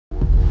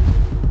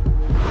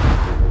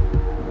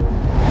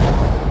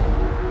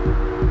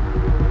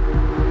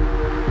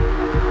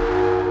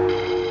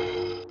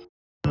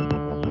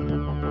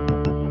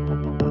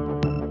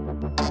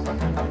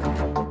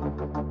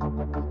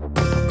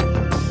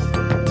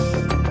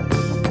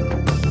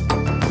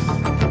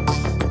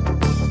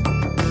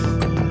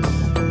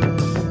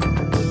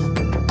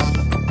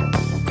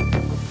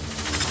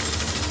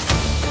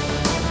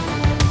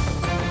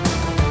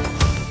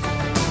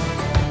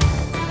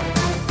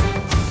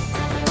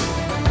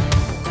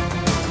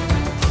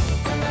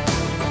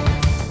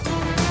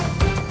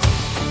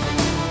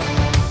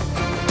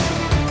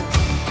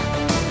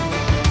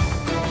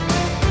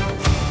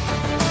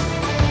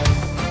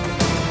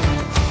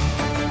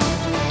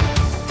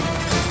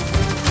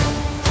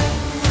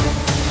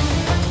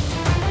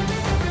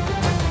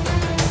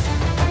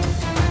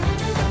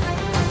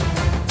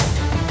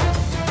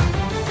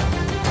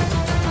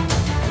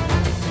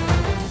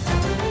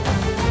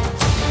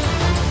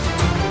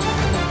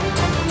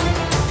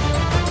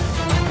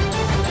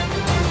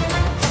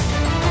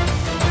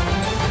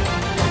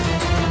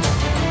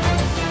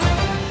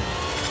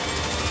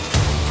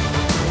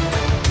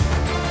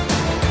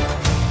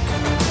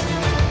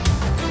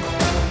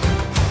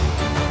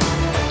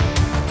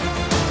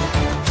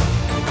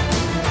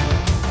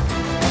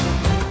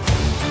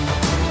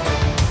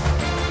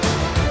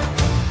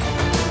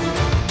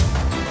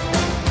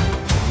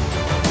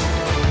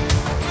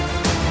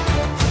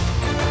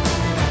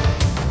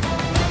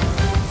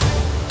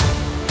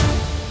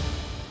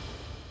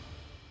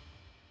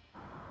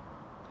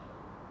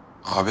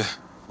Abi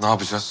ne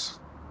yapacağız?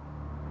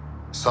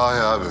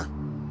 Sahi abi.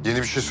 Yeni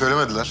bir şey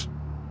söylemediler.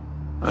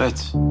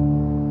 Evet.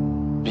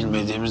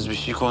 Bilmediğimiz bir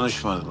şey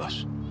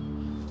konuşmadılar.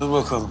 Dur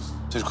bakalım.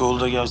 Türkoğlu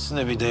da gelsin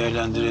de bir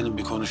değerlendirelim,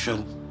 bir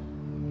konuşalım.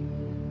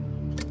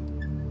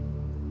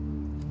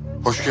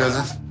 Hoş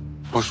geldin.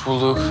 Hoş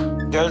bulduk.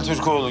 Gel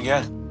Türkoğlu,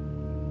 gel.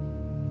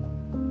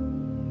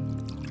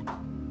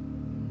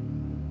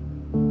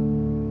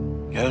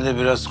 Gel de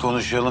biraz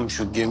konuşalım.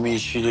 Şu gemi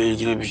işiyle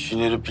ilgili bir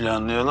şeyleri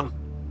planlayalım.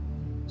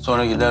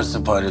 Sonra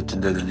gidersin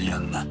Fahrettin dedenin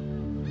yanına.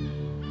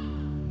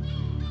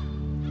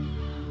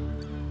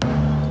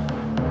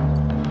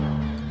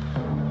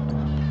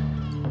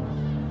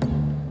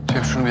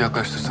 Cem şunu bir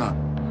yaklaştırsana.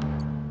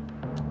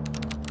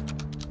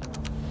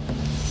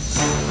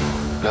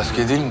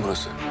 Laskiye değil mi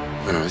burası?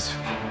 Evet.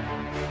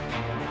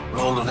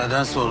 Ne oldu,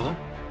 neden sordun?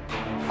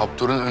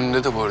 Habtor'un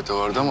önünde de bu harita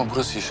vardı ama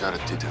burası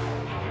işaretliydi.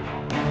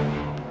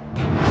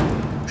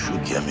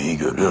 Şu gemiyi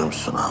görüyor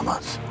musun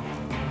Ahmet?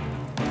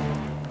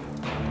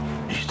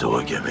 İşte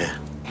o gemi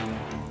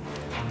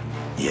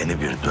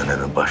yeni bir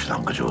dönemin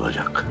başlangıcı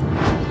olacak.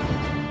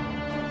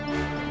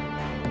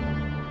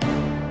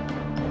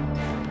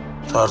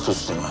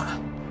 Tartus limanı.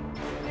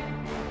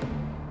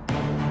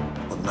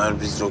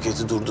 Bunlar biz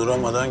roketi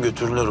durduramadan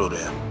götürürler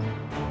oraya.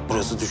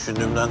 Burası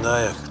düşündüğümden daha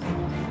yakın.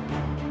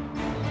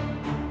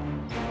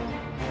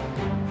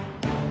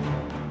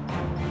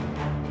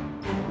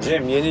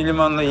 Cem, yeni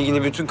limanla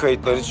ilgili bütün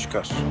kayıtları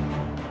çıkar.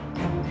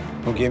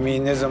 Bu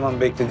gemiyi ne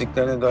zaman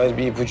beklediklerine dair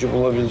bir ipucu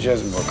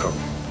bulabileceğiz mi bakalım?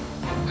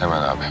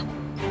 Hemen abi.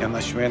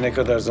 Yanaşmaya ne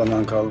kadar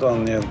zaman kaldı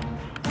anlayalım.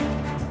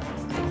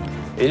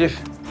 Elif,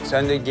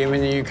 sen de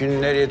geminin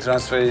yükünün nereye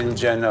transfer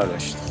edileceğini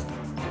araştır.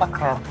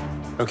 Bakalım.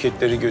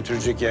 Roketleri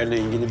götürecek yerle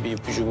ilgili bir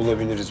ipucu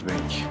bulabiliriz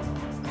belki.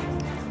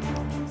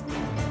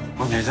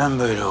 Bu neden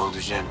böyle oldu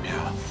Cem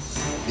ya?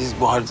 Biz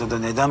bu haritada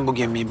neden bu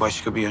gemiyi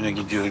başka bir yöne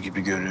gidiyor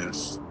gibi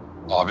görüyoruz?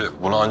 Abi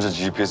bunu ancak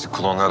GPS'i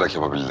klonlayarak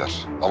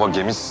yapabilirler. Ama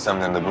gemi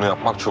sistemlerinde bunu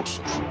yapmak çok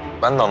zor.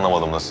 Ben de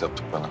anlamadım nasıl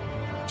yaptıklarını.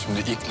 Şimdi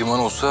ilk liman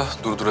olsa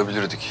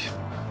durdurabilirdik.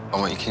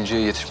 Ama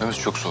ikinciye yetişmemiz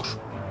çok zor.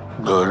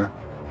 Doğru.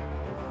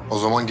 O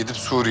zaman gidip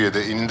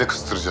Suriye'de eninde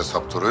kıstıracağız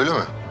Habtor'u, öyle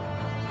mi?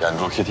 Yani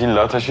roketi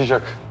illa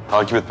taşıyacak.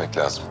 Takip etmek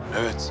lazım.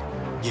 Evet.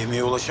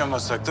 Gemiye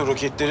ulaşamazsak da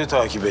roketleri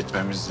takip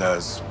etmemiz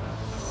lazım.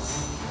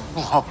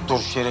 Bu Habtor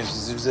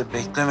şerefsizi bize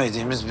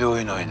beklemediğimiz bir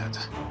oyun oynadı.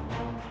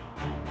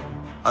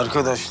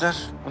 Arkadaşlar,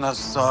 buna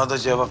sahada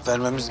cevap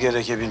vermemiz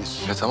gerekebilir.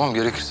 Tamam,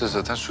 gerekirse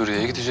zaten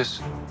Suriye'ye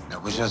gideceğiz.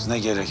 Yapacağız, ne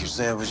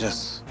gerekirse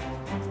yapacağız.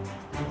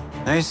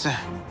 Neyse,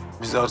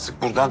 biz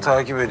artık buradan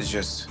takip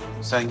edeceğiz.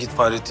 Sen git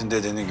Fahrettin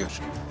dedeni gör.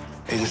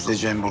 Elif de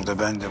Cem burada,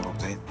 ben de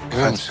buradayım.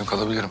 Emin misin,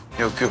 kalabilirim?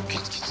 Yok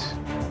git.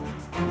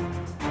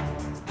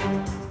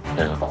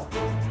 Eyvallah.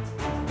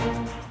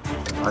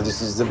 Hadi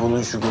siz de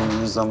bulun şu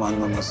geminin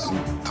zamanlamasını.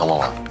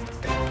 Tamam abi.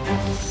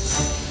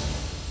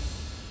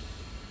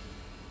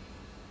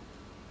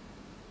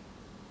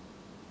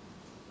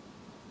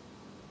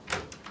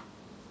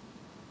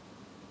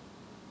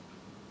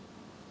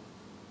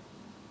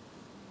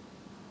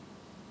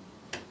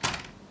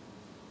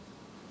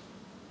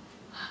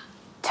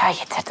 Çay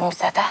getirdim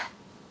bize de.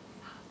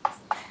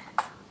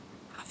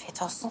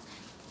 Afiyet olsun.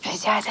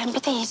 Rica ederim.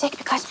 Bir de yiyecek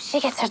birkaç bir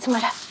şey getirdim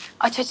öyle.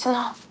 Aç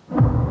açını al.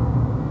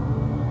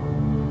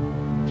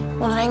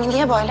 Bunun rengi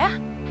niye böyle?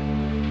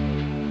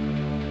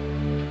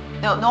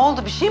 Ne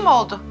oldu? Bir şey mi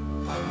oldu?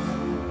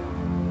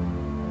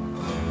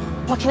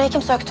 Makineyi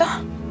kim söktü?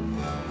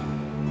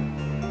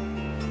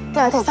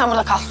 Gel teyze, sen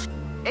burada kal.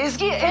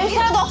 Ezgi.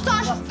 Hemşire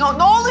doktor.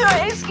 Ne oluyor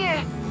Ezgi?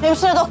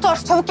 Hemşire doktor,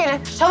 çabuk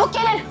gelin. Çabuk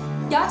gelin.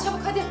 Gel çabuk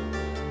hadi.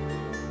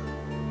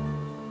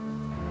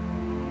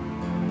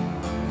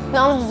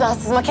 Nabız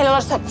düzensiz,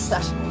 makineleri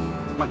sökmüşler.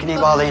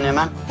 Makineyi bağlayın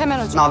hemen.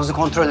 Hemen hocam. Nabzı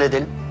kontrol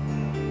edelim.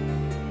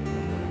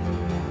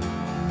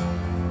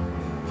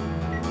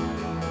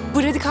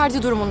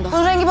 Bradikardi durumunda.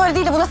 Bunun rengi böyle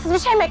değildi. Buna siz bir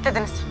şey mi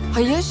eklediniz?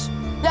 Hayır.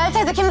 Lale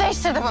teyze, kim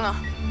değiştirdi bunu?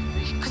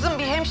 Kızım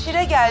bir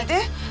hemşire geldi,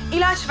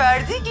 ilaç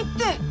verdi,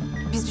 gitti.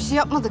 Biz bir şey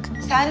yapmadık.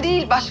 Sen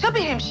değil, başka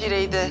bir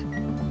hemşireydi.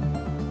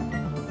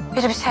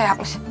 Biri bir şey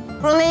yapmış.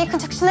 Bunun en yakın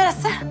çıkışı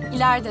neresi?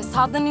 İleride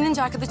sağdan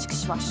inince arkada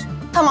çıkış var.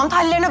 Tamam,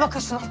 tahlillerine bakın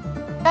şunu.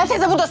 Lale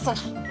teyze buradasın.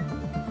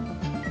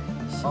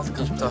 Alt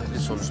kılıf tahlil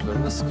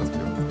sonuçlarında sıkıntı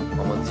yok.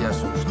 Ama diğer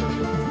sonuçlar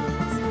yok.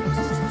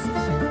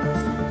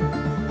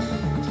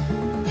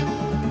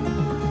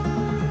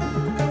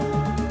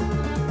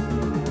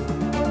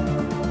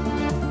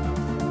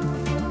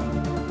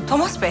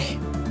 Thomas Bey,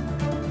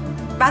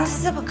 ben de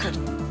size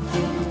bakarım.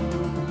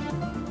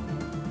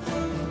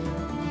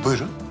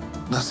 Buyurun.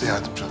 Nasıl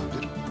yardımcı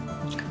olabilirim?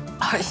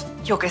 Ay,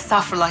 yok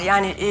estağfurullah.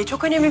 Yani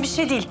çok önemli bir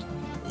şey değil.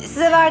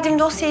 Size verdiğim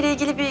dosyayla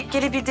ilgili bir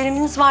geri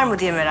bildiriminiz var mı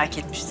diye merak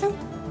etmiştim.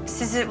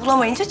 Sizi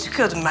bulamayınca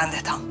çıkıyordum ben de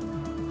tam.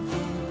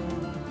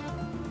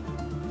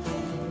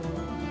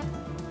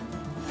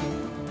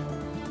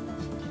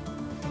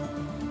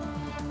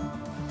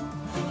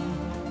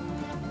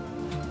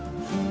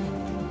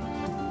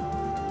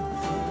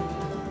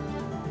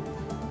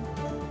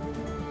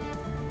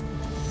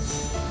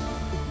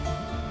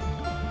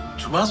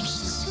 Oturmaz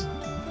mısınız?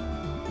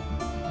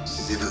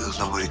 size bir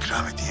ıhlamur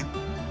ikram edeyim.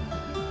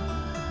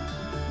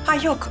 Ha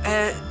yok,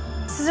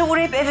 size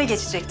uğrayıp eve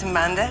geçecektim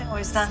ben de. O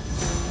yüzden...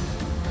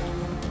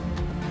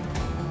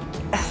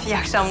 İyi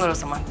akşamlar o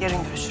zaman.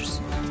 Yarın görüşürüz.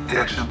 İyi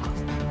akşamlar.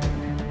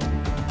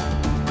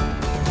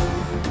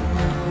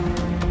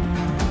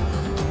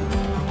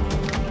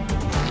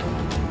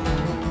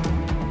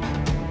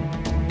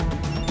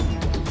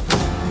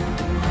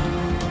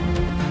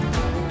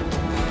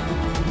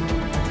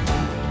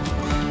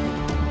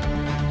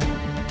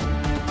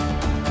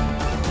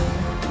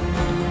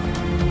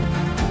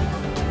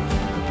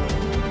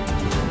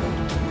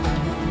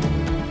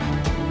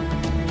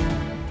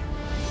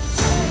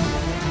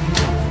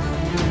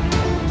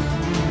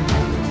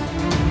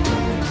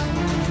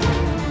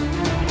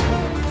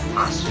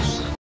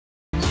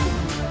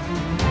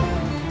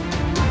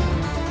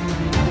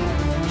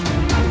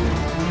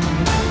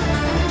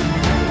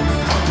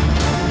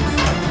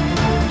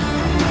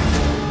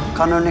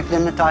 Kan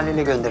örneklerini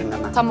tahlile gönderin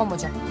hemen. Tamam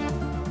hocam.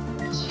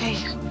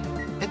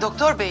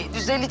 Doktor bey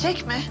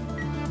düzelecek mi?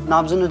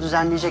 Nabzını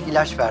düzenleyecek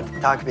ilaç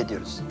verdik. Takip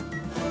ediyoruz.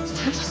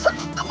 Nasıl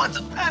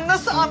anlamadım ben?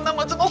 Nasıl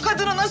anlamadım? O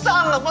kadını nasıl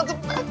anlamadım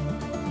ben?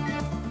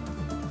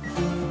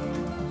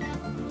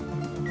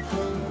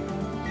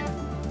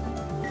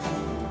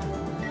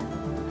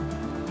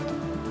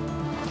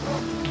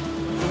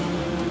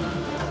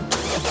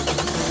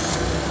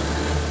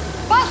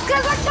 Bas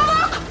gaza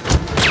çabuk!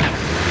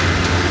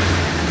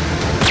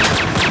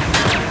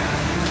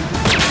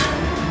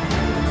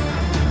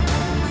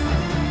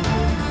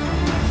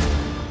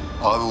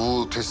 Abi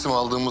bu teslim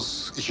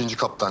aldığımız ikinci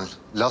kaptan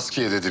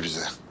Laskiye dedi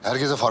bize.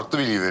 Herkese farklı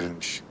bilgi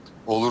verilmiş.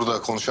 Olur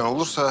da konuşan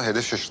olursa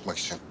hedef şaşırtmak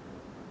için.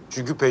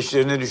 Çünkü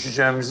peşlerine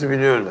düşeceğimizi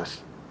biliyorlar.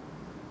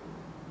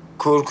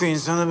 Korku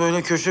insanı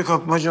böyle köşe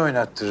kapmaca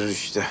oynattırır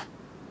işte.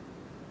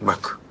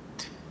 Bak,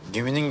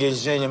 geminin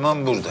geleceği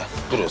liman burada,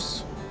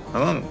 burası.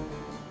 Tamam mı?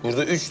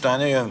 Burada 3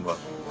 tane yön var.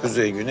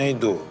 Kuzey,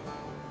 güney, doğu.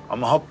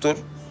 Ama Habtor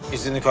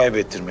izini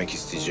kaybettirmek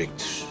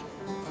isteyecektir.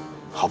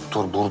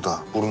 Habtor burada,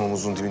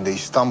 burnumuzun dibinde,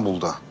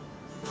 İstanbul'da.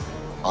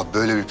 Abi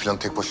böyle bir plan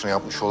tek başına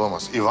yapmış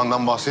olamaz.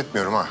 Ivan'dan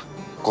bahsetmiyorum ha.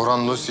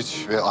 Goran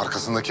Losic ve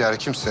arkasındaki her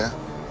kimse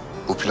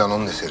bu plan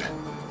onun eseri.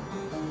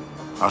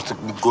 Artık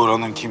bu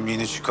Goran'ın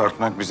kimliğini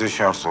çıkartmak bize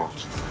şart oldu.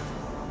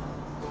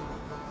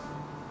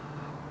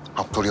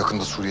 Habtor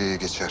yakında Suriye'ye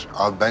geçer.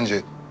 Abi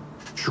bence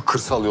şu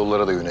kırsal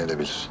yollara da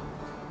yönelebilir.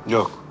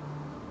 Yok.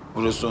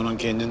 Burası onun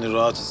kendini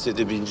rahat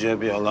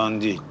hissedebileceği bir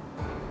alan değil.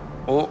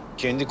 O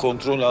kendi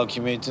kontrol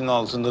hakimiyetinin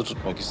altında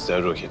tutmak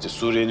ister roketi.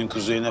 Suriye'nin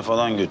kuzeyine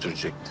falan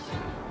götürecektir.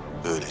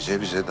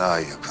 Böylece bize daha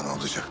yakın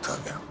olacak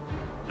tabii.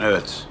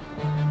 Evet.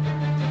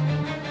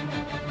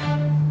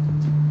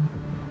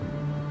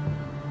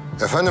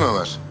 Efendim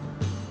Ömer?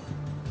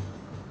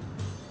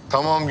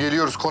 Tamam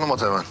geliyoruz, konum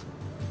at hemen.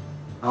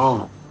 Ne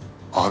oldu?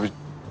 Abi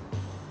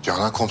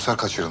Canan komiser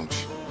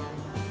kaçırılmış.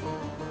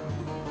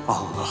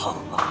 Allah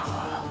Allah.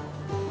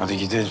 Hadi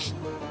gidelim.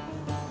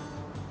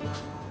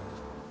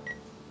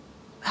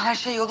 Her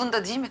şey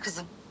yolunda değil mi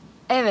kızım?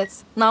 Evet,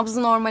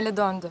 nabzı normale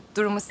döndü.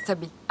 Durumu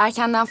stabil.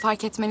 Erkenden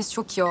fark etmeniz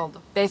çok iyi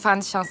oldu.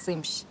 Beyefendi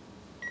şanslıymış.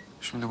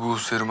 Şimdi bu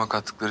seruma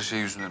kattıkları şey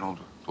yüzünden oldu.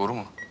 Doğru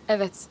mu?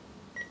 Evet.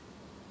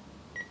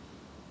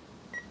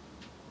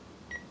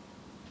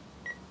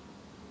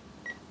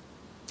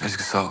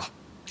 Ezgi sağ ol.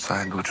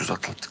 Sayende ucuz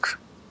atlattık.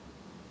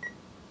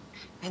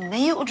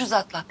 Neyi ucuz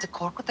atlattık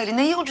Korkut Ali?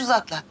 Neyi ucuz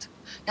atlattık?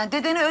 Yani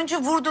dedeni önce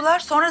vurdular,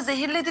 sonra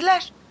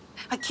zehirlediler.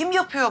 Ha, kim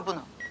yapıyor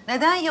bunu?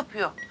 Neden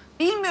yapıyor?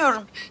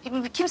 Bilmiyorum.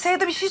 Kimseye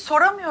de bir şey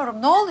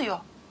soramıyorum. Ne oluyor?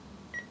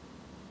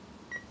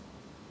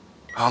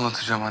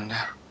 Anlatacağım anne.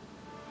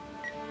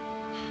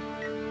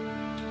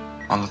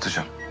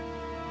 Anlatacağım.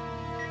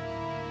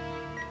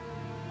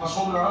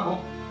 Nasıl oluyor ha bu?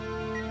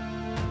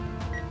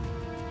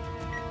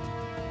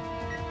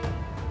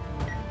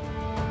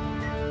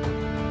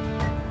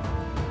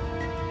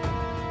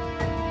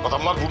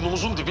 Adamlar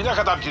burnumuzun dibine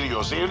kadar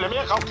giriyor.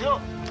 Zehirlemeye kalkıyor.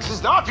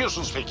 Siz ne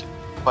yapıyorsunuz peki?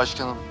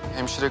 Başkanım,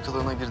 hemşire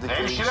kılığına girdikleri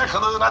Hemşire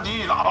kılığına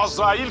değil,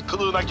 Azrail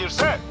kılığına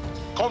girse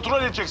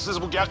kontrol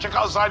edeceksiniz bu gerçek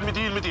Azrail mi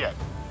değil mi diye.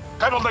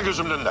 Kaybol da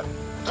gözümün önünden.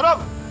 Kral!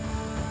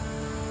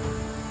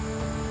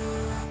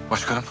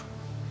 Başkanım.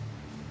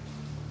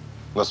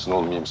 Nasılsın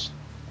oğlum, iyi misin?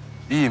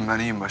 İyiyim ben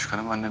iyiyim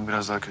başkanım. Annem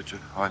biraz daha kötü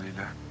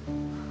haliyle.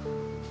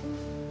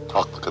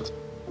 Haklı kadın.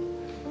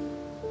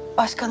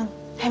 Başkanım,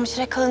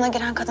 hemşire kılığına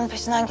giren kadın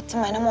peşinden gittim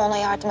ben ama ona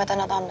yardım eden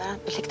adamla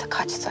birlikte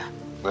kaçtı.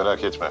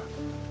 Merak etme.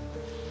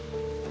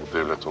 Bu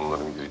devlet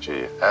onların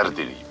gireceği her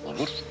deliği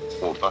bulur,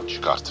 oradan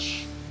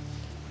çıkartır.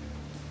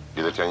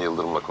 Gelirken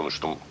Yıldırım'la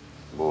konuştum.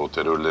 Bu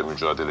terörle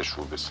mücadele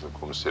şubesinin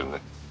komiserini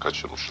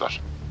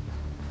kaçırmışlar.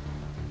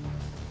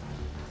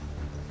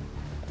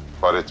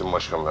 Fahrettin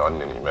Başkan ve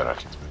anneni merak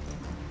etme.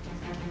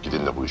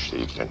 Gidin de bu işle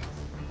ilgilenin.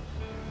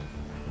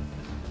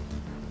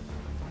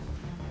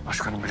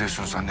 Başkanım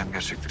biliyorsunuz annem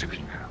gerçekleri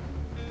bilmiyor.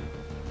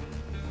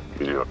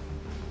 Biliyorum.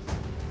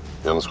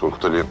 Yalnız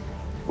Korkut Ali,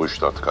 bu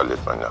işi artık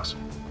halletmen lazım.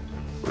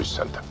 Bu iş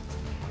senden.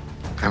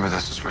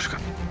 Emredersiniz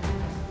başkanım.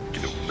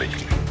 Gidin bununla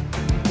ilgilenin.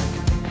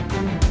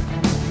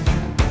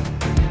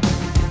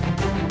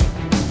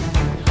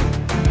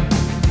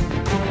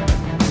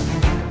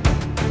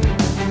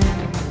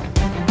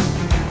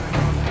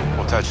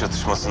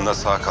 çatışmasında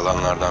sağ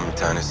kalanlardan bir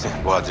tanesi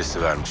bu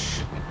adresi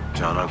vermiş.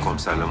 Canan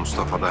komiserle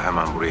Mustafa da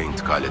hemen buraya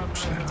intikal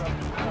etmişler.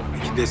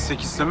 Peki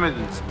destek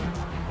istemediniz mi?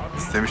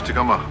 İstemiştik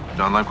ama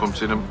Canan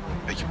komiserim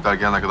ekipler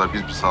gelene kadar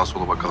biz bir sağa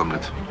sola bakalım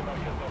dedi.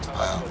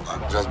 Hay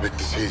Allah, biraz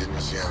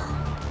bekleseydiniz ya.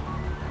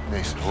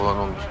 Neyse, olan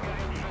olmuş.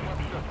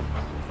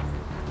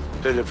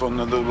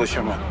 Telefonla da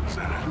ulaşamadınız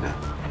herhalde.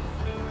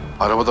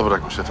 Arabada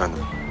bırakmış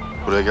efendim.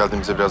 Buraya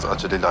geldiğimizde biraz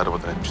aceleyle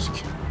arabadan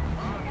etmiştik.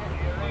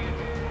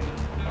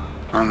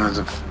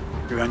 Anladım.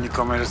 Güvenlik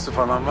kamerası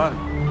falan var mı?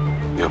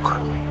 Yok.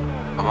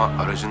 Ama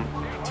aracın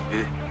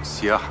tipi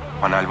siyah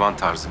panel van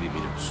tarzı bir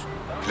minibüs.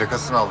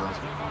 Plakasını aldınız.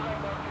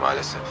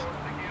 Maalesef.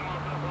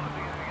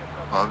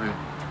 Abi,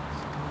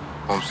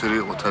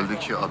 komiseri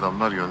oteldeki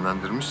adamlar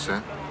yönlendirmişse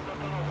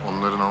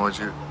onların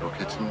amacı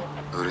roketin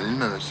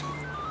öğrenilmemesi.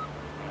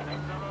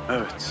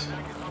 Evet.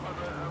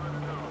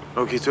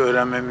 Roketi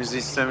öğrenmemizi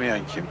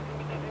istemeyen kim?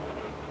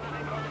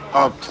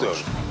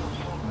 Habtor.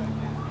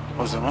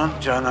 O zaman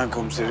Canan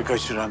komiseri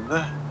kaçıran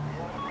da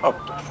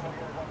Habtor.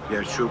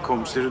 Gerçi o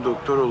komiseri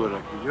doktor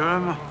olarak biliyor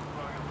ama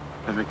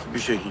demek ki bir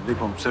şekilde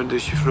komiser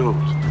deşifre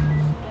oldu.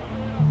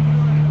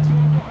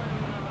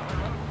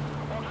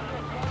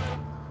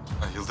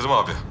 Yıldırım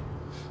abi,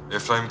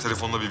 Efraim'in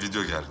telefonuna bir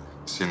video geldi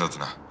senin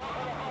adına.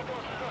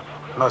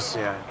 Nasıl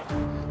yani?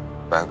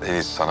 Ben en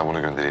iyisi sana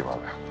bunu göndereyim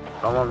abi.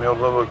 Tamam,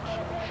 yolla bak.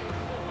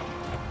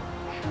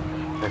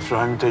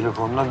 Efraim'in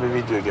telefonuna bir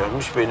video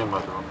gelmiş benim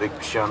adıma. Pek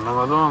bir şey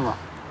anlamadım ama.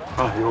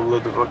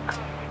 Yolladı bak.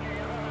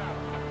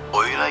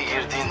 Oyuna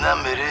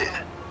girdiğinden beri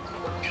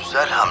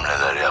güzel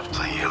hamleler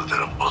yaptın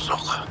Yıldırım bozuk.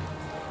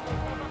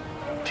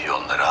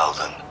 Piyonları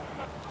aldın.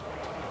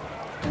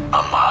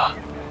 Ama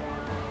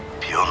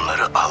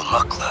piyonları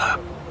almakla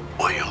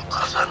oyun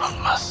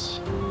kazanılmaz.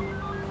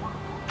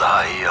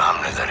 Daha iyi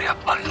hamleler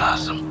yapman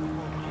lazım.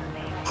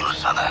 Bunu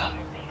sana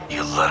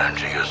yıllar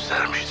önce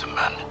göstermiştim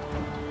ben.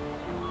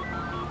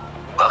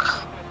 Bak,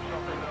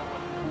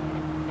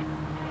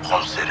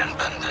 komiserin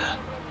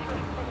bende.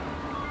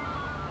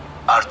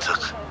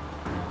 Artık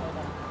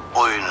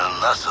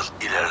oyunun nasıl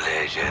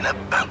ilerleyeceğine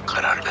ben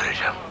karar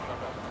vereceğim.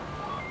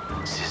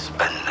 Siz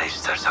ben ne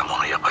istersem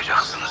onu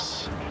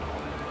yapacaksınız.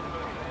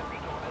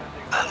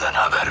 Benden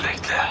haber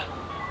bekle.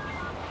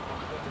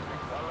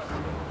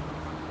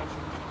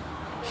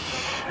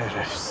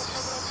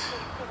 Şerefsiz.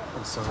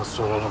 Ben sana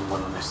sorarım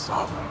bunun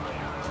hesabını.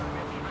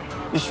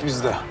 İş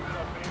bizde.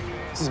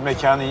 Siz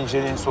mekanı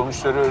inceleyin,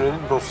 sonuçları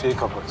öğrenin, dosyayı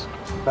kapatın.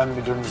 Ben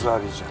müdürünüzü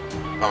arayacağım.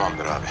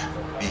 Tamamdır abi.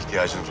 Bir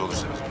ihtiyacınız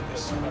olursa biz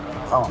buradayız.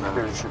 Tamam,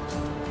 görüşürüz.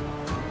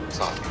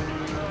 Sağ ol.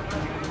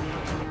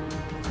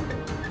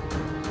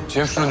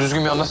 Cem şunu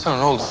düzgün bir anlatsana,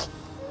 ne oldu?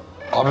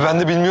 Abi ben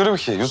de bilmiyorum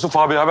ki. Yusuf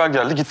abi haber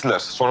geldi gittiler.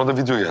 Sonra da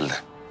video geldi.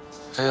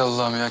 Hey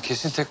Allah'ım ya,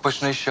 kesin tek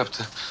başına iş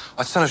yaptı.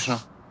 Açsana şunu.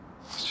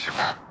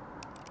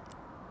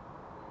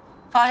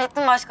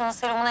 Fahrettin Başkan'ın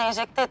serumuna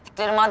enjekte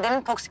ettikleri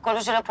maddenin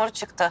toksikoloji raporu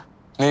çıktı.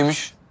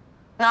 Neymiş?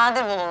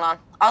 Nadir bulunan,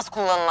 az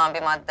kullanılan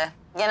bir madde.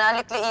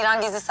 Genellikle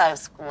İran gizli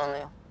servisi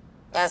kullanıyor.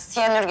 Yani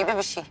siyanür gibi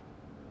bir şey.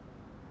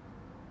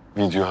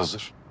 Video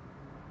hazır.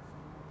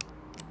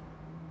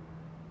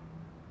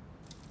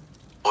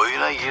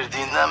 Oyuna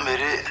girdiğinden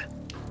beri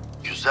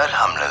güzel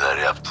hamleler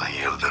yaptın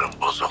Yıldırım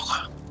bozuk.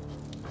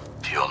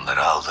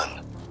 Piyonları aldın.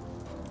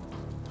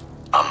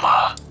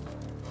 Ama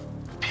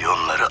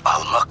piyonları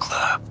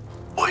almakla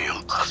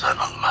oyun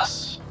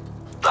kazanılmaz.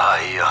 Daha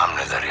iyi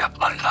hamleler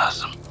yapman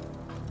lazım.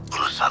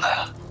 Bunu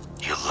sana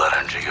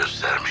yıllar önce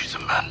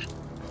göstermiştim ben.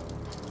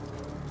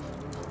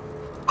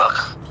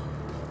 Bak,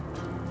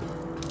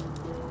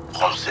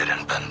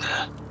 komiserin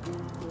bende.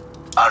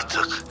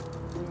 Artık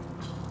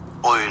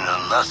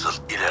oyunun nasıl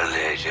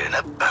ilerleyeceğine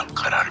ben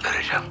karar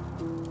vereceğim.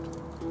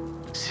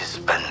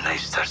 Siz ben ne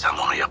istersem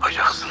onu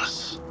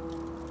yapacaksınız.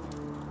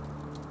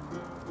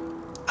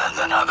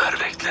 Benden haber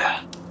bekle.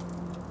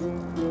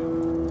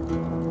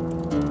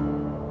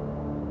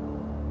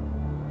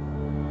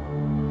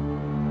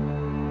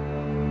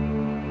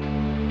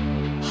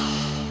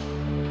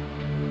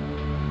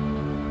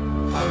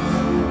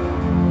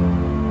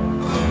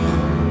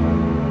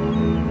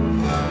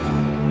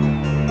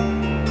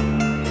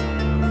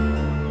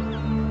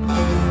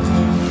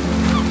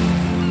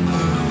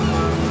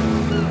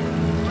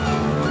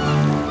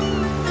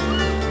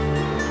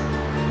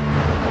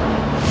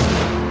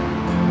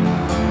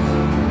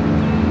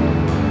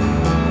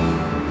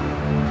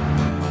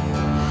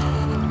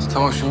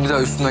 Tamam, şimdi bir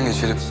daha üstünden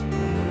geçelim.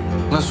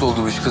 Nasıl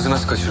oldu bu iş? Kızı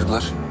nasıl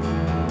kaçırdılar?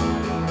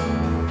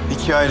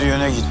 İki ayrı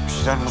yöne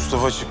gitmişler.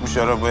 Mustafa çıkmış,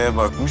 arabaya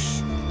bakmış.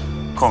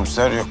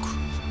 Komiser yok.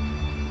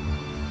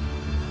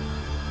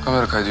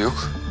 Kamera kaydı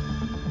yok.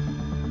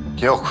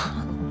 Yok.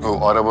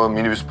 O araba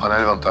minibüs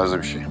panel van tarzı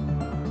bir şey.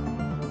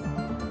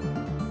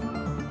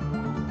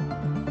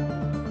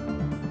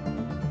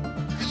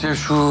 Cem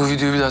şu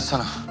videoyu bir daha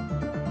açsana.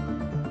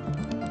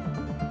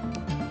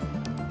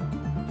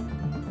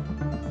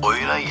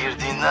 Oyuna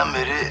girdiğinden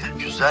beri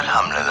güzel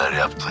hamleler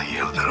yaptın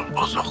Yıldırım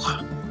bozuk.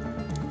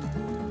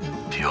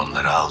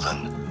 Piyonları aldın.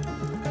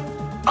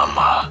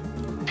 Ama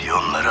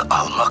piyonları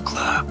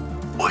almakla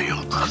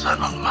oyun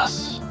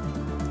kazanılmaz.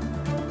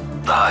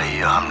 daha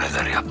iyi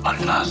hamleler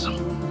yapman lazım.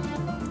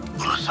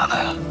 Bunu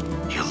sana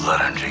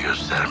yıllar önce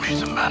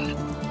göstermiştim ben.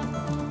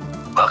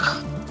 Bak,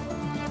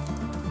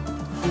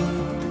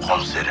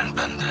 komiserin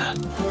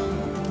bende.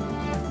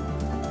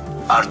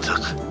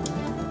 Artık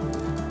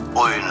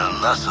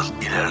oyunun nasıl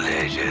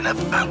ilerleyeceğine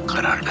ben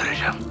karar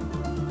vereceğim.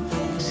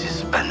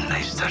 Ben ne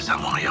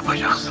istersem onu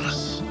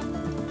yapacaksınız.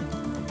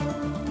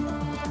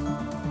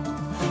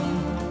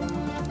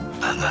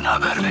 Benden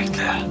haber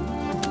bekle.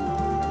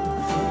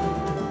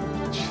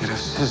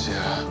 Şerefsiz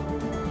ya.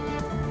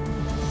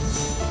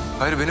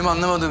 Hayır, benim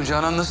anlamadığım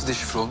Canan nasıl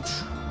deşifre olmuş?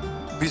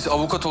 Biz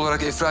avukat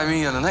olarak Efraim'in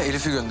yanına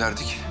Elif'i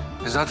gönderdik.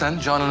 Zaten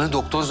Canan'ı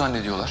doktor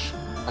zannediyorlar.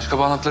 Başka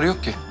bağlantıları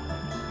yok ki.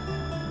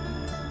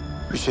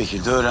 Bir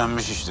şekilde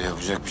öğrenmiş işte,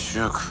 yapacak bir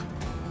şey yok.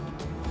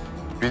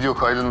 Video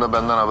kaydında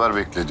benden haber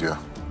bekle diyor.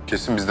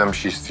 Kesin bizden bir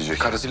şey isteyecek.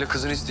 Karısıyla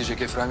kızını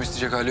isteyecek, Efraim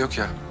isteyecek hali yok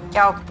ya.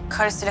 Ya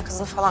karısıyla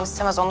kızını falan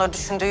istemez. Onları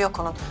düşündüğü yok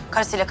onun.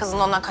 Karısıyla kızının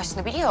ondan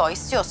kaçtığını biliyor.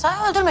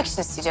 İstiyorsa öldürmek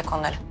için isteyecek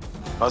onları.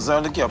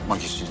 Pazarlık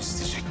yapmak için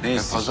isteyecek. Ne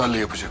isteyecek? Pazarlık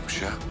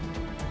yapacakmış ya.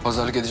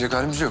 Pazarlık edecek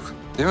halimiz yok.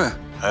 Değil mi?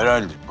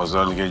 Herhalde.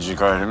 Pazarlık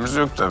edecek halimiz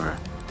yok tabii.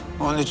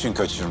 Onun için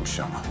kaçırmış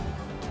ama.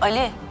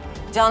 Ali,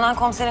 Canan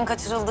komiserin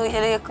kaçırıldığı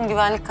yere yakın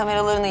güvenlik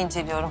kameralarını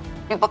inceliyorum.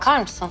 Bir bakar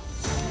mısın?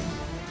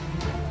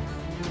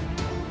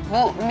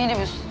 Bu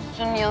minibüsün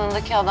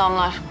yanındaki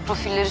adamlar,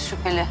 profilleri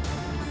şüpheli.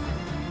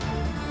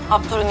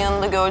 Habtor'un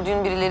yanında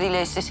gördüğün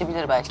birileriyle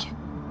eşleşebilir belki.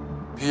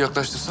 Bir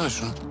yaklaştırsana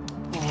şunu.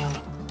 Bilmiyorum.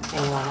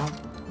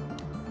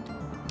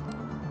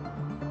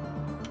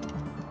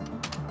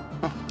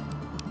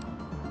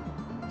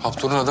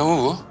 Habtor'un adamı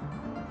bu.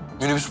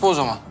 Minibüs bu o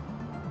zaman.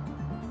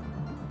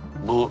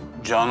 Bu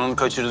Canan'ı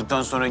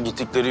kaçırdıktan sonra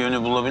gittikleri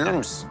yönü bulabilir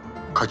misin?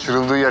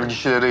 Kaçırıldığı yer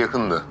gişelere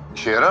yakındı.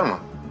 İşe yarar mı?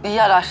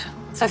 Yarar.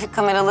 Trafik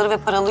kameraları ve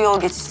paralı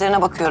yol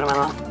geçişlerine bakıyorum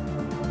hemen.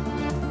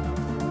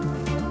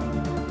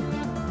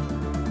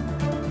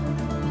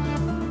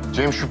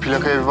 Cem, şu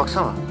plakaya bir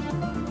baksana.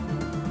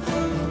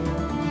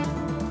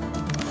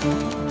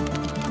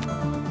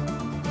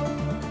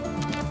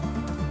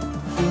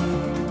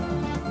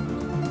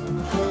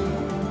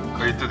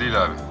 Kayıtlı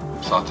değil abi.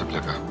 Sahte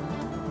plaka.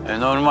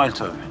 Normal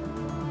tabii.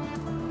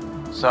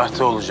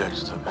 Sahte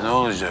olacaktı tabii. Ne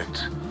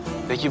olacaktı?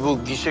 Peki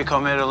bu gişe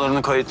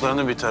kameralarının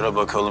kayıtlarını bir tara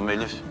bakalım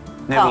Elif.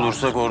 Ne Tamam.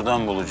 bulursak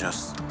oradan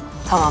bulacağız.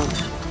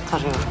 Tamamdır.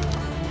 Tarıyorum.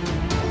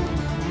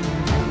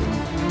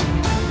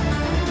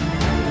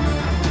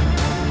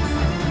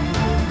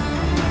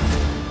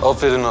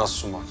 Aferin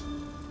Asuman.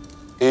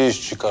 İyi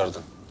iş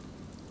çıkardın.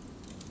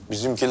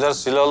 Bizimkiler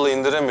silahla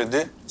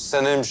indiremedi,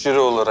 sen hemşire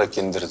olarak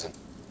indirdin.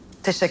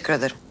 Teşekkür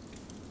ederim.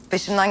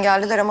 Peşimden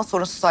geldiler ama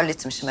sorunsuz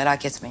hallettim işi,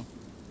 merak etmeyin.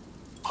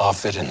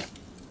 Aferin.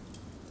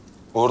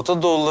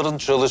 Orta Doğuların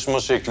çalışma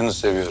şeklini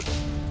seviyorum.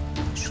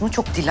 Şunu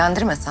çok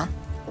dillendirmesen,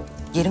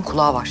 yerin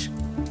kulağı var.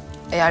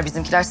 Eğer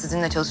bizimkiler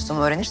sizinle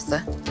çalıştığımı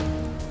öğrenirse...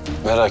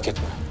 Merak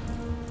etme.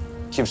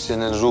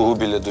 Kimsenin ruhu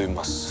bile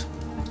duymaz.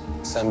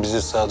 Sen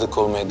bize sadık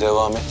olmaya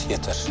devam et,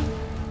 yeter.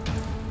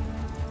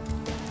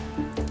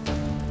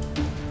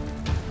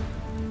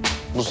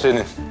 Bu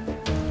senin.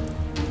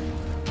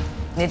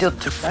 Ne diyordu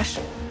Türkler?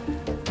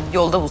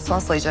 Yolda bulsan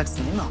sayacaksın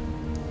değil mi?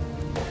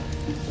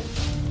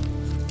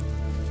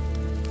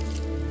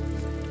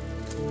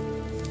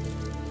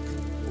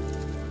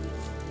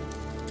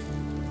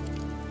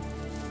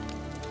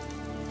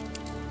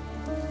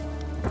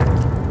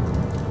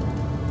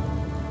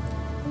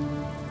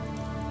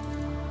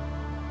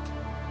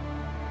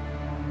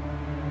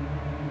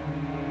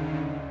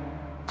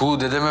 Bu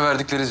dedeme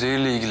verdikleri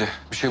zehirle ilgili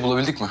bir şey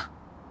bulabildik mi?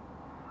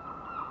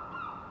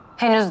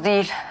 Henüz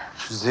değil.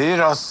 Zehir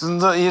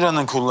aslında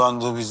İran'ın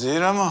kullandığı bir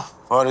zehir ama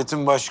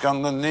Fahrettin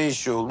Başkan'la ne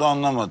işi oldu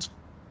anlamadım.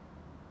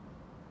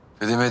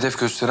 Dedeme hedef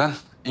gösteren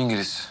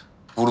İngiliz,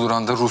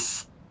 vurduran da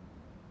Rus.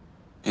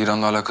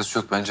 İran'la alakası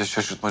yok, bence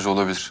şaşırtmacı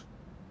olabilir.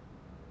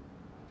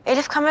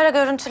 Elif kamera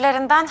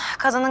görüntülerinden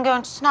kadının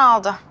görüntüsünü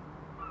aldı.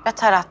 Ve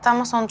tarattı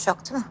ama sonuç yok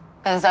değil mi?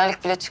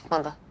 Benzerlik bile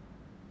çıkmadı.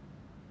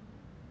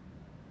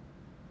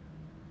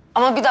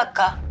 Ama bir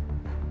dakika.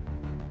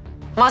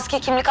 Maske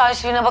kimlik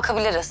arşivine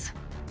bakabiliriz.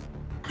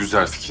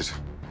 Güzel fikir.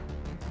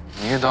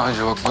 Niye daha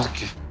önce bakmadık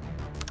ki?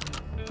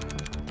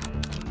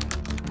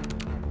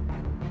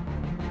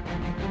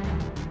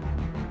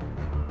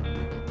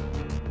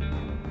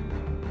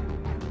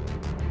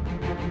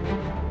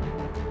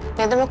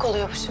 Ne demek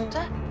oluyor bu şimdi?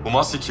 Bu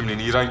maske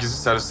kimliğinin İran gizli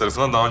servis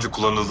tarafından daha önce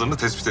kullanıldığını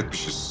tespit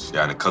etmişiz.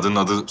 Yani kadının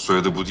adı,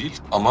 soyadı bu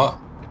değil ama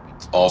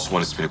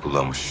Asuman ismini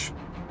kullanmış.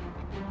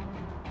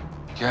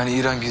 Yani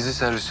İran gizli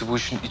servisi bu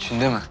işin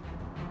içinde mi?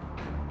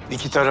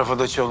 İki tarafa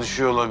da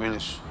çalışıyor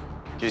olabilir.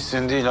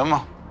 Kesin değil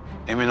ama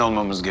emin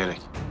olmamız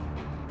gerek.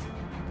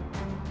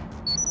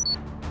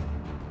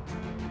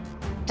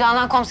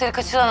 Canan komiseri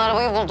kaçıran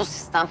arabayı buldu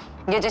sistem.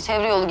 Gece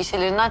çevre yolu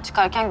gişelerinden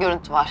çıkarken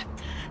görüntü var.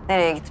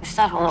 Nereye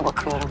gitmişler ona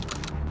bakıyorum.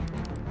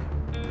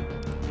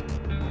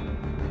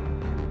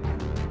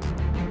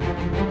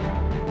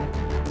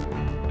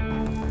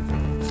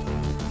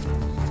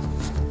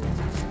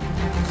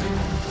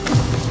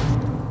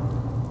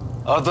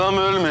 Adam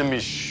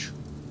ölmemiş.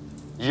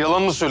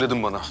 Yalan mı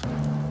söyledin bana?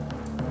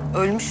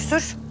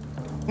 Ölmüştür.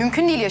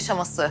 Mümkün değil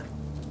yaşaması.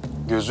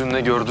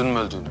 Gözünle gördün mü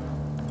öldüğünü?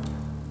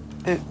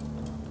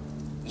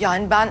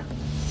 Yani ben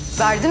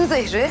verdim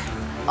zehri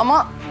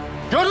ama...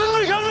 Gördün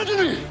mü,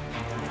 görmedin mi?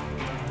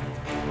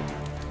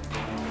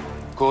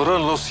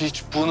 Goranlos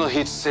bunu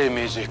hiç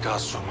sevmeyecek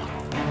Asuman.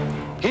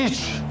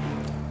 Hiç.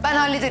 Ben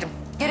hallederim.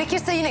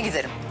 Gerekirse yine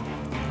giderim.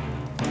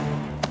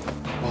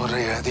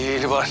 Oraya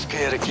değil, başka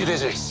yere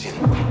gideceksin.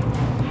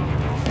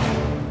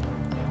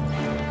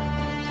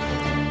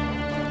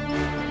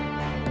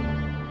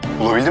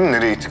 Bulabildin mi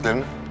nereye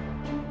gittiklerini?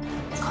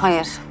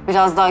 Hayır,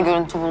 biraz daha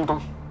görüntü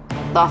buldum.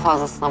 Daha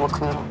fazlasına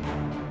bakıyorum.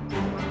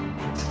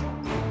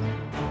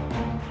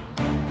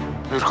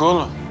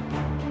 Türkoğlu.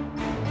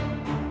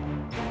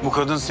 Bu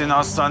kadın seni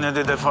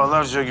hastanede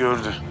defalarca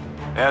gördü.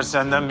 Eğer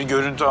senden bir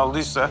görüntü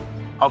aldıysa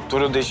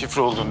Habtor'a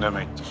deşifre oldun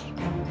demektir.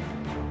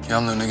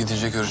 Yanlarına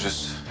gidince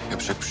göreceğiz.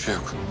 Yapacak bir şey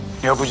yok.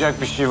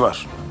 Yapacak bir şey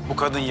var. Bu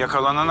kadın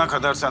yakalanana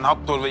kadar sen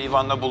Habtor ve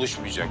İvan'la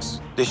buluşmayacaksın.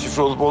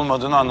 Deşifre olup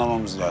olmadığını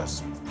anlamamız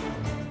lazım.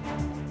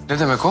 Ne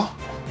demek o?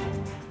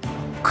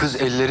 Kız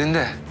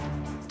ellerinde.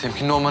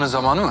 Temkinli olmanın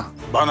zamanı mı?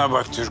 Bana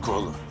bak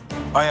Türkoğlu.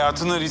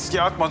 Hayatını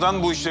riske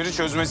atmadan bu işleri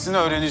çözmesini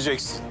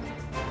öğreneceksin.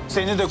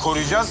 Seni de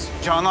koruyacağız,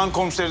 Canan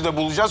komiseri de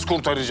bulacağız,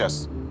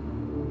 kurtaracağız.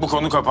 Bu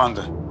konu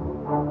kapandı.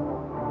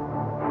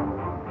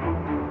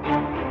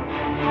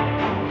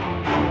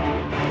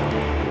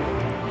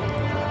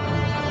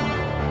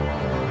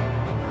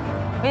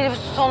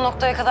 Minibüsü son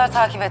noktaya kadar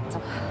takip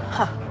ettim.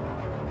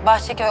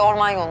 Bahçeköy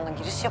orman yoluna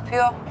giriş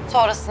yapıyor.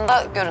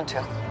 Sonrasında görüntü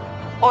yok.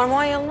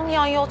 Orman yolunun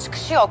yan yol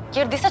çıkışı yok.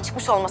 Girdiyse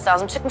çıkmış olması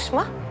lazım. Çıkmış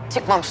mı?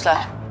 Çıkmamışlar.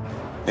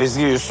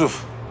 Ezgi,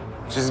 Yusuf,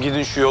 siz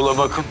gidin şu yola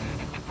bakın.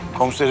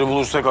 Komiseri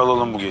bulursak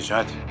alalım bu gece,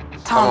 hadi.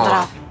 Tamamdır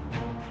abi.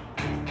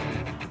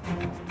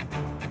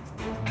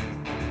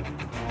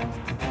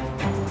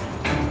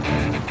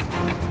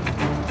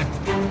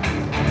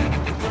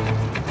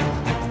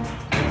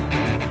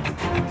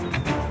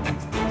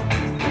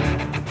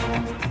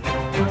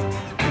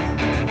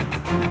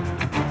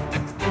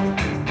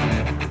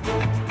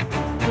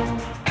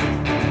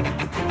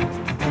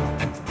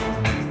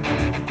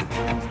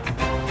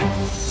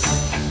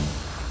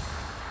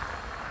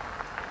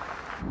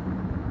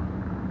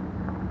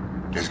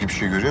 Ezgi bir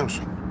şey görüyor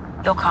musun?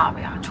 Yok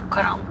abi ya, çok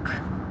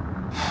karanlık.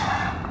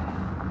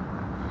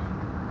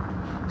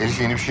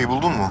 Elif yeni bir şey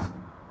buldun mu?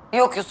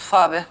 Yok Yusuf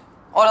abi.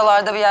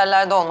 Oralarda bir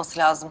yerlerde olması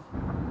lazım.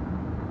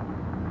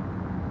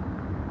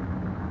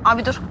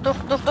 Abi dur.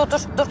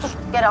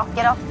 Geri al,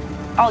 geri al.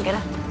 Al geri.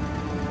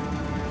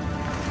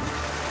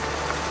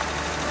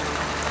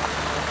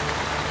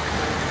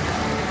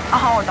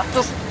 Aha orada,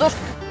 dur.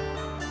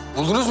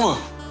 Buldunuz mu?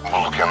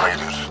 Bulduk, yanına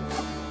gidiyoruz.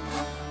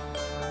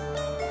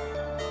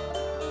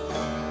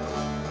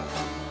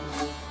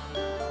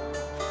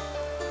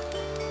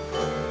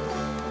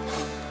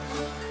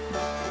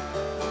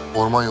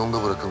 Orman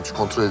yolunda bırakılmış,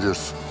 kontrol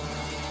ediyoruz.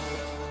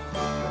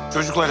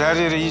 Çocuklar her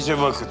yere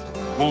iyice bakın.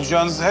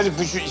 Bulacağınız her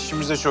ipucu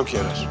işimize çok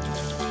yarar.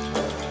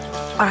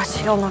 Araç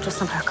yolun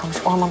ortasına bırakılmış.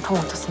 Ormanın tam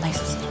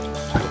ortasındayız biz.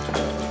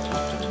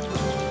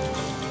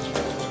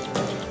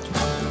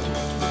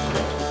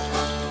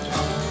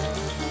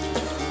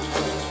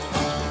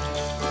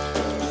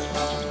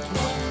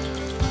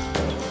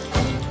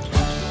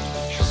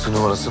 Şahsı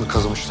numarasını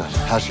kazımışlar.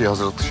 Her şeyi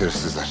hazırlıklı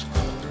şerefsizler.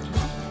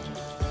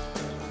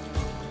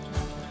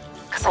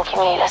 Kızın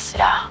kimliğiyle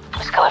silah.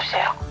 Başka bir şey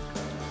yok.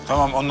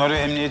 Tamam, onları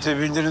emniyete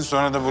bildirin,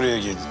 sonra da buraya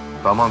gelin.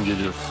 Tamam,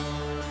 geliyoruz.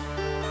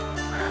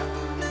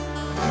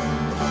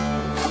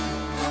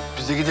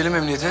 Biz de gidelim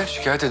emniyete,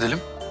 şikayet edelim.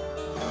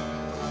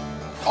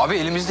 Abi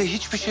elimizde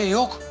hiçbir şey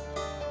yok.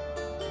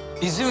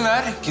 İzin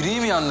ver,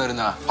 gireyim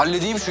yanlarına.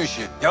 Halledeyim şu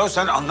işi. Yahu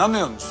sen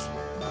anlamıyor musun?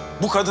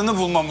 Bu kadını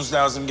bulmamız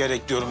lazım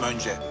gerek diyorum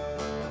önce.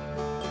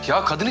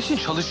 Ya kadın için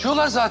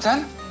çalışıyorlar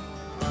zaten.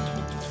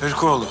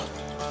 Türkoğlu,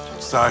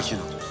 sakin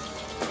ol.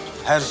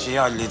 Her şeyi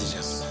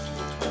halledeceğiz.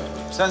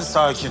 Sen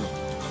sakin ol.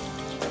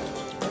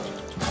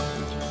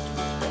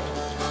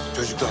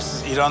 Çocuklar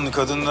siz İranlı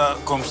kadınla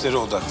komisere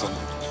odaklanın.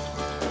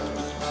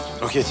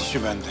 Roket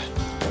işi bende.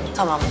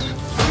 Tamamdır.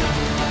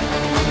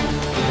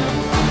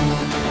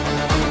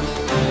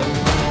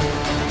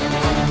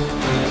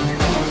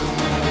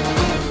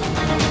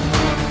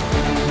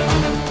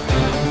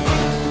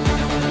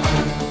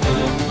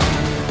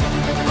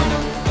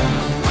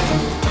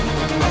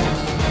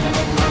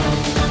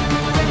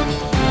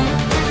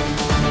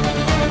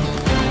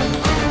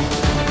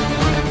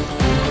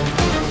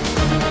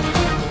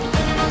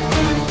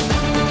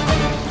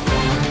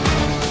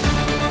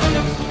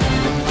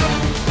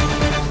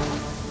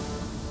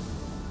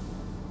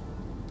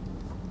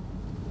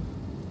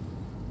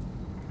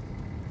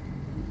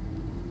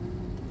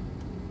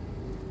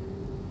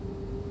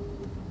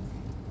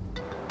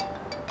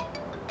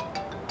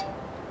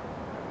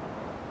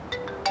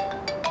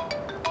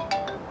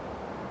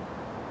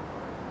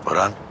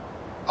 Orhan,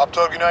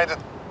 Habtor, günaydın.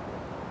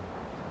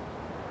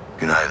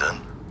 günaydın.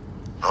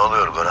 Ne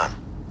oluyor Orhan?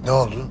 Ne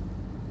oldu?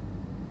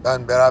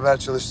 Ben beraber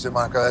çalıştığım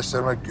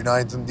arkadaşlarıma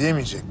günaydın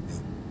diyemeyecek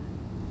miyim?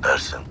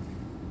 Dersin.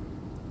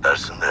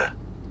 Dersin de.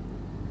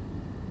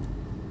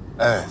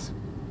 Evet.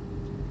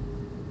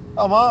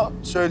 Ama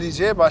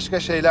söyleyeceği başka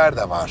şeyler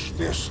de var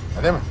diyorsun,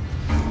 öyle mi?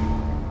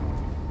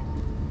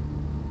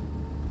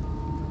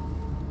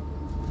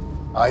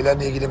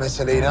 Ailenle ilgili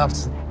meseleyi ne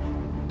yaptın?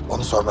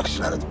 Onu sormak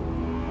için aradım.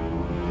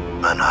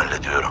 Ben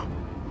hallediyorum.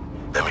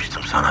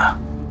 Demiştim sana.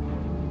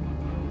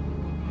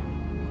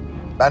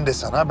 Ben de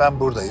sana, ben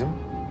buradayım,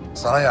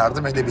 sana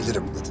yardım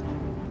edebilirim dedim.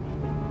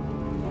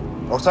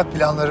 Ortak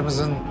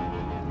planlarımızın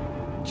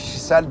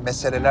kişisel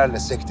meselelerle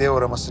sekteye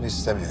uğramasını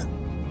istemiyorum.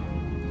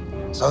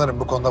 Sanırım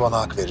bu konuda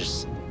bana hak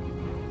verirsin.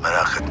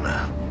 Merak etme.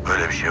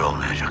 Böyle bir şey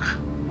olmayacak.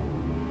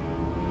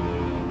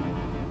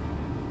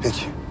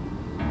 Peki.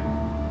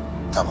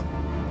 Tamam.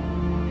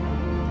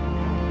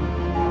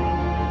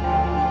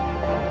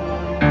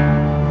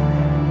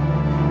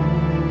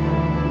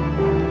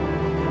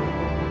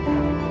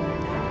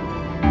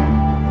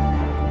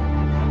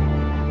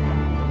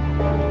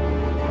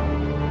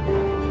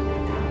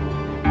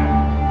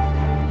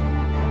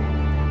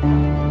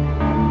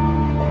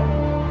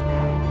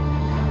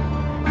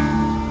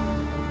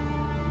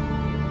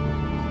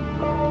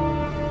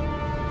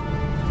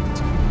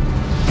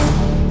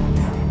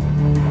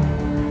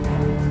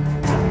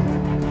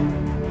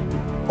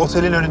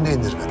 Otelin önünde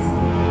indir beni.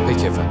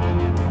 Peki efendim.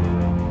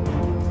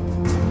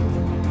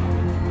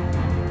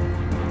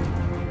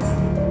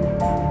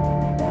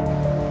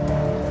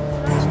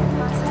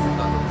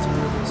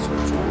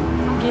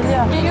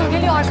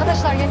 Geliyor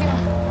arkadaşlar geliyor.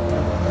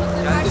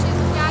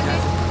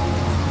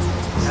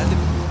 Geldim.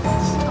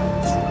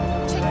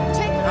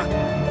 Çek.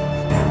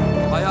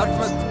 Bay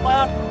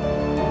Artman.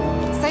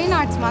 Sayın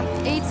Artman,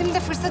 eğitimde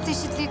fırsat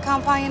eşitliği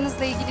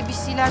kampanyanızla ilgili bir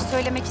şeyler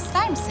söylemek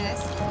ister misiniz?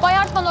 Bay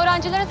Artman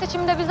öğrencilerin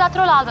seçiminde bizzat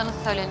rol aldığınız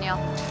söyleniyor.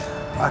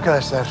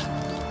 Arkadaşlar,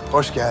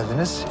 hoş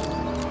geldiniz.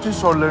 Bütün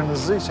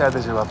sorularınızı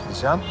içeride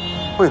cevaplayacağım.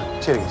 Buyurun,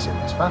 içeri geçelim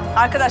lütfen.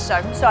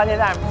 Arkadaşlar müsaade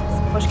eder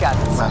misiniz? Hoş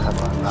geldiniz. Merhaba,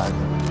 Nalan.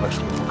 Hoş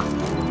bulduk.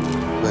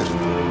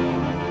 Buyurun.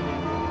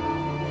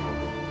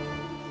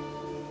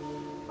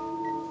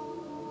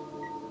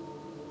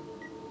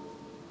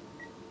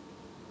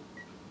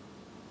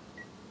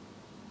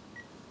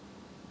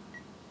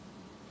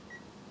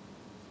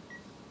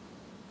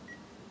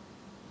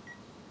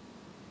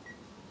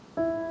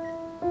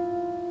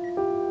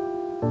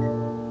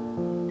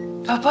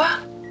 Baba,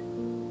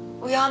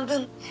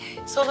 uyandın.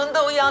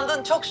 Sonunda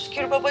uyandın. Çok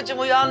şükür babacığım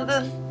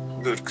uyandın.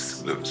 Dur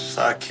kızım dur.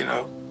 Sakin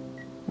ol.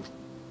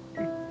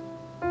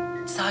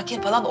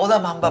 Sakin falan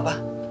olamam baba.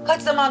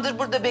 Kaç zamandır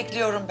burada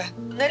bekliyorum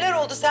ben. Neler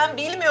oldu sen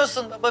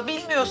bilmiyorsun baba,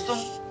 bilmiyorsun.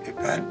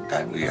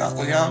 Ben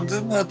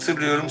uyandığımı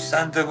hatırlıyorum.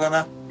 Sen de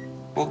bana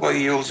baba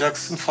iyi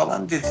olacaksın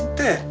falan dedin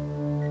de.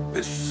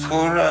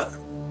 Sonra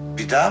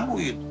bir daha mı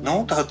uyudun? Ne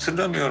oldu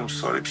hatırlamıyorum.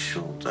 Sonra bir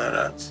şey oldu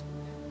herhalde.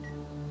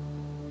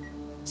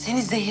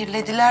 Seni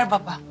zehirlediler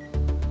baba.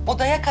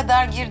 Odaya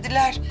kadar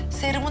girdiler.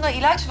 Serumuna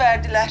ilaç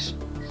verdiler.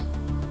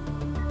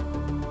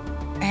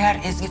 Eğer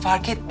Ezgi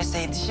fark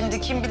etmeseydi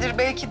şimdi kim bilir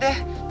belki de...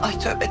 Ay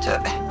tövbe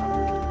tövbe.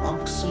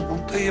 Tamam kızım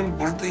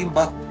buradayım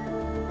bak.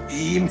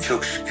 İyiyim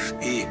çok şükür.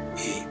 İyiyim.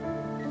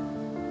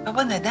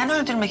 Baba neden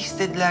öldürmek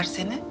istediler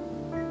seni?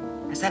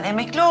 Sen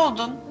emekli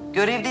oldun.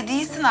 Görevde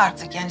değilsin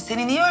artık. Yani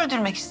seni niye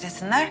öldürmek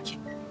istesinler ki?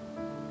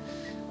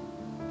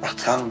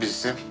 Vatan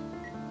bizim.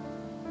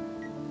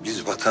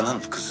 Biz vatanın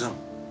kızım.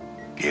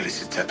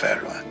 Gerisi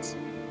teferruat.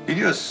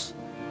 Biliyorsun.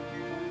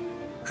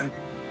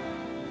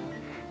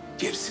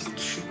 Gerisini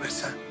düşünme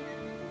sen.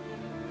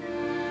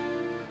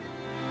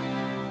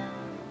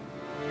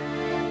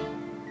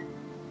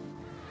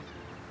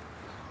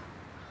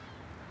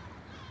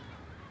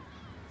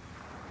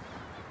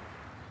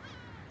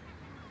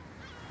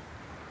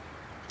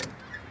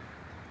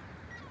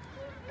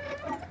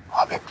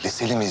 Abi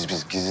liseli miyiz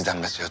biz? Gizliden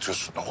mesaj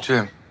atıyorsun. Ne oldu?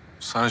 Cem,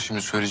 sana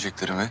şimdi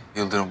söyleyeceklerimi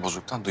Yıldırım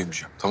bozuktan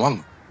duymayacağım. Tamam mı?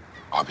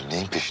 Abi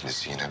neyin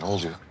peşindesin yine? Ne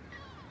oluyor?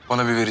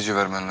 Bana bir verici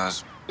vermen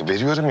lazım.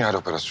 Veriyorum ya her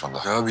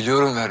operasyonda. Ya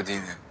biliyorum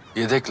verdiğini.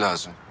 Yedek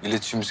lazım.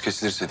 İletişimimiz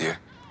kesilirse diye.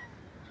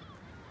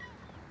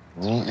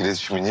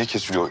 İletişimi niye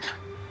kesiliyor?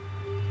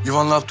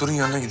 İvan'la Habtor'un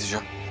yanına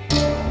gideceğim.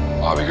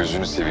 Abi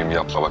gözünü seveyim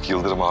yapma. Bak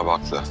Yıldırım abi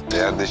haklı.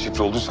 Eğer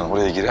deşifre olduysan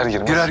oraya girer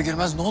girmez... Girer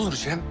girmez ne olur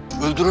Cem?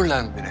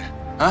 Öldürürler mi beni?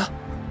 Ha?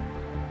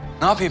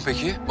 Ne yapayım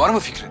peki? Var mı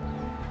fikrin?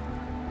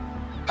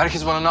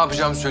 Herkes bana ne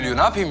yapacağımı söylüyor.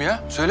 Ne yapayım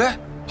ya? Söyle.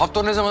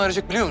 Habtor ne zaman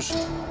arayacak biliyor musun?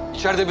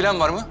 İçeride bilen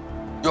var mı?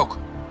 Yok.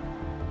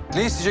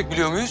 Ne isteyecek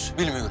biliyor muyuz?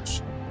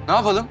 Bilmiyoruz. Ne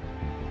yapalım?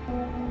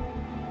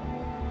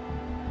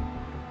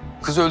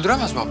 Kızı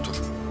öldüremez mi Habtor?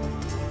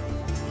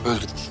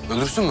 Öldürür.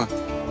 Öldürsün mü?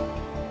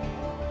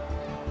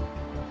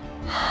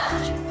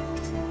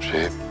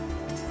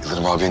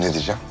 Yıldırım abiye ne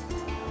diyeceğim?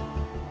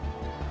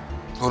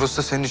 Orası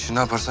da senin için. Ne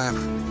yaparsan yap.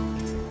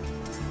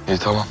 İyi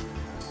tamam.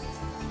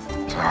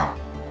 Tamam.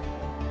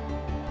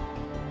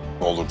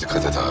 Ne olur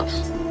dikkat et abi.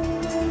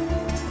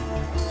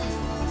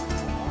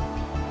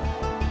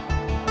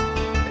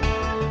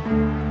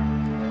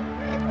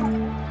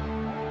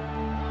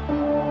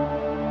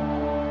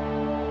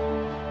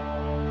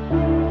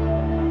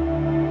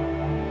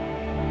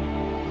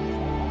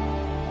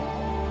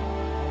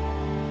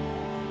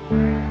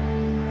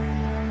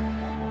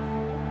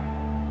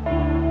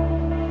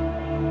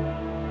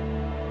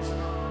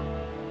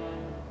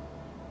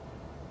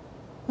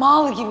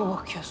 Mal gibi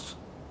bakıyorsun.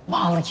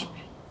 Mal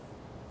gibi.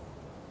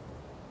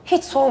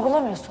 Hiç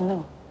sorgulamıyorsun değil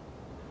mi?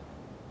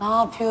 Ne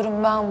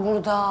yapıyorum ben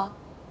burada?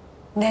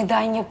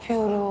 Neden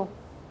yapıyorum?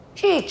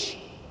 Hiç.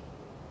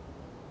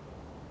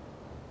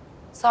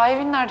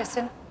 Sahibin nerede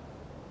senin?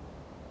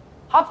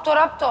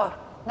 Habtor.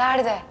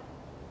 Nerede?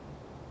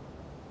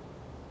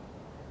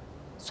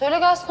 Söyle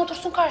gelsin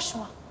otursun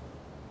karşıma.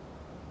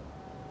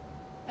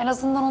 En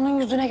azından onun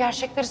yüzüne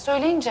gerçekleri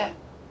söyleyince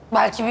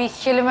belki bir iki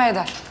kelime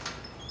eder.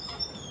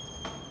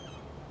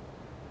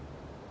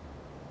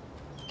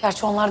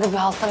 Gerçi onlar da bir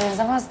halta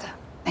benzemez de.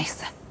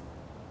 Neyse.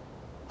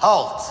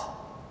 Halt.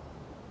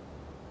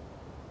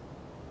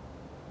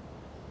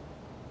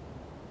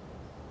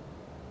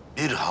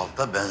 Bir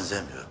halta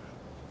benzemiyor.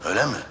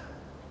 Öyle mi?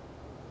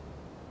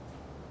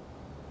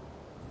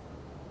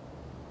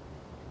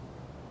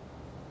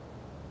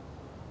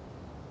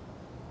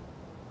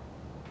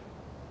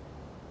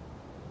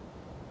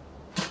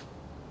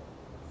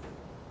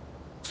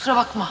 Kusura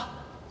bakma.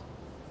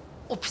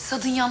 O pis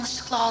adın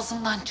yanlışlıkla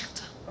ağzımdan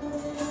çıktı.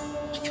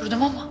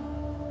 Tükürdüm ama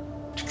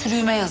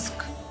tükürüğüme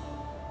yazık.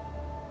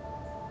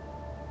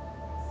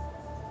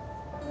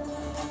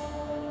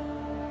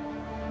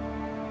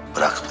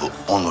 Bırak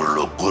bu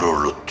onurlu,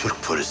 gururlu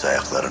Türk polisi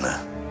ayaklarını.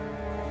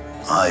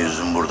 Ha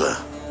yüzüm burada.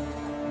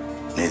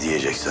 Ne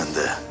diyeceksen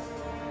de.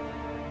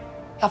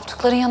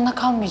 Yaptıkların yanına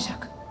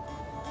kalmayacak.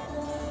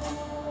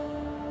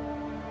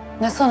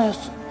 Ne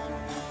sanıyorsun?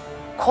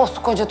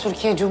 Koskoca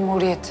Türkiye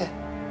Cumhuriyeti.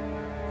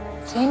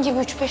 Senin gibi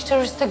 3-5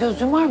 teröriste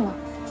gözün var mı?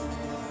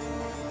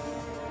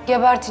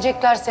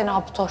 Gebertecekler seni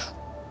Habtor.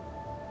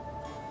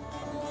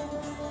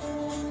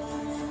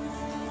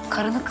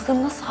 Karını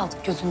kızını nasıl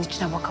aldık gözünün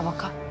içine baka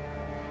baka?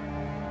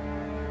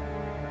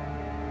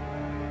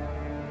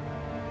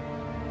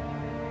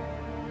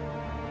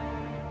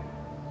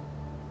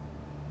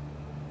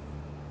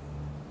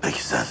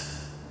 Peki sen?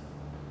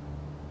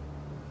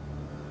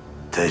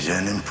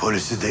 TC'nin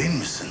polisi değil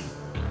misin?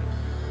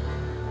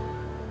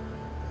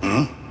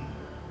 Hı?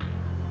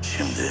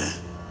 Şimdi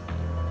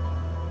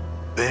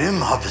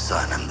benim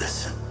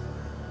hapishanemdesin.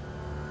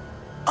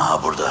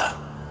 Aha burada.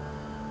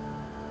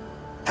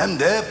 Hem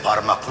de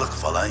parmaklık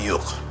falan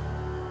yok.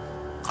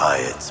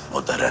 Gayet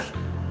modern.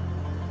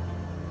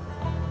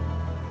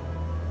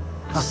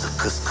 Nasıl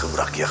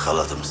kıskıvrak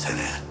yakaladım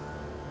seni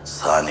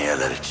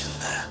saniyeler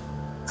içinde.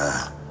 Ha?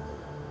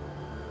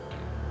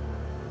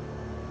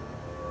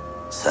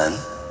 Sen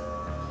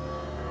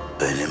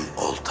benim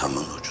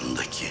oltamın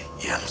ucundaki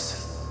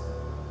yemsin.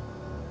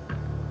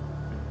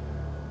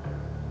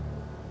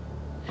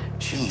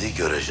 Şimdi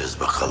göreceğiz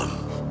bakalım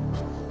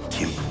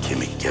kim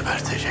kimi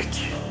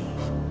gebertecek.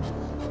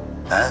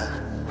 He?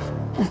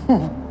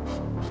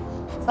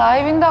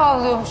 Sahibin de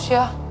ağlıyormuş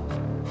ya.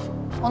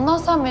 Ondan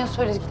sen benim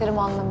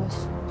söylediklerimi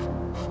anlamıyorsun.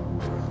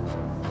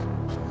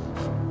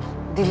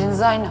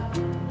 Diliniz aynı.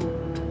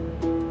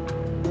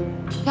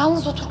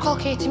 Yalnız otur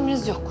kalk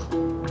eğitiminiz yok.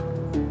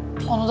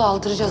 Onu da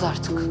aldıracağız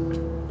artık.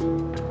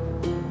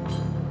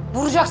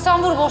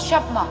 Vuracaksan vur, boş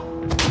yapma.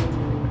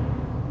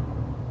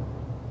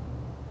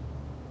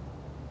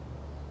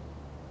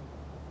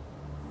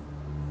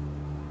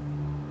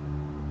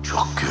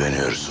 Çok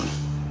güveniyorsun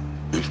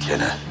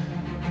ülkene.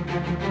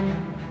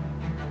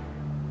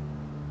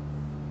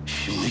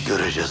 Şimdi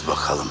göreceğiz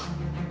bakalım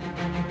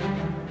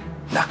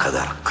ne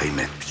kadar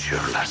kıymet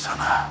biçiyorlar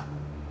sana.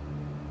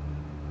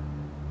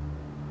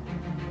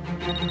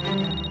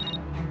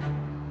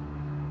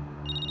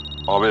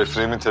 Abi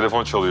Efraim'in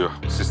telefon çalıyor.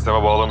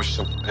 Sisteme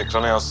bağlamıştım.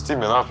 Ekrana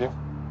yansıtayım ya, ne yapayım?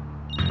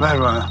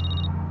 Ver bana.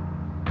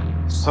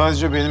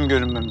 Sadece benim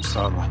görünmemi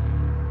sağla.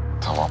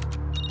 Tamam.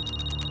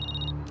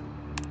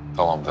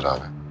 Tamamdır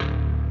abi.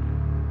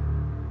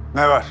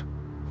 Ne var?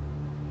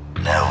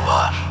 Ne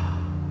var?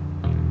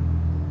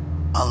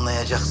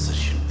 Anlayacaksın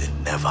şimdi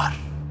ne var.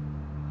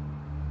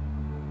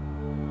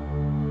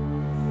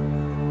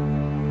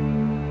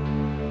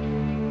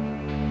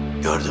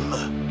 Gördün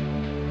mü?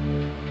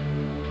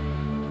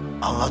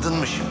 Anladın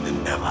mı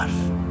şimdi ne var?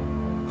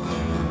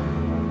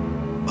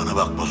 Bana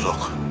bak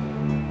bozok.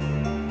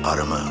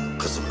 Karımı,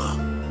 kızımı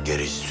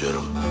geri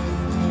istiyorum.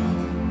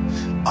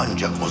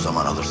 Ancak o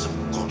zaman alırsın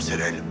bu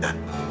komiseri elimden.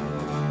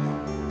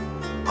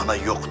 Bana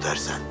yok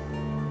dersen,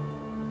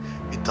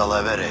 bir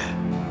dalavere,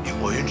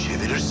 bir oyun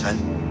çevirirsen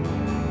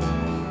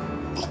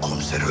bu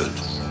komiseri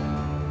öldür.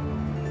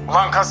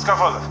 Ulan kas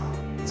kafalı.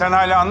 Sen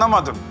hala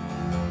anlamadın.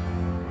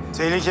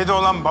 Tehlikede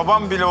olan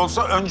babam bile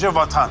olsa önce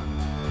vatan.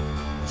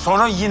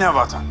 Sonra yine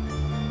vatan.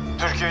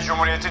 Türkiye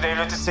Cumhuriyeti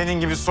Devleti senin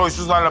gibi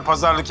soysuzlarla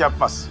pazarlık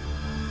yapmaz.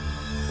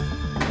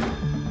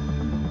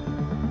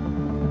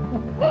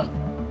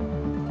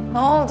 Ne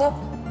oldu?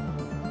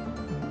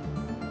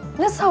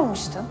 Ne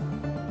sanmıştın?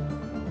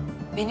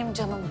 Benim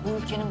canım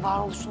bu ülkenin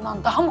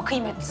varoluşundan daha mı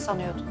kıymetli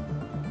sanıyordun?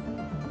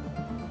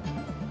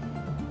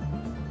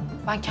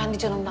 Ben kendi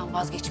canımdan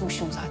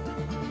vazgeçmişim zaten.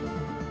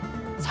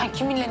 Sen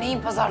kiminle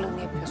neyin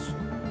pazarlığını yapıyorsun?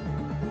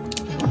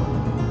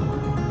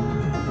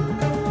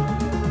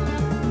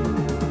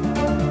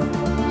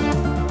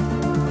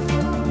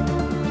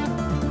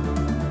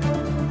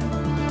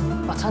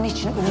 vatanı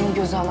için ölümü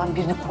göze alan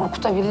birini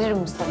korkutabilir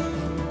misin?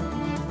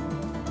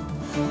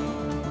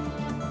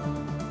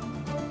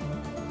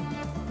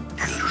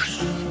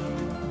 Görürsün.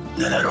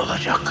 Neler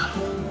olacak?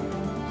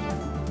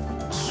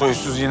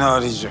 Soysuz yine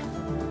arayacak.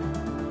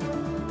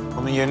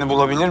 Bunun yerini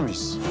bulabilir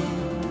miyiz?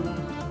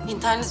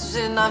 İnternet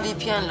üzerinden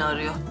VPN'le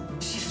arıyor.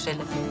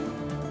 Şifreli.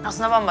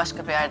 Aslında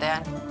bambaşka bir yerde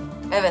yani.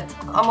 Evet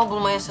ama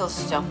bulmaya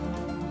çalışacağım.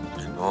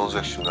 Ne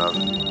olacak şimdi abi?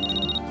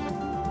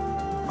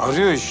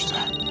 Arıyor işte.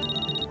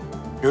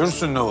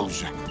 Görürsün ne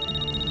olacak.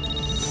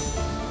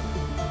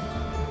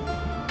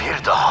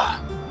 Bir daha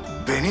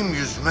benim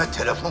yüzüme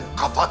telefon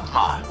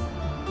kapatma.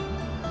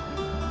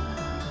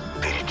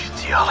 Beni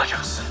ciddiye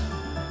alacaksın.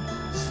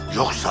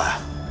 Yoksa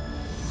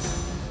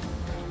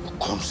bu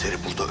komiseri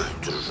burada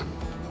öldürürüm.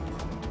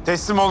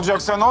 Teslim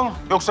olacaksan ol,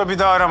 yoksa bir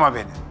daha arama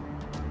beni.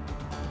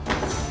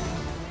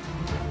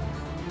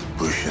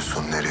 Bu işin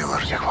sonu nereye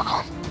varacak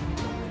bakalım.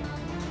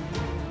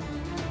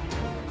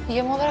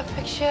 Yem olarak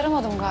pek işe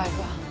yaramadım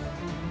galiba.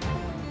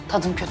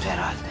 Tadım kötü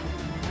herhalde.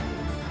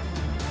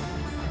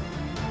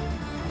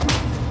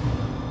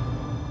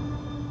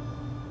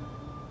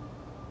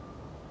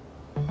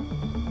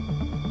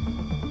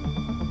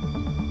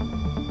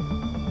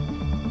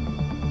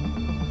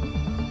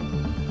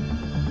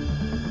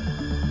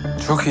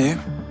 Çok iyi.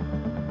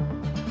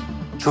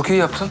 Çok iyi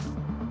yaptın.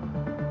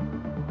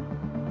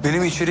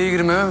 Benim içeriye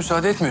girmeme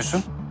müsaade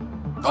etmiyorsun.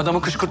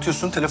 Adamı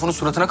kışkırtıyorsun, telefonu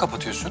suratına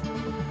kapatıyorsun.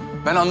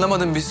 Ben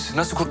anlamadım, biz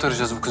nasıl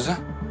kurtaracağız bu kızı?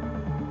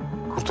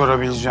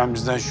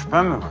 Kurtarabileceğimizden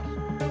şüphen mi var?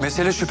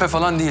 Mesele şüphe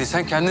falan değil.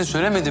 Sen kendin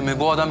söylemedin mi?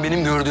 Bu adam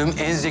benim gördüğüm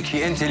en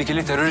zeki, en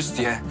tehlikeli terörist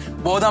diye.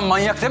 Bu adam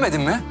manyak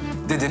demedin mi?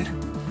 Dedin.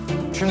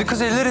 Şimdi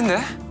kız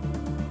ellerinde.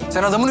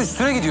 Sen adamın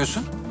üstüne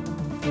gidiyorsun.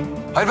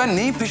 Hayır, ben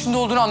neyin peşinde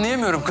olduğunu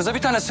anlayamıyorum. Kıza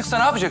bir tane sıksa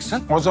ne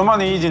yapacaksın? O zaman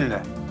iyi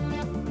dinle.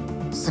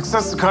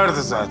 Sıksa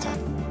sıkardı zaten.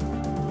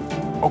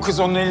 O kız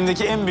onun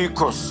elindeki en büyük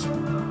koz.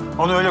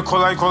 Onu öyle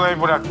kolay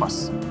kolay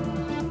bırakmaz.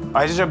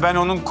 Ayrıca ben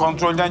onun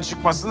kontrolden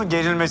çıkmasını,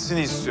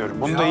 gerilmesini istiyorum.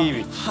 Bunu da iyi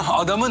bil.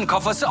 Adamın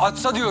kafası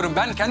atsa diyorum.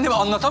 Ben kendimi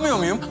anlatamıyor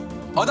muyum?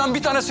 Adam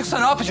bir tane sıksa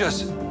ne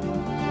yapacağız?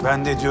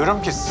 Ben de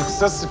diyorum ki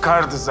sıksa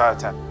sıkardı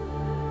zaten.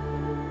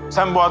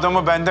 Sen bu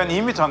adamı benden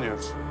iyi mi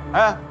tanıyorsun?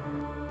 He?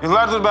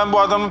 Yıllardır ben bu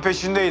adamın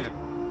peşindeydim.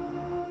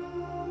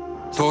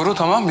 Doğru,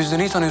 tamam. Bizden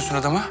iyi tanıyorsun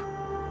adamı.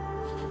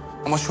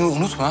 Ama şunu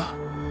unutma.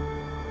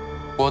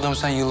 Bu adamı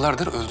sen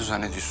yıllardır öldü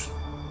zannediyorsun.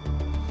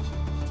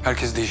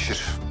 Herkes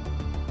değişir.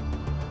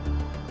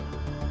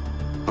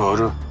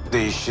 Doğru,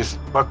 değişir.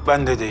 Bak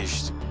ben de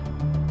değiştim.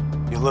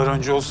 Yıllar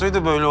önce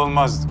olsaydı böyle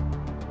olmazdı.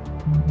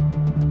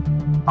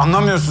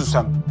 Anlamıyorsun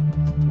sen.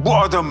 Bu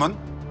adamın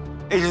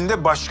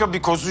elinde başka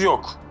bir kozu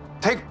yok.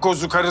 Tek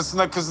kozu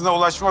karısına, kızına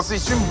ulaşması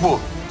için bu.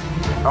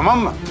 Tamam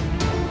mı?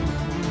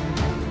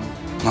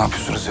 Ne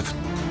yapıyorsunuz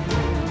efendim?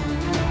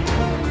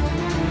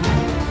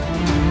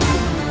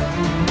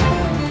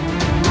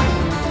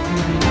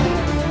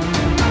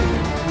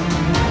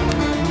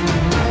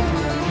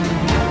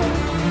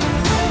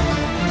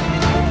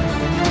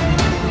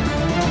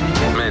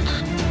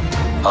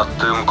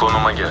 Attığım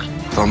konuma gel.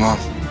 Tamam.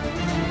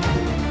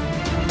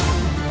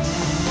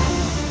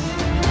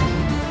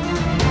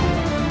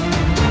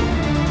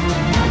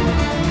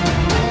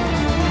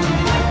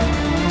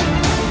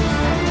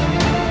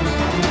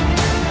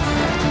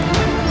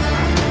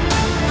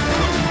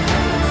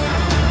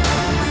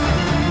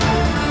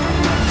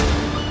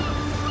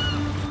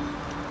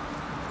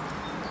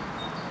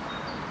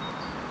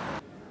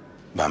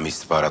 Ben bir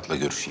istihbaratla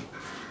görüşeyim.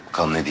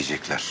 Bakalım ne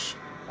diyecekler.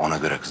 Ona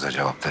göre kıza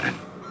cevap verelim.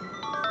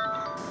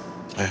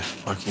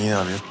 Bak yine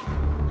arıyor.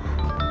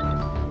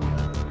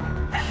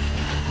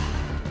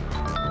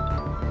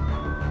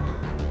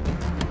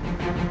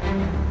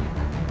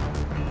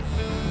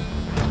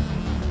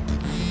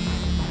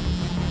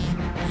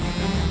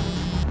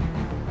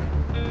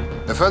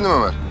 Efendim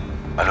Ömer?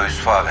 Alo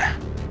Yusuf abi.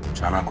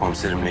 Canan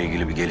komiserimle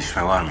ilgili bir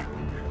gelişme var mı?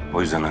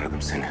 O yüzden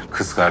aradım seni.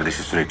 Kız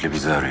kardeşi sürekli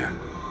bizi arıyor.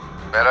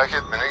 Merak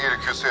etme, ne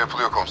gerekiyorsa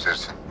yapılıyor komiser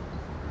için.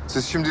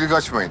 Siz şimdilik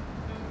açmayın.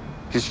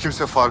 Hiç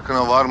kimse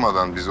farkına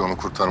varmadan biz onu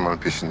kurtarmanın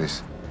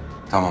peşindeyiz.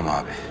 Tamam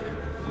abi.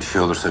 Bir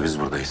şey olursa biz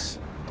buradayız.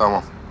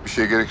 Tamam. Bir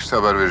şey gerekirse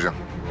haber vereceğim.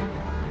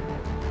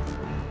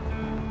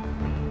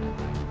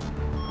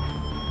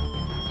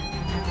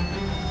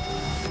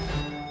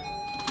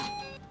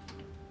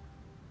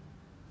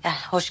 Gel,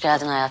 hoş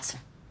geldin hayatım.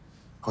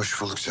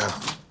 Hoş bulduk canım.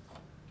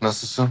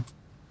 Nasılsın?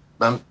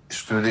 Ben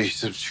üstümü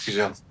değiştirip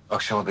çıkacağım.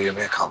 Akşama da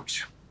yemeğe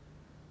kalmayacağım.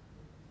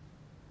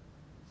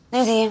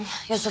 Ne diyeyim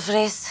Yusuf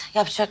Reis,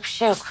 yapacak bir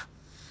şey yok.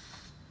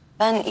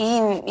 Ben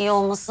iyiyim, iyi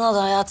olmasına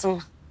da hayatım.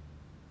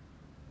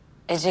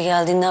 Ece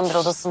geldiğinden beri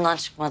odasından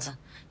çıkmadı.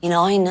 Yine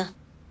aynı.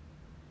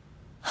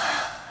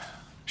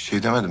 Bir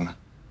şey demedin mi?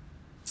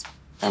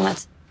 Demedi.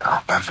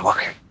 Tamam, ben bir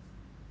bakayım.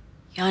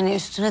 Yani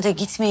üstüne de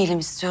gitmeyelim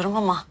istiyorum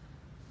ama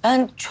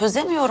ben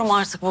çözemiyorum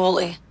artık bu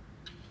olayı.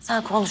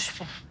 Sen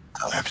konuş bir.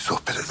 Tamam, bir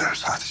sohbet edelim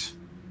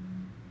sadece.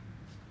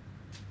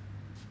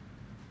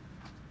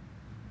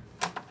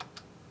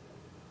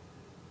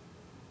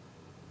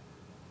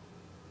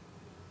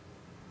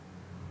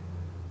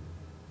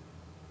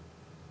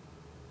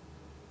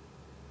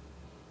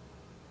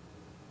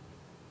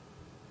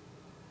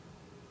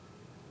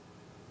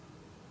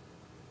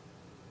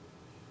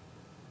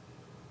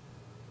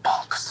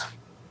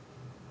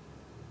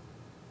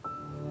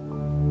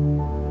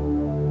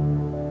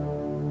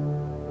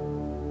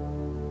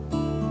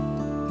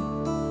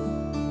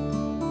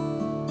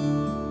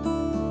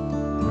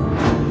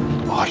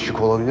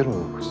 olabilir mi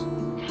bu kız?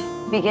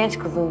 Bir genç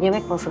kızın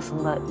yemek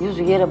masasında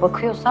yüzü yere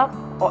bakıyorsa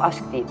o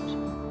aşk değildir.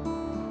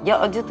 Ya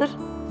acıdır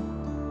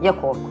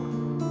ya korku.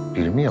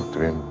 Biri mi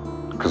yaptı benim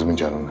kızımın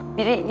canını?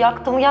 Biri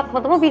yaktı mı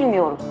yakmadı mı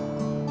bilmiyorum.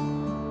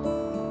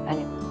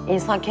 Yani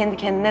insan kendi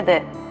kendine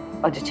de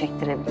acı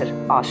çektirebilir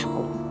aşık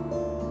olup.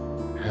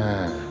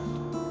 He.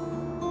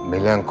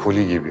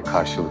 Melankoli gibi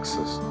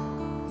karşılıksız.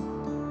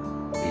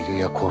 Biri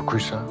ya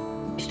korkuysa?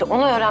 İşte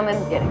onu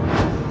öğrenmemiz gerek.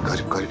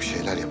 Garip garip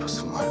şeyler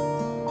yapasım var.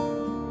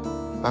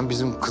 Ben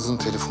bizim kızın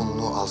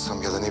telefonunu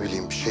alsam ya da ne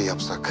bileyim bir şey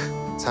yapsak.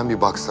 Sen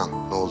bir baksan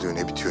ne oluyor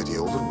ne bitiyor diye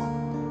olur mu?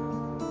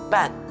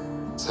 Ben?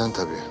 Sen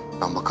tabii.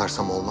 Ben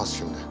bakarsam olmaz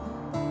şimdi.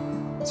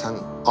 Sen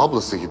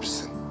ablası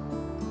gibisin.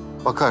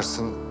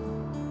 Bakarsın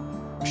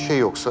bir şey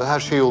yoksa her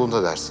şey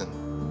yolunda dersin.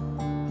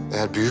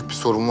 Eğer büyük bir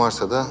sorun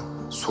varsa da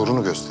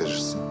sorunu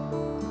gösterirsin.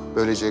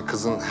 Böylece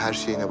kızın her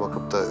şeyine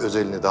bakıp da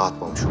özelini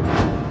dağıtmamış olur.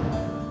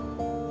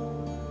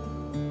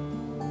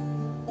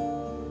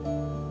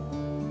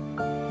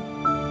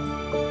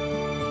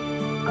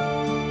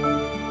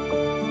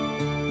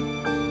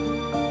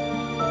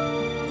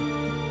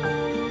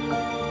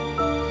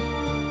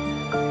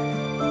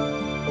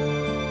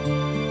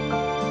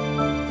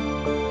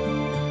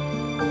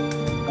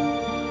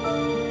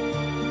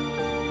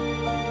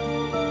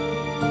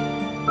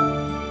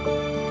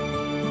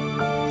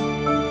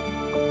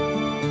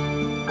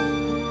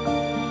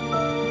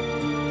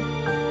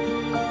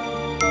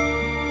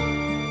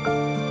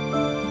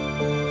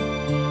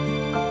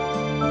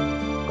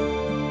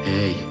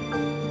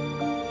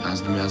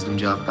 Yazdım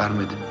cevap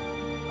vermedi.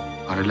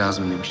 Para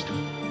lazım demiştim.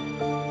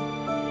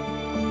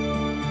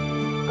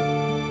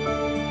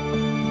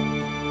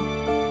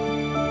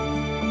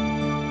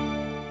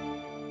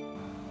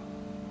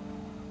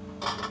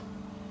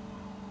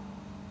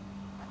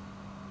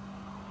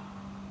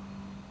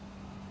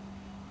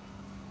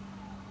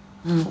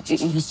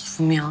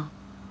 Yusuf'um ya.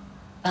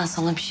 Ben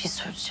sana bir şey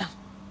söyleyeceğim.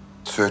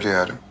 Söyle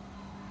yarım.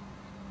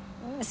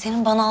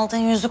 Senin bana aldığın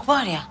yüzük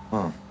var ya.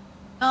 Hı.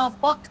 Ya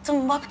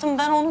baktım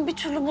ben onu bir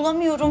türlü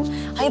bulamıyorum.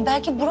 Hayır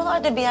belki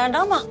buralarda bir yerde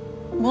ama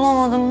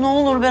bulamadım. Ne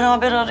olur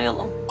beraber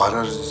arayalım.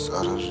 Ararız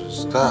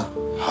da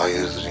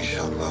hayırdır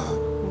inşallah.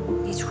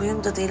 Hiç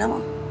huyum da değil ama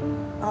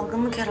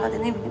dalgınlık herhalde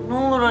ne bileyim. Ne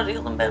olur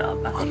arayalım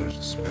beraber.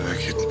 Ararız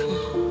merak etme.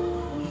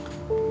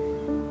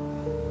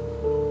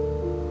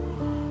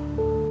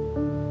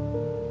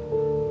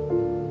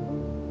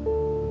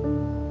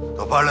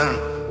 Toparlanın.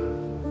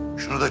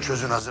 Şunu da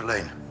çözün,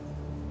 hazırlayın.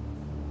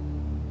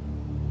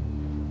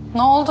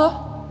 Ne oldu?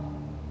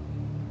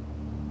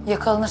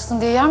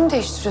 Yakalanırsın diye yer mi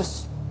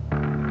değiştiriyorsun?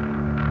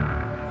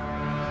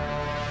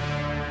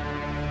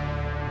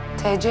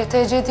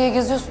 TC diye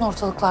geziyorsun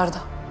ortalıklarda.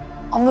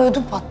 Ama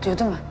ödüm patlıyor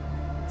değil mi?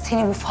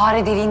 Seni bu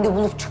fare deliğinde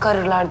bulup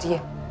çıkarırlar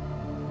diye.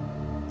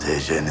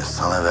 TC'nin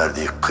sana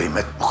verdiği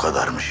kıymet bu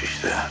kadarmış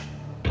işte.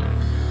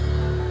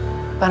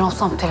 Ben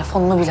olsam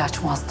telefonunu bile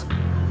açmazdım.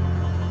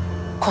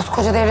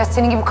 Koskoca devlet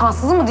senin gibi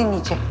kansızı mı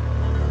dinleyecek?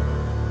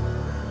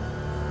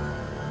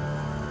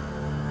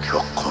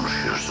 Çok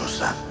konuşuyorsun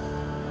sen.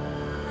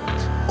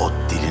 O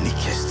dilini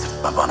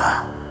kestirtme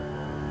bana.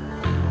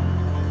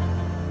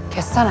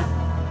 Kessene.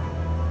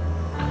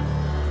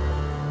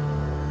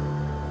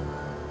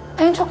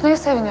 En çok neye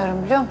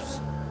seviniyorum biliyor musun?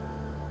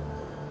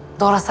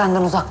 Dora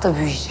senden uzakta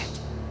büyüyecek.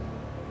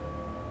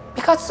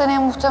 Birkaç seneye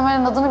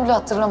muhtemelen adını bile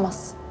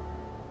hatırlamaz.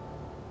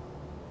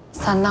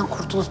 Senden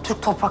kurtulup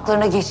Türk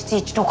topraklarına geçtiği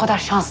için o kadar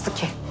şanslı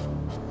ki.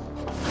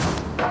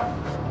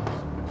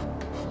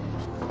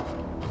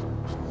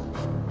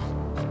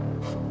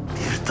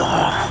 Bir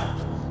daha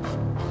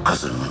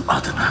kızının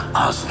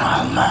adını ağzına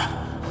alma.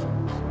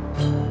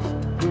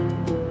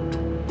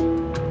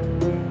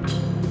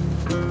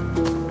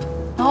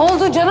 Ne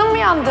oldu? Canın mı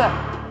yandı?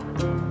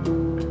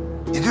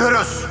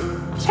 Gidiyoruz.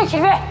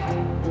 Çekil be!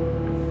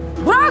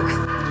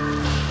 Bırak!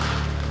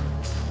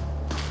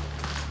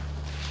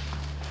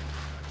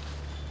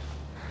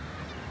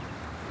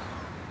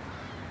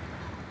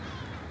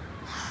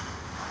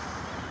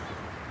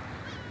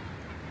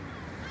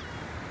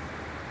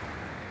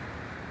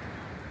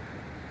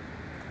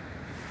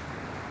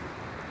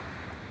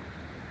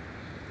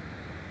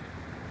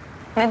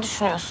 Ne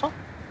düşünüyorsun?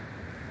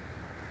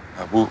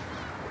 Ya bu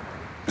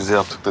bize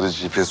yaptıkları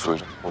GPS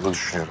oyunu. Onu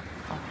düşünüyorum.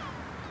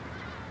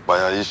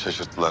 Bayağı iyi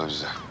şaşırttılar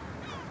bizi.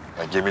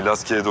 Yani gemi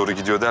Laskiye'ye doğru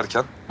gidiyor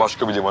derken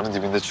başka bir limanın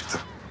dibinde çıktı.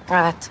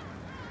 Evet.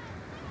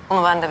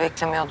 Bunu ben de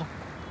beklemiyordum.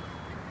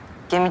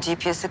 Gemi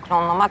GPS'i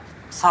klonlamak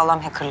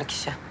sağlam hackerlık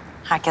işi.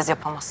 Herkes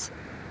yapamaz.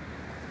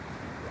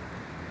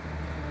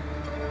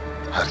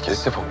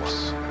 Herkes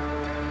yapamaz.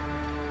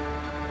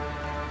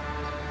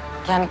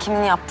 Yani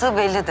kimin yaptığı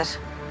bellidir.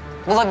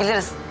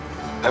 Bulabiliriz.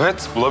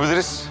 Evet,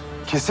 bulabiliriz.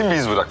 Kesin bir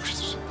iz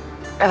bırakmıştır.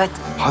 Evet.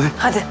 Hadi.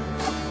 Hadi.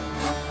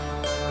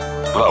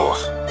 Bravo.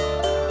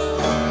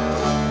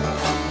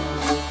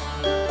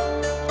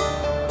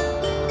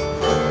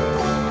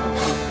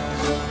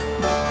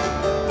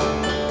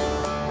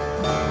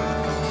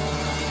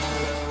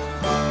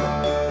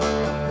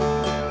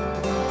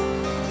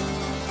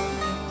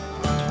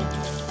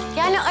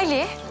 Yani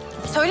Ali,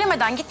 söyleme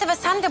söylemeden gitti ve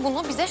sen de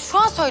bunu bize şu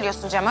an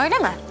söylüyorsun Cem, öyle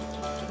mi?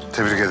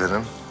 Tebrik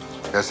ederim.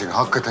 Gerçekten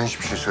hakikaten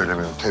hiçbir şey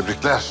söylemiyorum.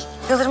 Tebrikler.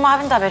 Yıldırım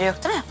abinin de haberi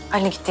yok değil mi?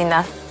 Ali'nin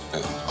gittiğinden.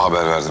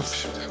 Haber verdim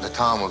şimdi.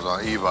 Tamam o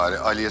zaman iyi bari.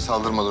 Ali'ye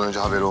saldırmadan önce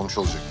haberi olmuş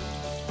olacak.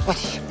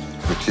 Müthiş.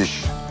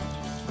 Müthiş.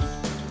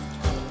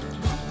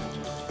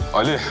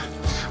 Ali,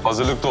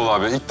 hazırlıklı ol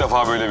abi. İlk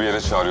defa böyle bir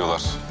yere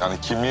çağırıyorlar.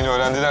 Yani kimliğini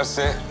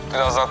öğrendilerse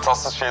birazdan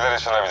tatsız şeyler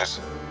yaşanabilir.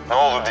 Ne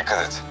olur dikkat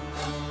et.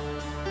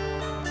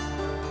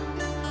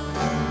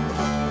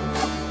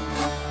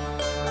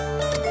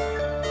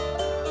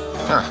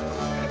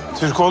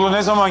 Türkoğlu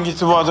ne zaman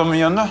gitti bu adamın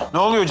yanına? Ne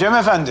oluyor Cem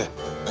Efendi?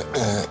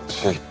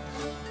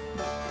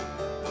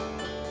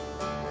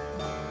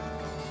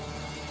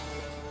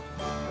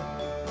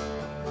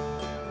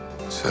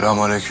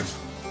 Selamünaleyküm.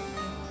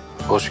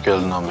 Hoş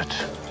geldin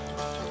Ahmet.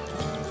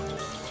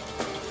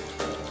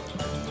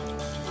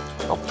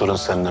 Habtor'un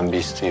senden bir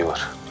isteği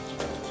var.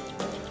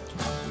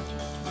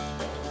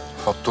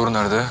 Habtor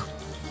nerede?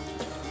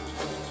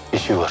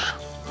 İşi var.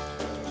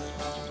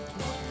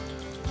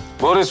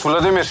 Boris,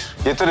 Vladimir,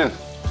 getirin.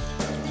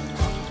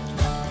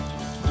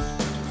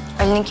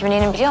 Ali'nin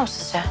kimliğini biliyor musun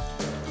sizce?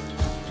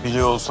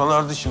 Biliyor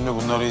olsalardı şimdi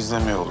bunları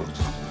izlemiyor olurdu.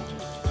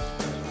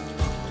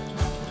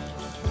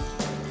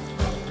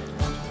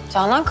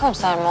 Canan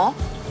komiser mi o?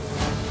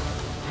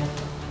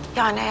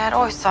 Yani eğer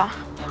oysa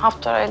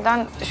Habtor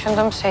elden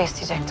düşündüğüm şey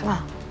isteyecek değil mi?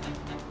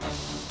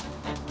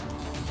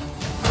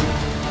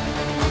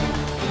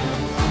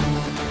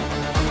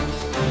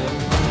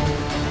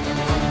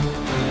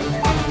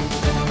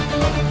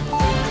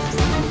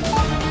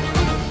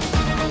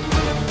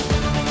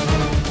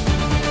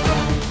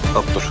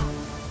 Habtor.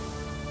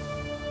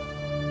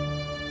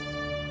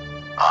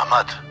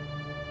 Ahmet,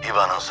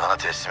 İvan'ın sana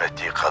teslim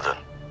ettiği kadın.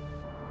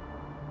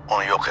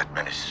 Onu yok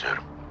etmeni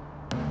istiyorum.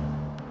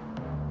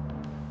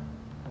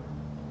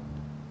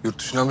 Yurt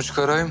dışına mı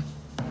çıkarayım?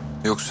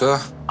 Yoksa...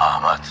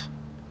 Ahmet,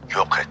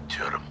 yok et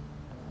diyorum.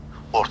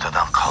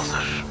 Ortadan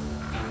kaldır.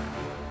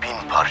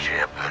 1000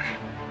 parçaya böl.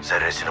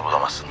 Zerresini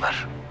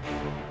bulamasınlar.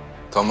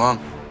 Tamam.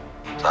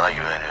 Sana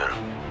güveniyorum.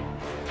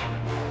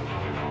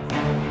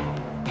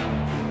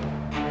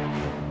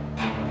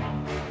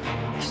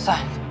 Güzel.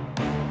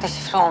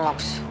 Deşifre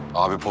olmamış.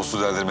 Abi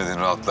postu deldirmedin,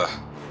 rahatla.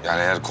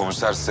 Yani eğer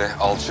komiserse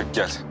al çık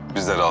gel.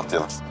 Biz de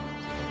rahatlayalım.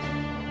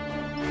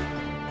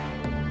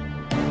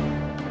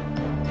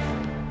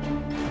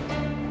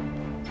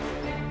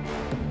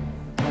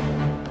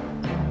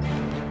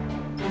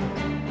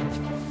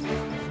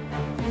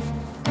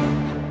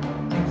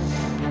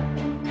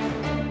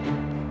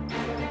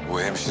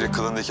 Bu hemşire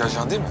kılığındaki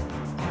ajan değil mi?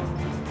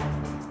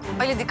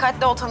 Ali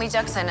dikkatli ol,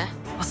 tanıyacak seni.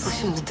 Asıl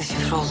şimdi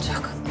deşifre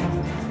olacak.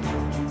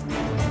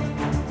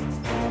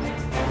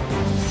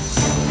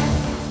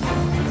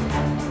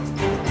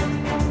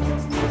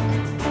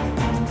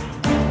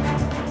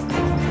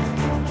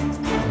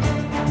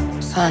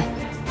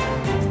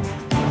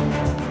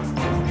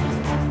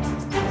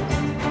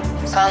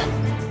 Sen.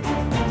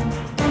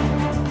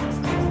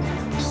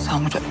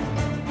 Sen burada...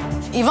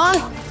 İvan!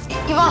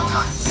 İvan!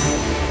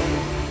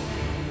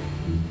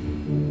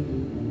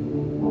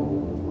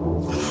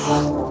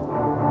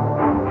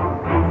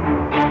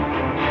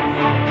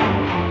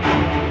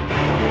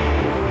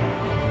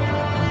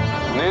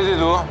 Ne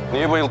dedi o?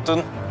 Niye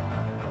bayılttın?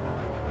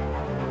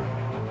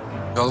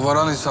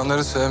 Yalvaran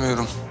insanları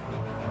sevmiyorum.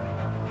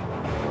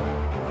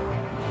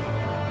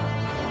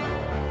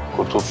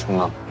 Kurtul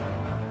şundan.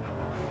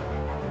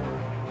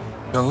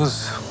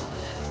 Yalnız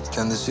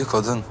kendisi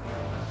kadın.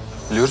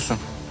 Biliyorsun.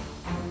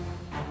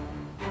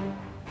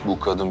 Bu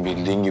kadın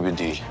bildiğin gibi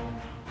değil.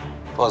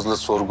 Fazla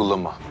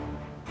sorgulama.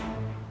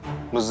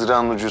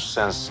 Mızrağın ucu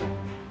sensin.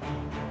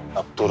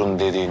 Habtor'un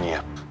dediğini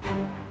yap.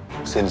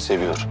 Seni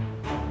seviyorum.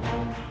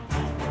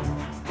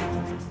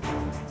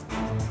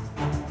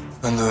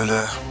 Ben de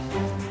öyle.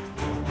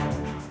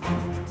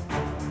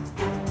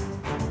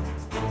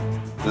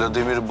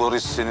 Vladimir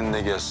Boris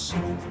seninle gelsin.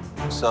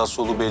 Sağ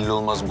solu belli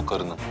olmaz bu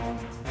karının.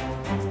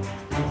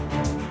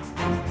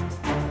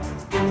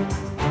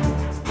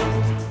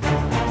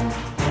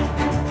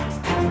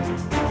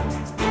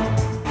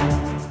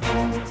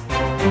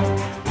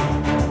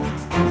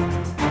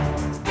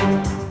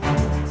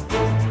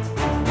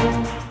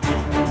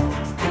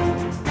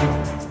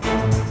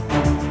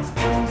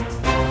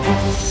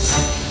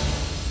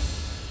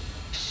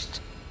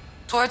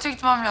 Tuvalete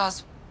gitmem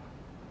lazım.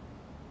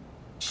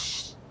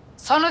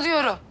 Sana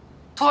diyorum.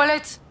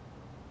 Tuvalet.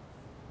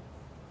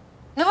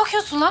 Ne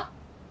bakıyorsun lan?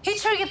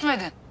 Hiç mi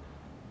gitmedin?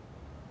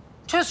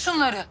 Çöz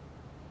şunları.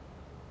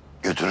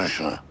 Götürün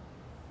şunu.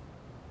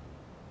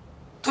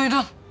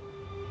 Duydun.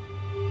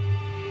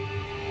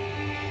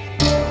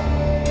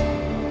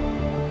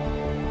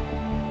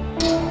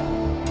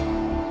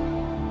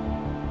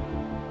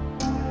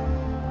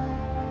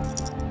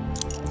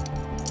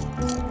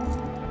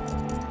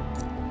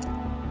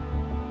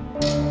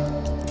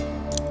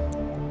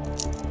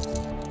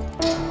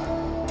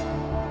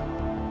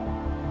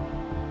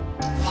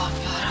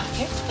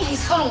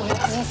 İnsan ol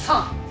biraz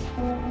insan.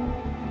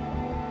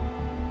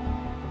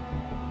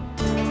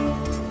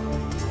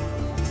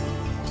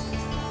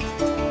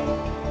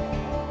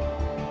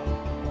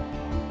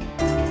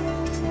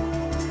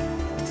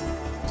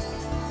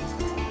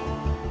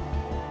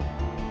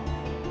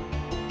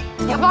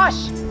 Yavaş.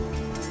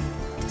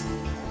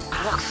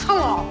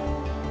 Bıraksana.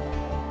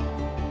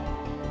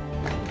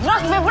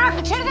 Bırak be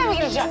bırak. İçeri de mi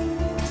gireceğim?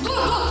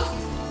 Dur.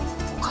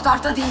 O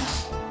kadar da değil.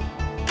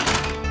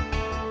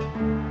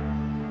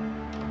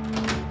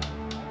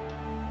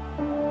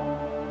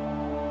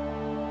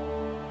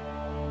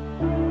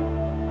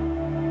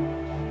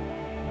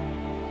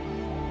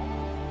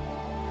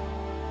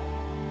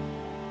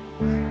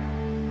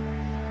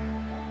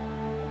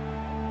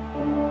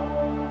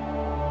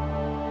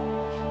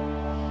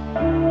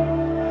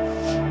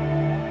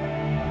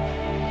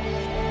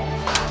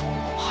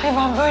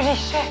 Hayvan böyle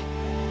işe.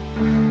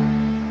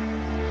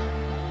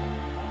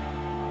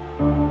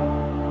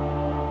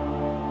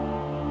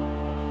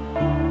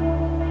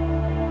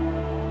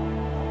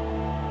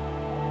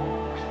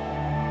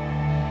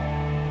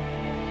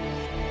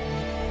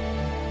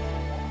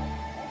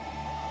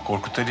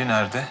 Korkut Ali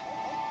nerede?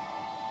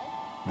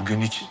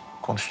 Bugün hiç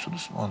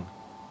konuştunuz mu onunla?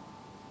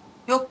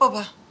 Yok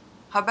baba,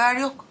 haber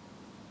yok.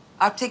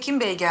 Alptekin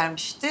Bey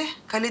gelmişti.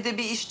 Kalede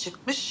bir iş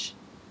çıkmış.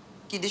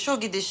 Gidiş o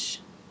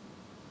gidiş.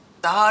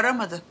 Daha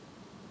aramadı.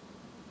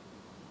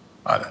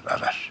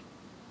 Arar.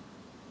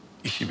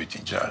 İşi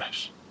bitince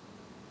arar.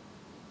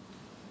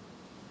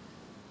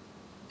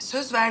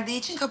 Söz verdiği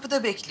için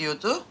kapıda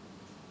bekliyordu.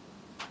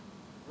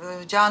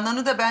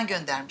 Canan'ı da ben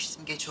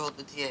göndermiştim geç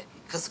oldu diye.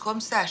 Kız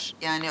komiser.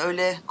 Yani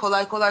öyle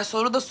kolay kolay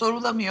soru da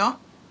sorulamıyor.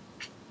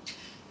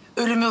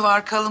 Ölümü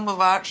var, kalımı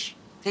var.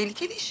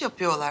 Tehlikeli iş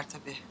yapıyorlar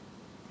tabii.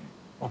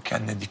 O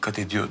kendine dikkat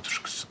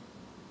ediyordur kızım.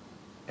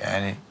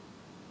 Yani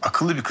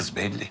akıllı bir kız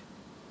belli.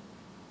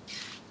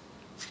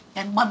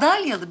 Yani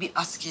madalyalı bir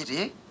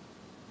askeri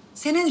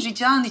senin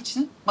rican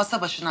için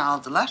masa başına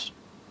aldılar.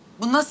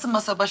 Bu nasıl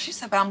masa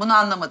başıysa ben bunu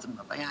anlamadım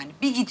baba. Yani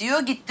bir gidiyor,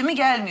 gitti mi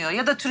gelmiyor.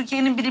 Ya da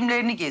Türkiye'nin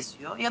birimlerini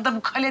geziyor. Ya da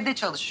bu kalede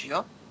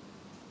çalışıyor.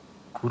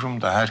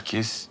 Kurumda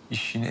herkes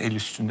işini el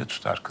üstünde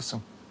tutar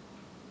kızım.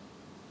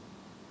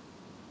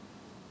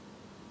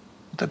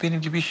 Bu da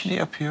benim gibi işini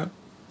yapıyor.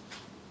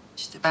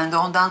 İşte ben de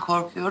ondan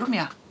korkuyorum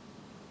ya.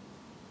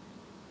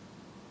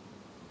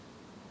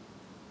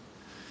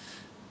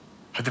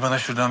 Hadi bana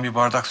şuradan bir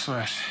bardak su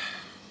ver.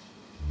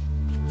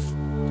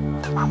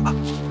 Tamam baba.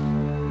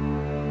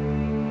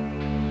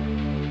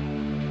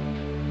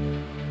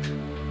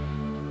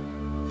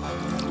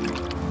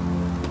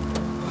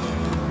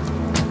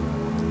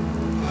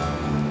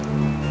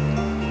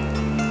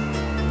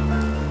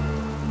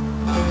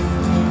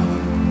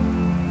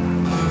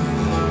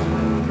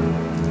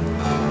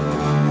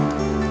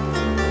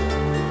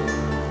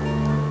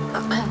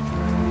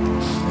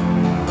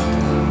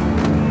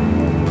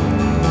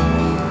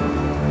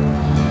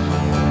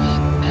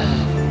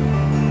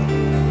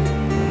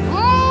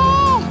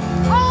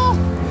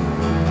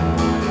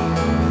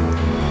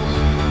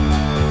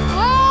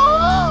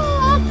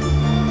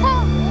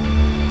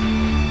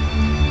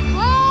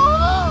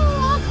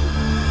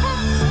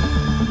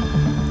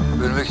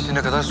 Ölmek için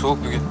ne kadar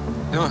soğuk bir gün,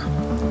 değil mi?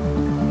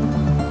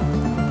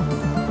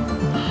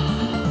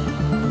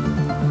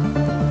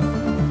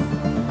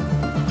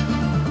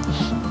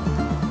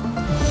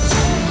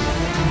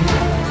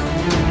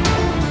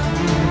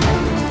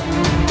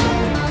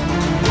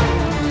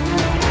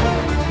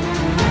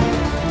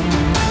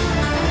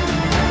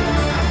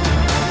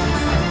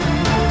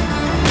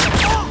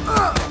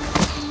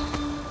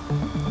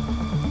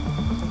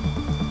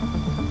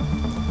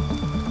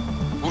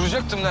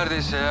 Vuracaktım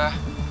neredeyse ya.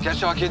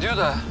 Gerçi hak ediyor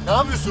da. Ne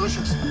yapıyorsun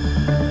Işık?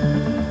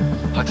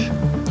 Hadi.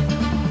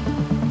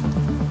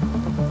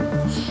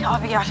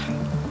 Abi gel.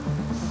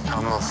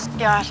 Tamam.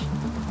 Gel.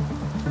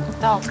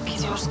 Daldık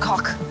gidiyoruz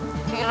kalk.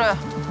 Yürü.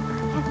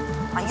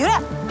 Ha, yürü.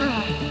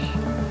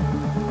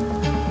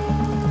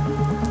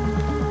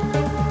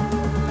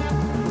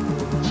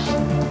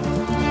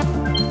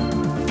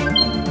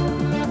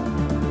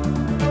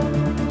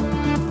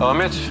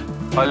 Ahmet,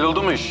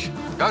 halloldu mu iş?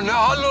 Ya ne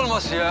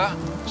hallolması ya?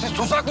 Siz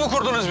tuzak mı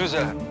kurdunuz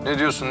bize? Ne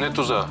diyorsun, ne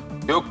tuzağı?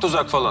 Yok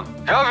tuzak falan.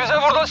 Ya bize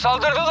burada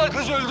saldırdılar.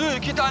 Kız öldü.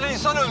 2 tane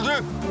insan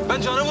öldü.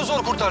 Ben canımı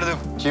zor kurtardım.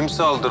 Kim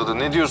saldırdı,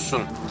 ne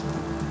diyorsun?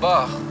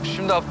 Bak,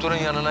 şimdi Habtor'un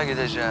yanına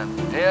gideceğim.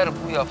 Eğer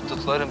bu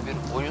yaptıkların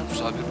bir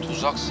oyunsa, bir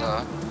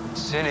tuzaksa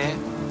seni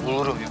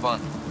bulurum İvan.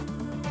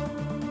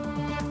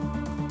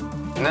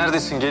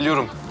 Neredesin,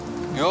 geliyorum.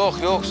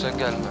 Yok, sen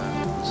gelme.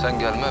 Sen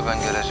gelme, ben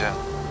geleceğim.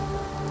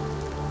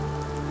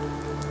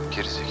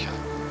 Gerizekalı.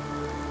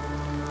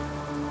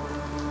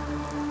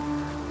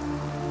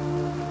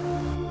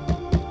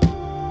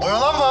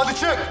 Oyalanma hadi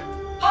çık.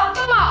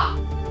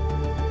 Patlama!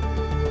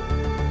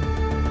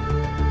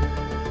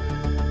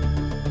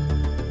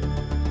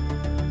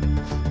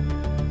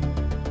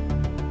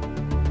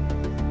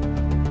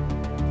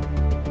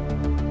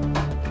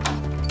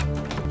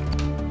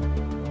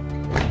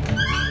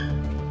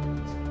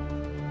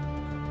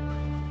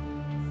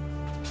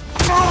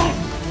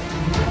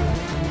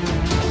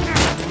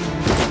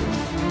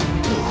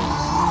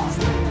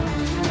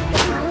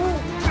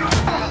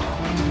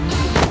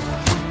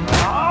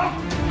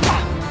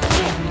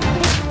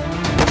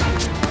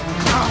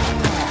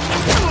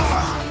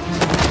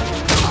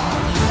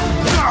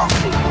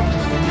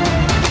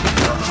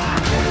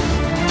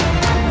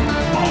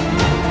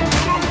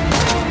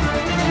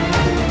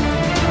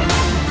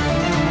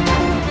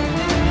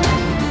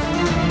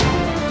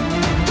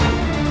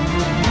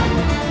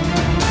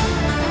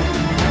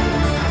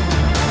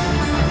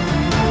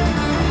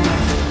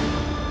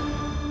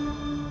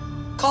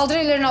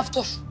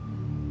 Habtor.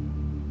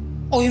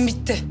 Oyun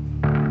bitti.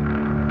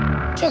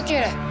 Çök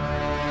yere.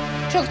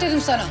 Çök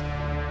dedim sana.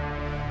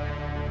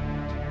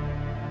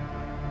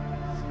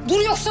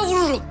 Dur yoksa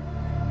vururum.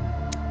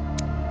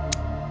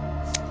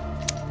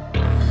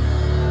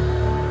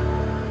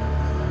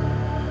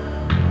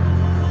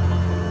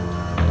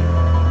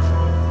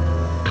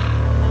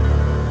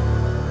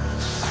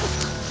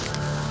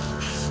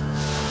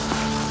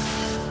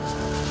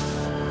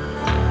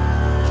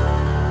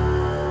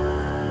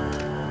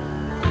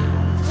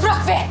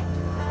 Bırak be!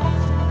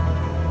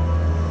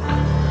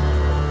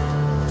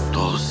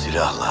 Dolu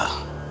silahla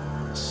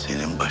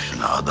senin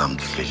başına adam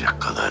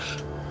dikecek kadar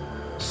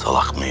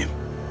salak mıyım?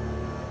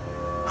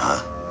 Ha?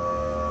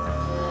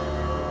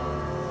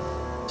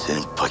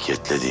 Senin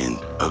paketlediğin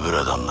öbür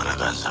adamlara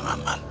benzemem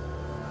ben.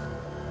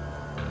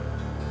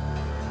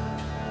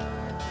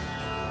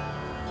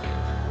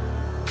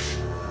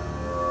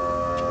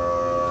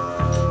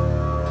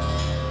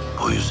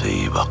 Bu yüze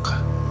iyi bak.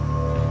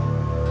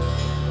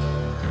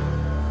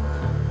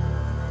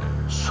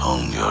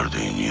 Son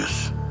gördüğün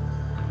yüz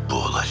bu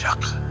olacak.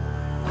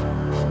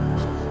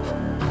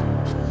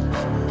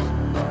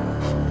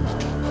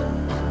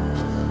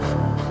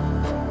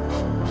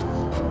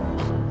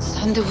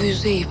 Sen de bu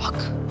yüze iyi bak.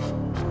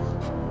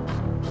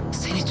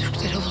 Seni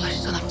Türklere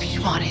bulaştığına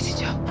pişman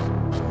edeceğim.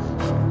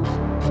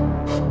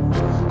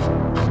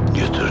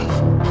 Götürün.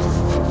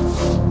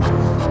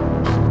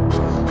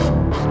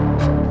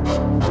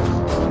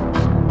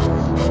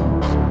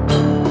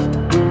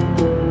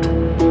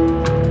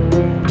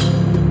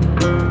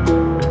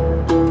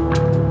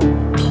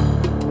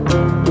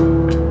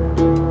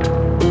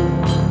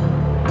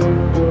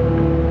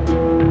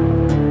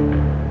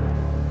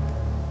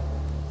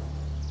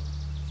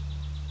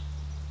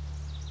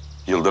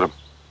 Yıldırım,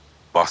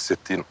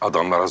 bahsettiğin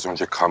adamlar az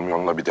önce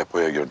kamyonla bir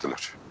depoya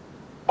girdiler.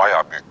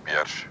 Bayağı büyük bir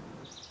yer.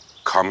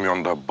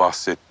 Kamyonda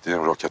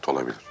bahsettiğin roket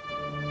olabilir.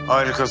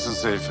 Harikasın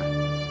Seyfi.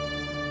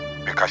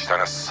 Birkaç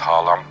tane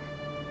sağlam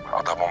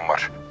adamım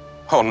var.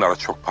 Onlara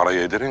çok para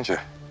yedirince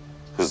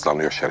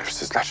hızlanıyor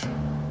şerefsizler.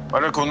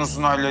 Para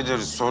konusunu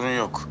hallederiz, sorun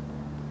yok.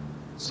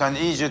 Sen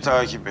iyice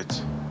takip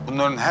et.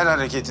 Bunların her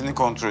hareketini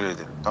kontrol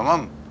edelim,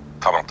 tamam mı?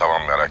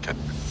 Tamam merak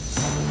etme.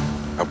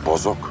 Ya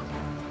Bozok,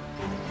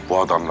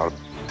 bu adamlar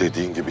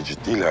dediğin gibi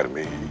ciddiler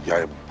mi?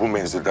 Yani bu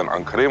menzilden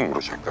Ankara'yı mı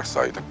vuracaklar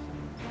sahiden?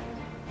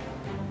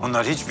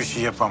 Onlar hiçbir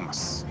şey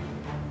yapamaz.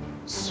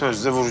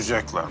 Sözde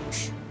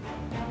vuracaklarmış.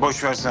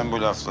 Boş ver sen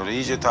bu lafları,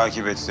 iyice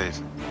takip et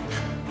Seyfi.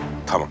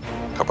 Tamam,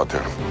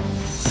 kapatıyorum.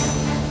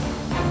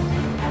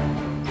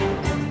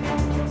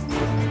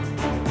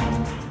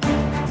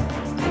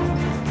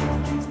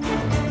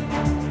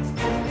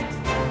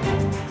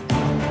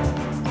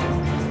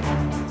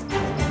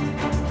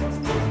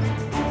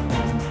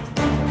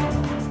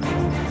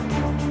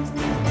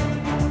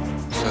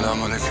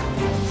 Selamünaleyküm.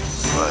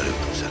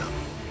 Aleykümselam.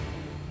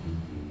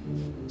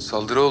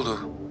 Saldırı oldu.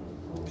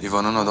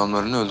 İvan'ın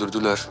adamlarını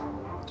öldürdüler.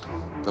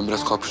 Ben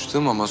biraz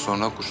kapıştım ama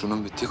sonra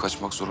kurşunun bitti,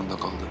 kaçmak zorunda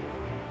kaldı.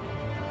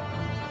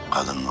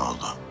 Kadın ne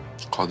oldu?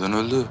 Kadın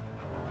öldü.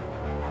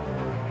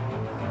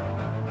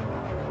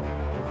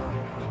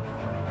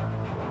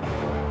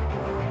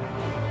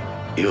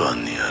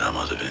 İvan niye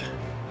aramadı beni?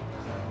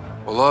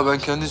 Vallahi ben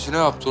kendisine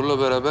Habtor'la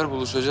beraber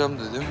buluşacağım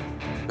dedim.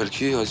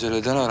 Belki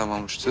aceleden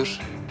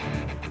aramamıştır.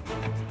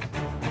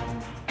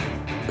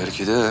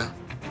 Belki de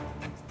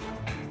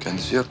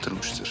kendisi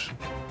yaptırmıştır.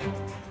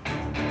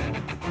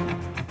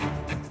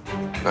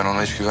 Ben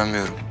ona hiç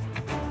güvenmiyorum.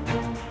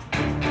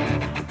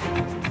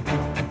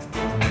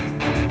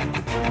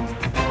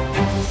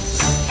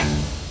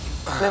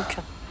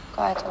 Mümkün.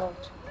 Gayet olur.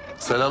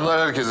 Selamlar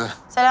herkese.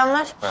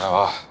 Selamlar.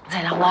 Merhaba.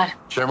 Selamlar.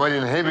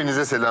 Kemal'in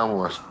hepinize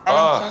selamı var.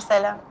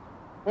 Aleykümselam.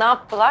 Ne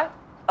yaptılar?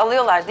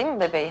 Alıyorlar değil mi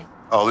bebeği?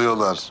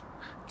 Alıyorlar.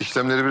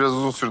 İşlemleri biraz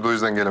uzun sürdü, o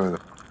yüzden gelemedim.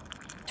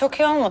 Çok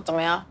iyi olmadı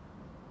mı ya?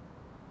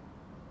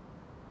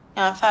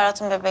 Yani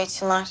Ferhat'ın bebeği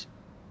Çınar.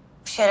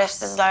 Bu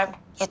şerefsizler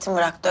yetim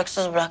bıraktı,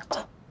 öksüz bıraktı.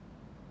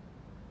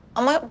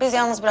 Ama biz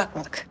yalnız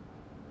bırakmadık.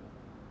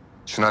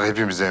 Çınar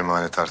hepimize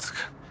emanet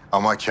artık.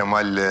 Ama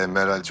Kemal'le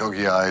Meral çok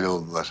iyi aile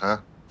oldular ha.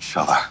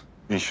 İnşallah.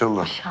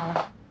 İnşallah.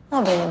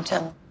 O benim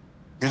canım.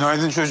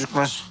 Günaydın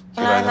çocuklar.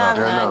 Günaydın abi.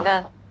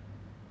 Günaydın.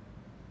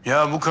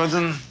 Ya bu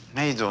kadın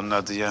neydi onun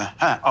adı ya?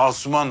 Ha,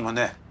 Asuman mı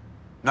ne?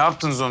 Ne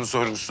yaptınız onun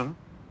sorgusunu?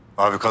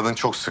 Abi kadın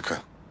çok sıkı.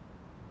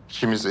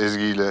 İkimiz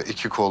Ezgi ile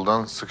iki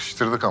koldan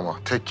sıkıştırdık ama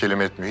tek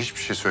kelime etmiyor, hiçbir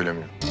şey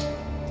söylemiyor.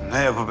 Ne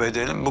yapıp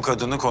edelim bu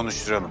kadını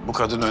konuşturalım. Bu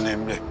kadın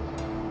önemli.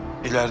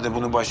 İleride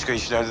bunu başka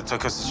işlerde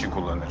takas için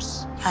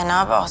kullanırız. Yani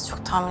abi az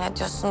çok tahmin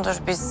ediyorsundur.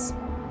 Biz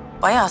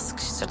bayağı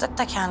sıkıştırdık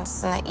da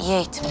kendisini iyi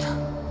eğitimli.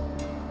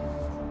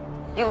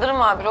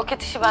 Yıldırım abi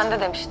roket işi bende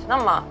demiştin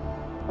ama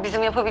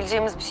bizim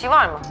yapabileceğimiz bir şey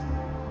var mı?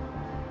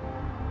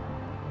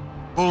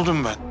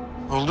 Buldum ben.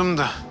 Buldum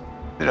da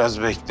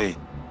biraz bekleyin.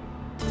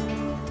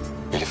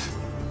 Elif,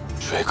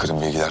 şu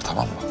hacker'ın bilgiler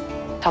tamam mı?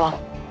 Tamam.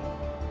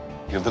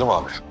 Yıldırım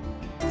abi.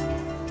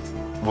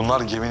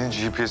 Bunlar geminin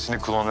GPS'ini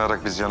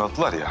klonlayarak bizi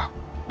yanılttılar ya.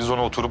 Biz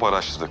onu oturup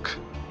araştırdık.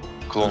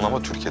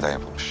 Klonlama Türkiye'den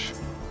yapılmış.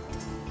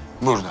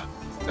 Burada.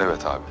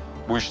 Evet abi.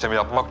 Bu işlemi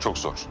yapmak çok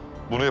zor.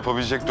 Bunu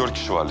yapabilecek 4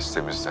 kişi var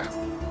listemizde.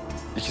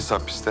 2'si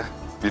hapiste,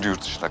 biri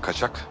yurt dışına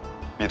kaçak,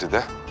 biri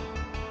de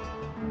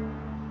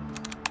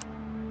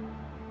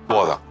bu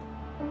adam.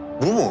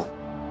 Bu mu?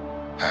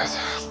 Evet.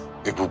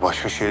 Bu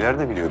başka şeyler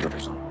de biliyordur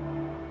o zaman.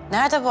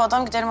 Nerede bu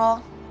adam? Gidelim oğlum.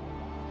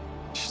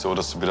 İşte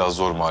orası biraz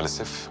zor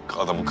maalesef.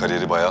 Adamın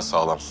kariyeri bayağı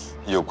sağlam.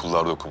 İyi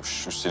okullarda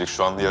okumuş. Üstelik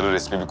şu an yarı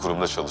resmi bir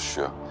kurumda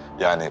çalışıyor.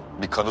 Yani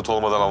bir kanıt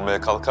olmadan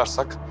almaya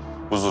kalkarsak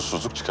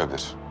huzursuzluk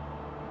çıkabilir.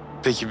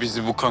 Peki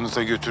bizi bu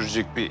kanıta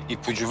götürecek bir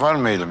ipucu var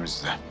mı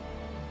elimizde?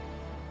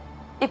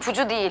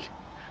 İpucu değil.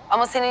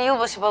 Ama senin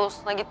yılbaşı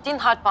balosuna gittiğin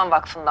Hartman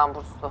Vakfı'ndan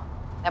burslu.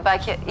 Ya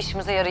belki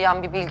işimize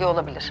yarayan bir bilgi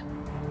olabilir.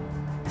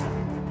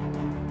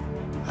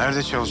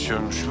 Nerede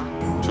çalışıyormuş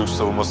bu? Türk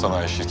Savunma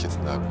Sanayi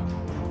Şirketi'nde abi.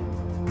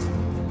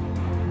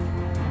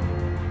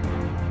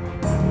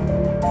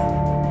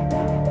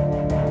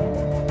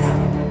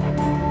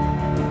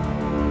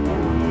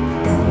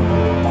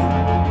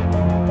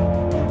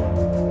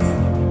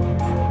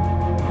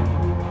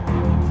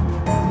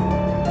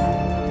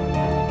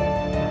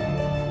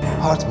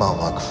 Hartman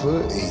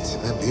Vakfı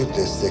eğitime büyük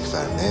destek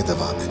vermeye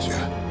devam ediyor.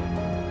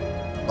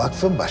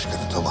 Vakfın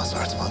başkanı Thomas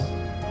Hartman,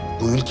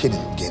 bu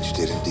ülkenin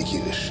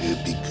gençlerindeki ışığı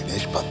bir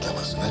güneş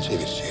patlamasına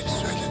çevireceğini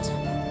söyledi.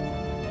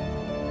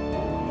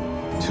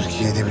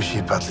 Türkiye'de bir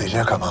şey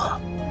patlayacak ama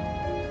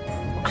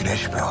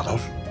güneş mi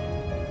olur?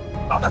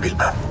 Onu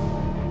bilmem.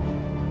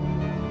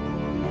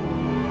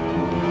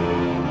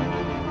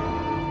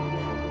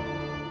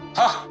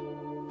 Hah!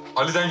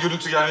 Ali'den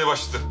görüntü gelmeye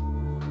başladı.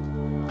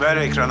 Ver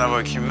ekrana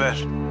bakayım,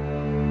 ver.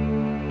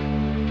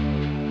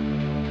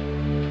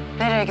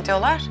 Nereye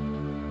gidiyorlar?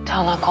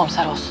 Canan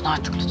komiser olsun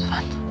artık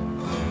lütfen.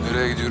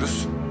 Nereye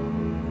gidiyoruz?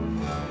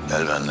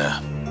 Gel benimle.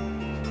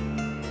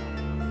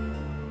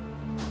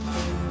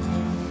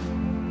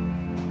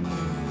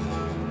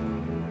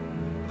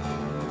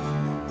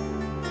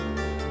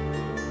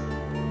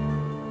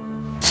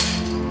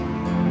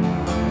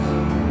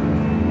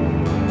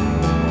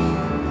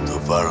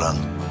 Toparlan.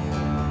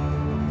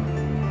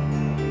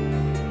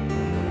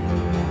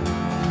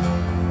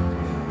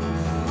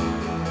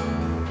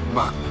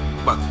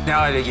 Bak ne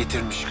hale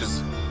getirmiş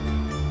kızı.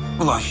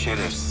 Ulan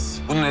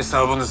şerefsiz. Bunun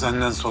hesabını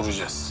senden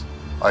soracağız.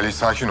 Ali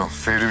sakin ol.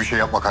 Fevri bir şey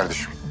yapma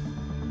kardeşim.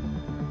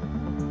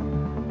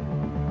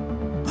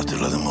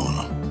 Hatırladın mı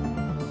bunu?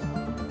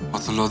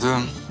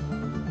 Hatırladım.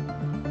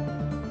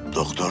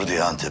 Doktor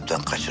diye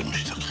Antep'ten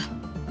kaçırmıştık.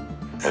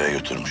 Eve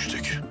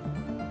götürmüştük.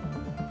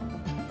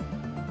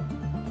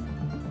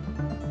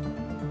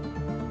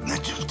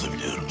 Ne çıktı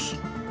biliyor musun?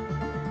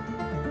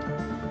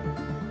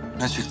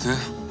 Ne çıktı?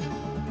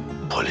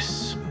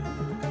 Polis.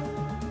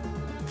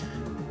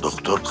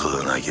 Doktor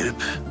kılığına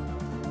girip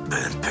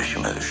benim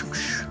peşime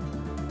düşmüş.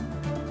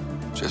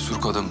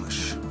 Cesur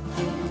kadınmış.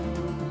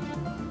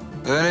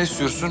 Ne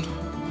istiyorsun?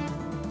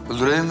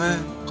 Öldüreyim mi?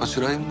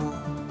 Kaçırayım mı?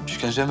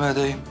 İşkence mi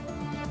edeyim?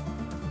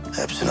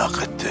 Hepsini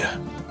hak etti.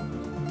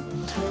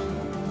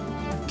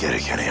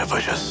 Gerekeni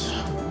yapacağız.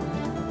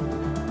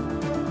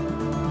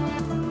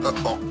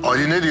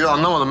 Ali ne diyor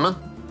anlamadım ben.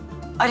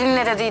 Ali'nin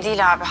ne dediği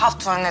değil abi.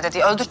 Habtor'un ne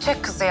dediği.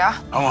 Öldürecek kızı ya.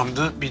 Tamam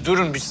bir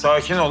durun, bir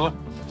sakin olun.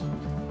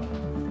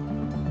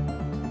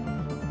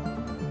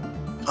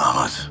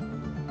 Ahmet.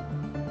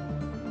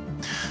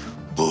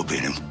 Bu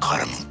benim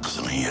karımın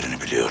kızının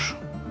yerini biliyor.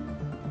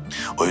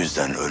 O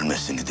yüzden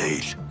ölmesini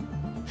değil,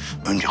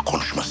 önce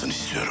konuşmasını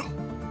istiyorum.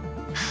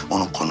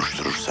 Onu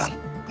konuşturursan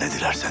ne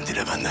dilersen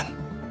dile benden.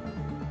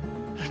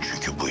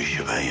 Çünkü bu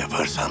işi ben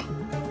yaparsam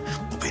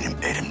bu benim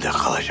elimde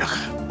kalacak.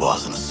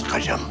 Boğazını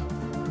sıkacağım.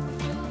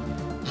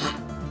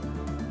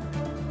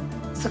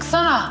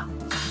 Sıksana.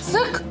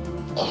 Sık.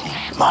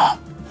 Konuşma.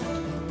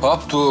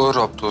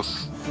 Habtor.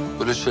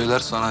 Böyle şeyler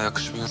sana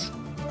yakışmıyor.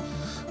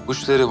 Bu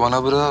işleri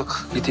bana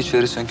bırak. Git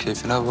içeri sen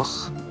keyfine bak.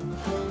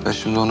 Ben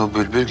şimdi onu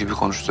bülbül gibi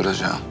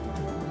konuşturacağım.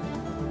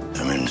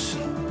 Emin misin?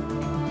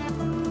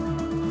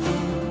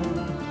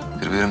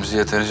 Birbirimizi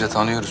yeterince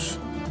tanıyoruz.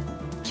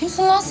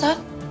 Kimsin lan sen?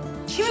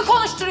 Kimi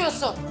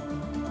konuşturuyorsun?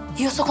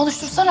 Yiyorsa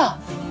konuştursana.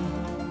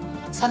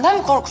 Senden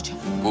mi korkacağım?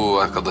 Bu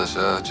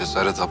arkadaşa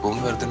cesaret hapı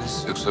mı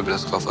verdiniz yoksa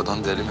biraz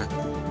kafadan deli mi?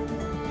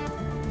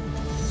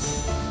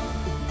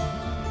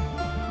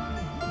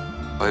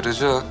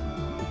 Ayrıca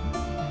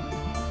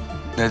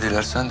ne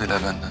dilersen dile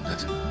benden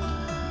dedim.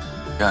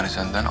 Yani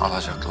senden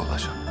alacaklı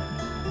olacağım.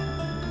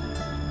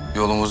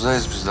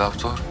 Yolumuzdayız biz de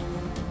Habtor.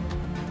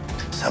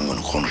 Sen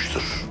bunu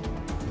konuştur.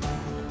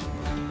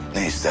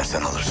 Ne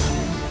istersen alırsın.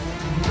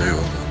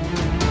 Eyvallah.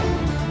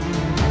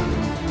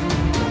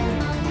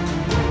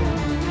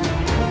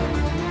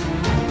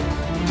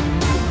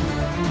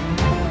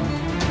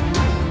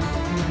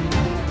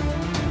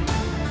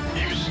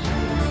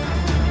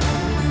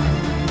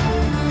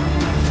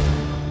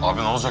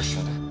 Abi ne olacak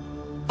şimdi?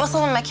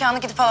 Basalım mekanı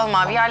gidip alalım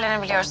abi.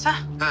 Yerlenebiliyorsa.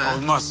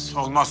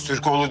 Olmaz.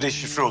 Türkoğlu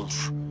deşifre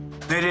olur.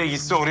 Nereye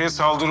gitse oraya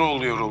saldırı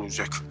oluyor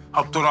olacak.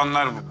 Habtor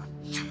anlar bunu.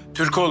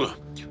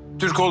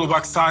 Türkoğlu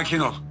bak sakin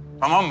ol.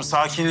 Tamam mı?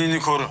 Sakinliğini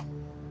koru.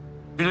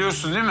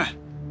 Biliyorsun değil mi?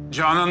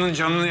 Canan'ın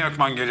canını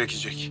yakman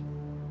gerekecek.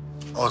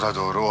 O da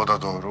doğru, o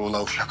da doğru.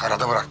 Ula uşak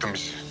arada bıraktın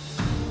bizi.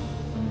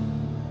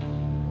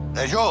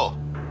 Neco.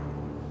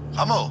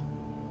 Kamu.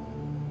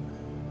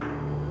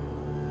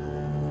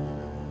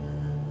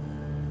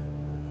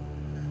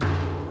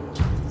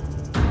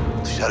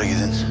 Dışarı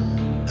gidin.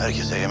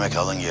 Herkese yemek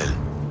alın gelin.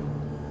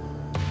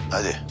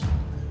 Hadi.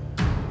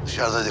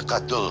 Dışarıda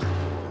dikkatli olun.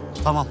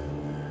 Tamam.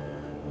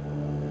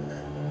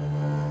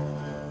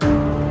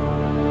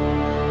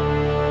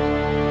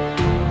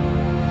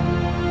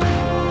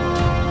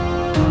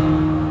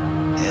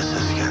 Niye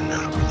ses gelmiyor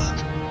buradan?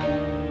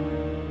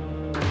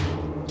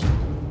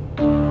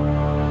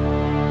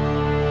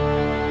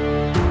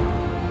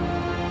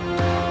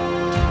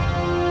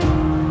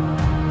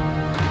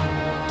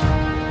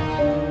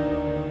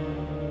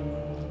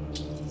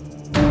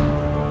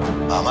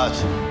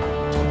 Ahmet.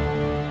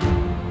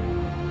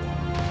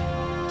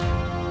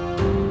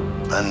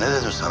 Ben ne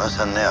dedim sana,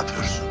 sen ne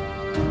yapıyorsun?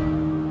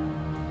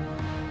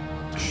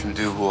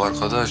 Şimdi bu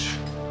arkadaş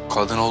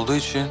kadın olduğu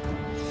için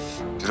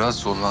biraz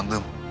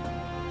zorlandım.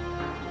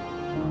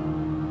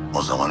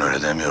 O zaman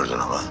öyle demiyordun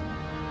ama.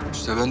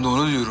 İşte ben de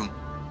onu diyorum.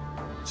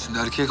 Şimdi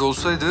erkek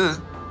olsaydı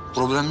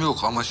problem yok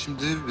ama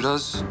şimdi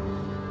biraz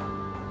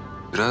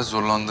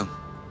zorlandım.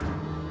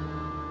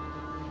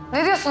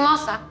 Ne diyorsun lan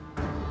sen?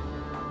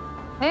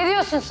 Ne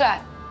diyorsun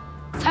sen?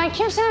 Sen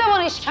kimsin de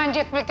bana işkence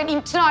etmekten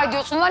imtina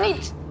ediyorsun lan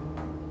it?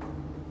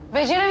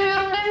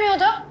 Beceremiyorum demiyor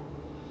da.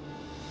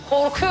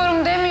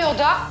 Korkuyorum demiyor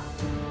da.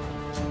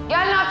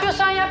 Gel ne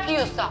yapıyorsan yap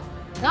yiyorsa.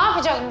 Ne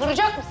yapacaksın?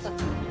 Vuracak mısın?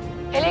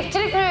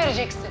 Elektrik mi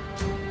vereceksin?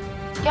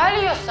 Gel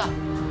yiyorsa.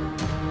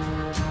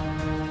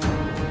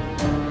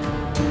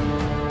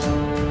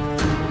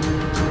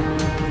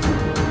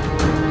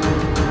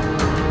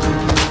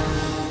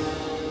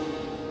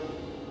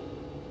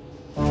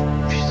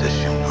 İşte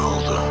şimdi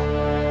oldu.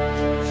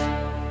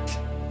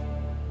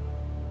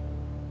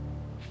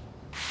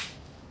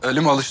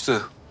 Elim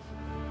alıştı.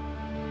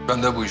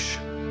 Ben de bu iş.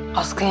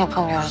 Baskın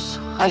yapamıyoruz.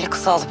 Ali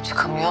kızı alıp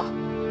çıkamıyor.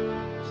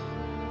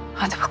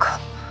 Hadi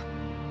bakalım.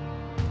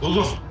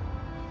 Buldum.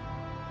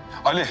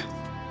 Ali,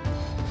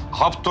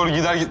 Habtor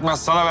gider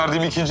gitmez sana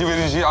verdiğim ikinci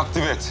vericiyi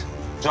aktive et.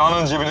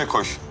 Canan'ın cebine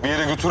koy. Bir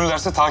yere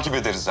götürürlerse takip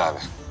ederiz abi.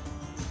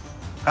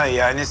 Ha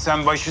yani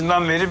sen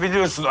başından beri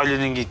biliyorsun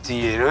Ali'nin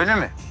gittiği yeri öyle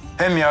mi?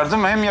 Hem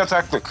yardım hem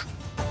yataklık.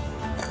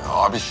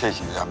 Abi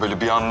ya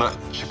böyle bir anda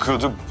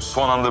çıkıyordu,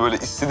 son anda böyle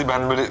istedi,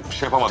 ben böyle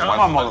şey yapamadım.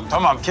 Tamam oğlum,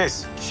 tamam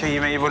kes.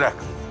 Yemeği bırak.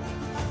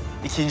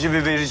 İkinci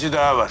bir verici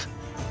daha var.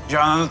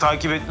 Canan'ı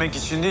takip etmek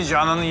için değil,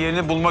 Canan'ın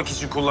yerini bulmak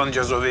için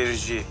kullanacağız o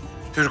vericiyi.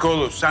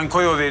 Türkoğlu sen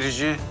koy o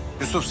vericiyi.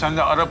 Yusuf sen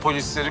de ara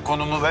polisleri,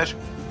 konumu ver.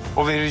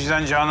 O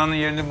vericiden Canan'ın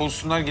yerini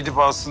bulsunlar, gidip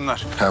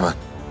alsınlar. Hemen.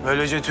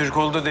 Böylece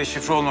Türkoğlu'da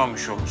deşifre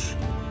olmamış olur.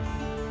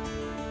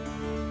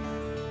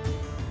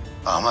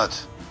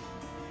 Ahmet.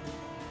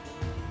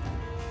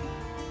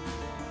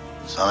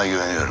 Sana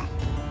güveniyorum.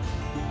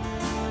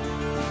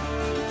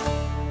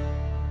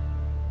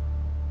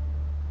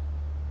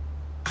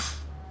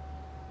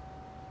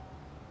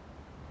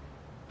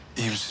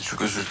 İyi misin?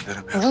 Çok özür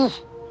dilerim ya. Ruh,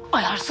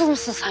 ayarsız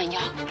mısın sen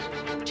ya?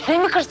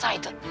 Çenemi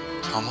kırsaydın.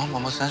 Tamam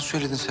ama sen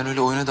söyledin. Sen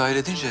öyle oyuna dahil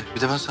edince.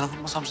 Bir de ben sana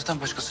vurmasam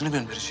zaten başkasını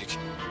gönderecek.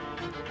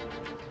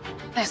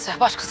 Neyse,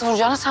 başkası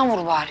vuracağına sen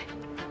vur bari.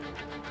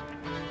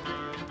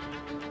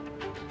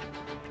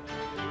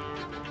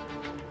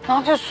 Ne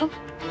yapıyorsun?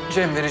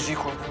 Cem vericiyi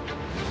koydu.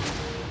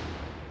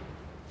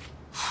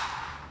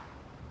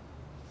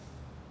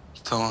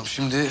 Tamam,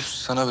 şimdi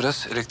sana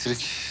biraz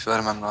elektrik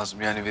vermem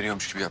lazım. Yani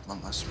veriyormuş gibi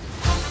yapmam lazım.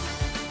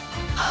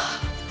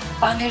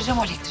 Ben vereceğim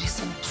o elektriği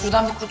sana.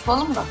 Şuradan bir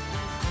kurtulalım da.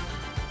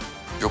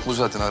 Yok mu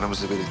zaten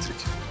aramızda bir elektrik?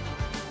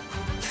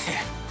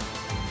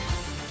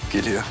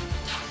 Geliyor.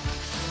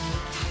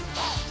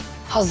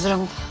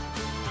 Hazırım.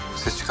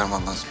 Ses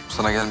çıkarman lazım.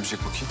 Sana gelmeyecek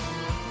bakayım.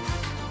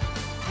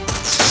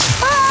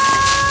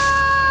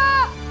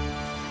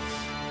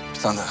 Bir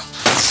tane daha.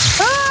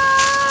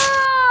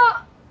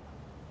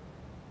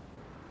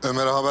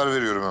 Ömer'e haber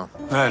veriyorum ha.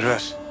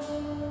 Ver.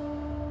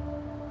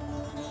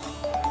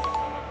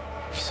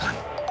 Bir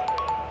saniye.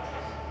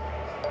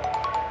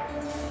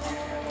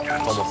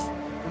 Tamam.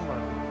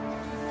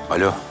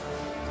 Alo,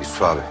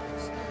 Yusuf abi.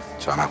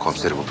 Canan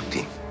komiseri bulduk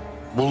diyeyim.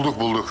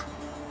 Bulduk.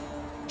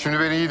 Şimdi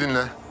beni iyi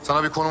dinle.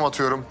 Sana bir konum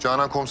atıyorum.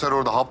 Canan komiser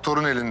orada,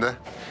 Habtor'un elinde.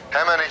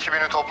 Hemen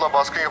ekibini topla,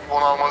 baskın yapıp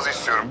onu almanızı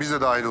istiyorum. Biz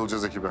de dahil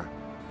olacağız ekibe.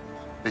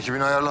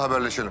 Ekibini ayarla,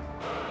 haberleşelim.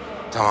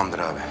 Tamamdır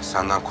abi.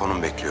 Senden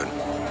konum bekliyorum.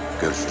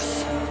 Görüşürüz.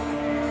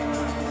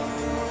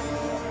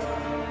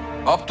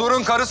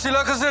 Habtor'un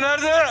karısıyla kızı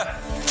nerede?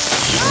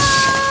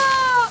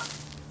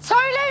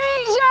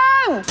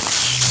 Söylemeyeceğim.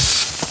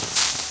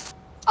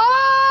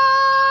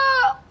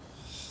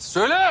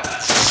 Söyle.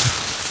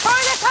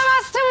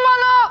 Söyletemezsin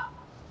bana.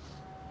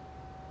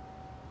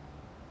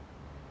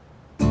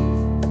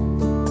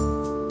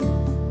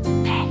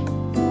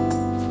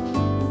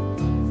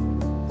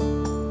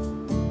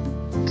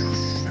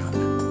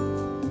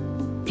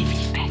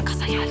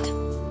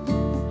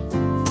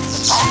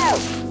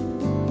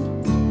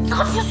 Ne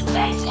yapıyorsun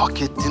be?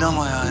 Hak ettin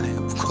ama yani.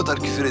 Bu kadar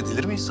küfür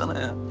edilir mi insana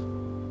ya?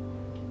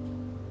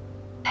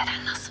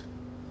 Neden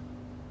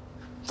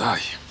Daha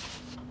iyi.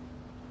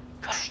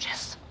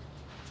 Görüşeceğiz.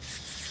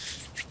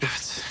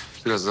 Evet.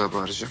 Biraz daha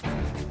bağıracağım.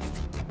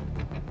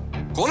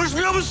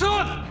 Konuşmuyor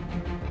musun?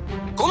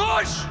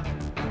 Konuş!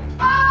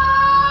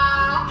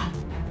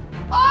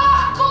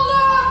 Ah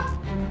kolum!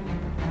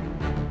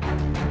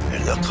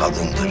 Bir de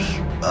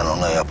kadındır. Ben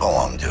ona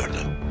yapamam diyordu.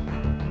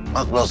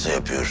 Bak nasıl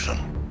yapıyorsun.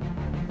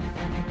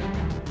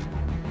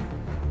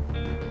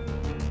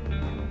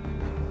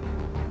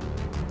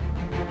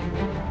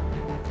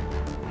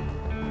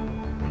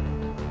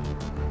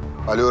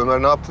 Alo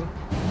Ömer, ne yaptın?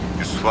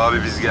 Yusuf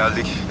abi biz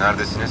geldik.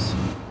 Neredesiniz?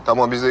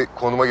 Tamam, biz de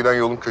konuma giden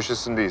yolun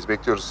köşesindeyiz.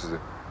 Bekliyoruz sizi.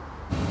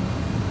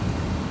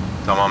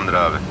 Tamamdır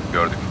abi.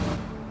 Gördük.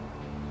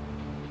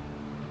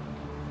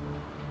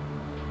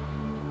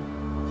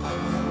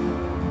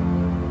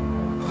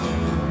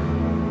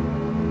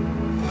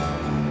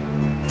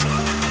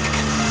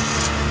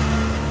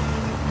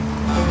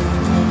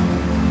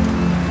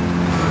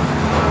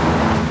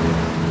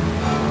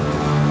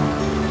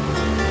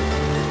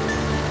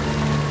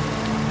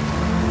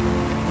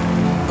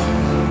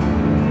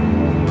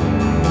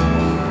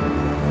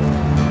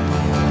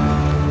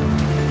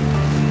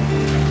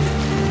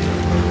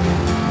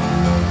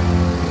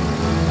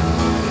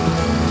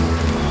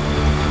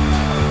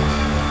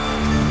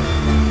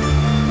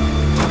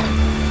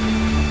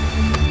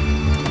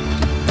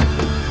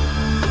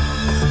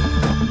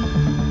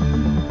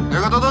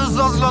 Ne kadar da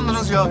hızlı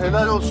hazırlandınız ya.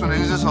 Helal olsun,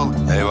 elinize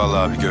sağlık.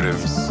 Eyvallah abi,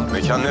 görevimiz.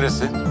 Mekan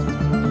neresi?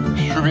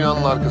 Şu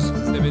binanın arkası.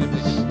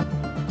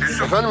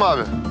 Efendim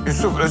abi?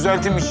 Yusuf,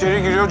 özel tim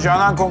içeri giriyor.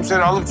 Canan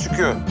komiseri alıp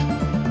çıkıyor.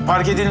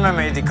 Park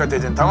edilmemeye dikkat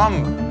edin, tamam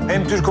mı?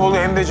 Hem Türkoğlu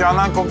hem de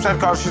Canan komiser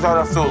karşı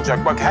tarafta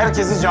olacak. Bak,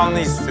 herkesi canlı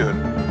istiyorum.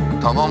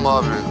 Tamam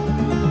abi.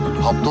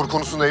 Habtor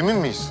konusunda emin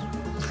miyiz?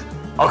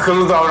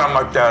 Akıllı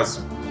davranmak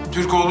lazım.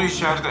 Türkoğlu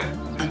içeride.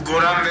 Bu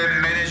Goran ve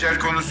menajer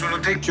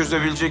konusunu tek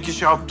çözebilecek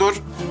kişi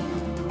Habtor.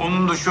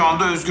 Onun da şu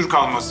anda özgür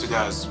kalması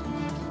lazım.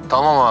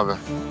 Tamam abi.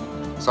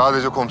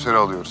 Sadece komiseri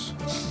alıyoruz.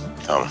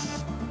 Tamam.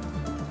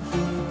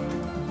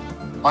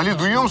 Ali,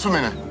 duyuyor musun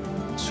beni?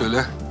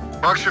 Söyle.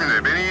 Bak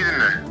şimdi, beni iyi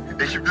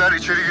dinle. Ekipler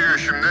içeri giriyor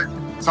şimdi.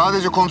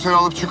 Sadece komiseri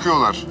alıp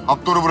çıkıyorlar.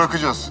 Habtor'u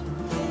bırakacağız.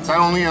 Sen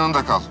onun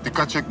yanında kal.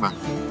 Dikkat çekme.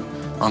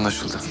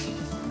 Anlaşıldı.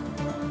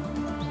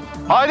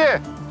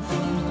 Haydi!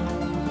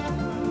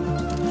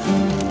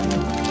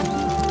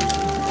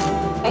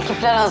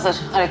 Ekipler hazır.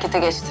 Harekete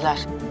geçtiler.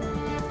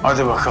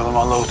 Hadi bakalım,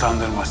 Allah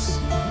utandırmasın.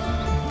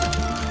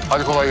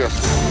 Hadi kolay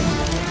gelsin.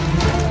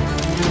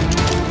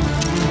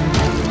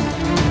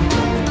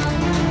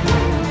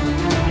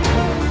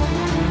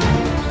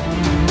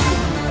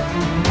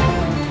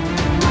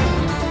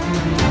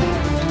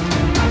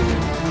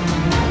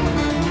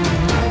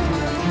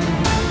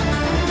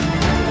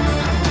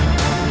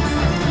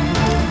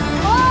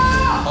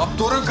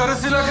 Habtor'un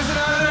karısıyla kızı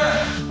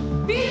nerede?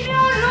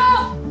 Bilmiyorum.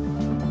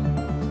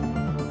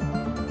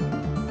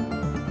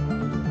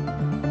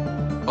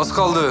 Az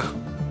kaldı.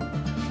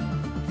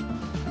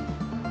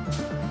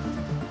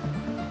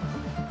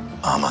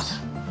 Ahmet,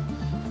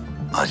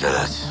 acele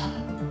et.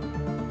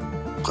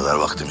 Bu kadar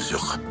vaktimiz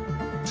yok.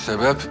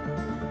 Sebep?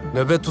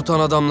 Nöbet tutan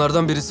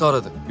adamlardan birisi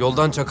aradı.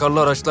 Yoldan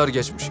çakarlı araçlar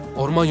geçmiş.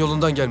 Orman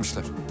yolundan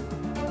gelmişler.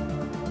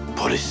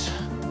 Polis.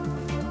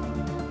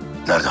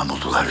 Nereden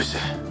buldular bizi?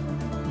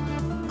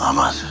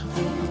 Ahmet,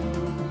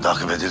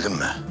 takip edildin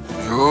mi?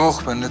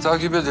 Yok, ben ne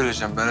takip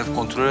edileceğim? Ben hep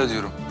kontrol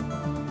ediyorum.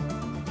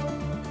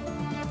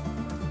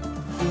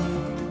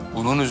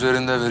 Bunun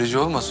üzerinde verici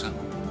olmasın.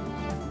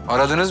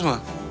 Aradınız mı?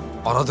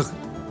 Aradık.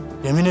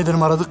 Yemin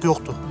ederim aradık,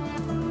 yoktu.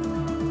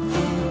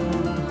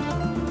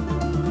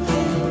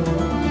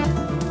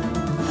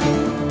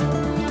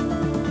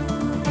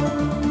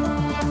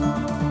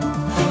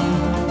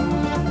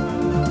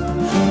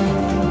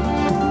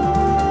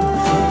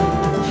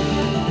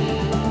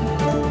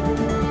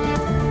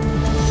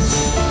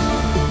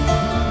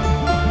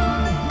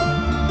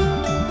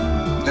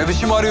 Ne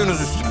biçim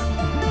arıyorsunuz üstüne?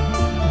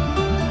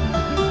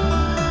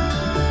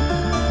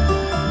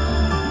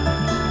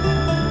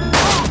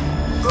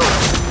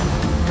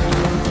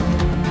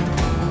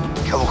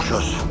 Çabuk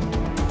çöz.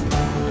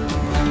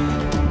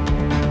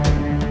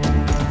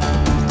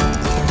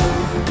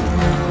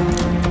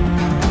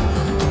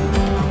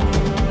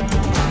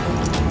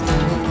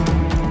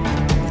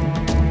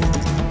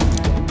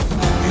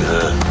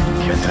 Yürü,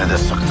 kendine de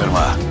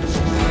sıktırma.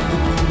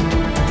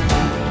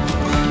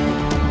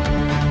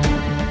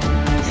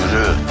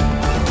 Yürü.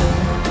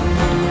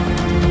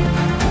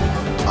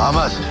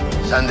 Ahmet,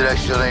 sen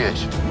direksiyona geç.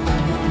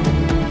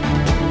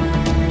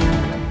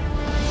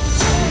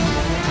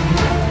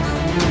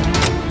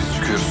 Biz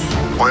çıkıyoruz.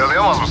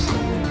 Oyalayamaz mısın?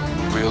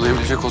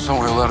 Oyalayabilecek olsam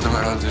oyalardım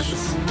herhalde Yusuf.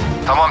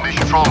 Tamam,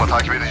 deşifre olma.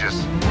 Takip edeceğiz.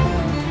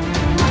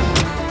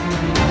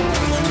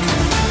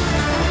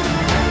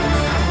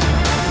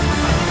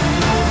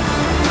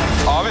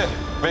 Abi,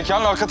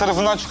 mekanın arka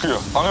tarafından çıkıyor.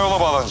 Ana yola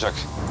bağlanacak.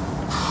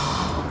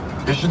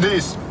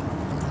 Peşindeyiz.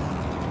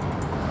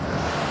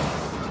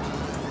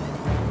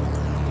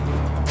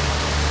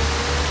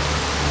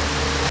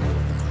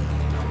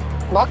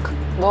 Bak,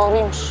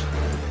 doğruymuş.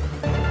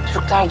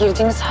 Türkler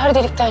girdiğiniz her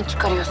delikten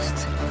çıkarıyor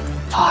sizi.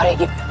 Fare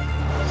gibi.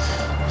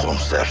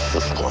 Komiser,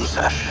 sus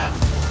komiser.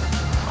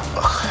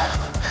 Bak,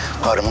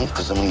 karımın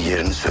kızımın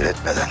yerini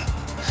söyletmeden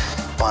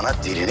bana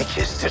dilini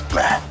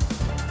kestirtme.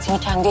 Seni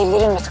kendi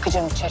ellerimle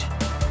tıkacağım içeri.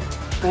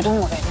 Duydun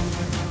mu beni?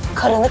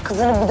 Karını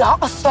kızını bir daha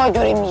asla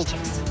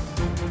göremeyeceksin.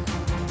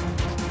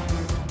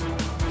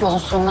 Yolun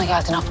sonuna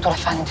geldin Habtor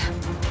Efendi.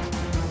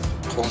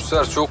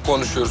 Komiser çok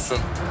konuşuyorsun.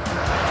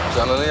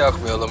 Canan'ı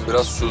yakmayalım,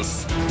 biraz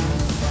sus.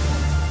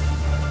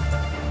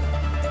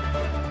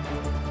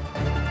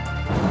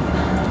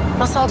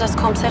 Nasıl alacağız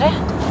komiseri?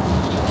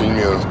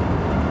 Bilmiyorum.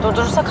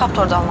 Durdurursak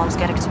Habtor'da almamız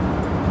gerekecek.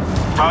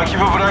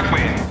 Takibi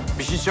bırakmayın.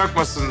 Bir şey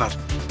çakmasınlar.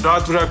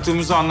 Rahat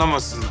bıraktığımızı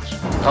anlamasınlar.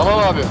 Tamam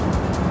abi.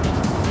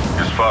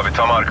 Yusuf abi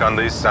tam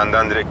arkandayız.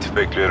 Senden direktif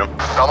bekliyorum.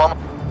 Tamam.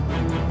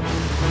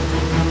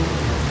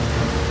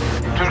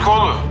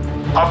 Türkoğlu,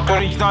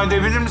 Habtor'u ikna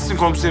edebilir misin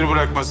komiseri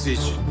bırakması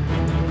için?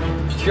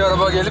 2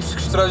 araba gelip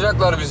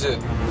sıkıştıracaklar bizi.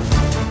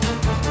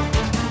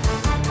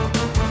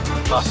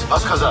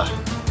 Bas kaza.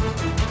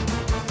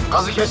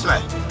 Gazı kesme.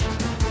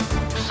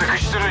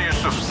 Sıkıştırın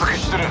Yusuf,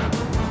 sıkıştırın.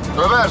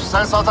 Ömer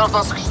sen sağ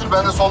taraftan sıkıştır,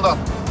 ben de soldan.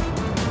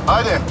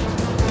 Haydi. Ya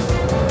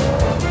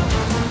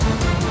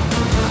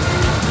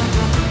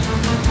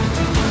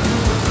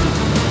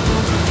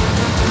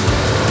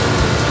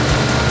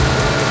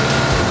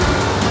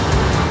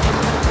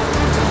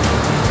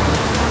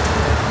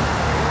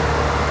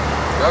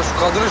şu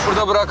kadını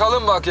şurada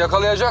bırakalım bak,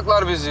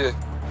 yakalayacaklar bizi.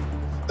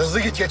 Hızlı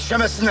git,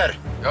 yetişemesinler.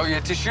 Ya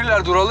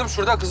yetişirler, duralım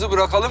şurada, kızı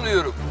bırakalım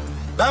diyorum.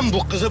 Ben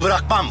bu kızı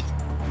bırakmam.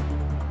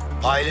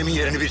 Ailemin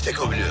yerini bir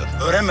tek o biliyor.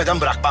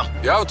 Öğrenmeden bırakmam.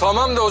 Ya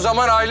tamam da o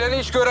zaman aileni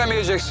hiç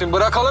göremeyeceksin.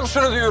 Bırakalım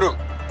şunu diyorum.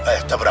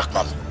 Hayatta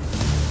bırakmam.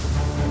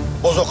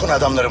 Bozok'un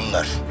adamları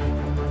bunlar.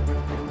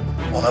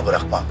 Ona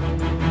bırakmam.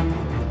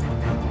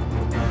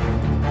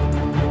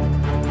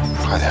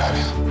 Hadi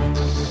abi.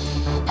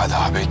 Hadi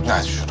abi ikna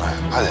et şunu.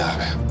 Hadi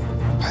abi.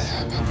 Hadi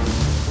abi.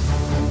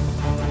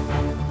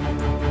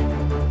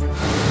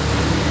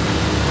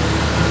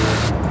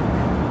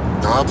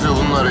 Ne yapıyor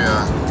bunlar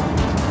ya?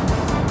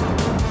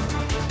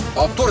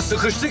 Habtor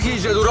sıkıştık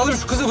iyice, duralım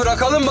şu kızı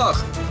bırakalım bak.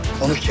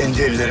 Onu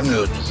kendi ellerimle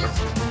öldürürüm.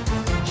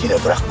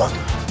 Yine bırakmam.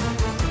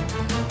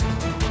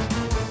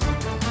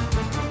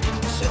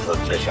 Seni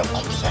öldüreceğim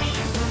komiser.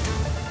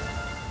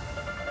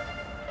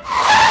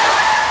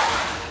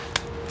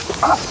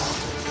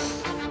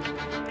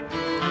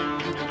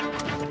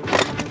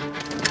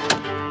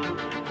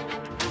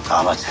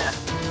 Ahmet,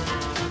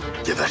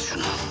 geber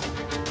şunu.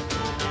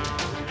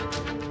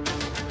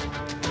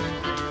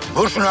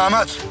 Vur şunu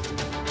Ahmet.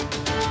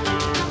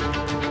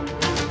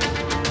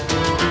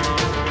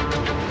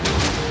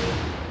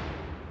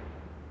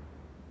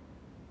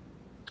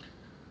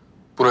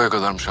 Buraya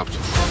kadarmış Habtor.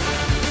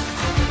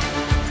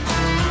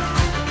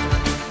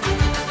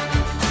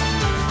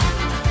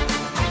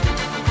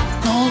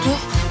 Ne oldu?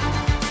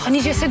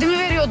 Hani cesedimi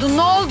veriyordun,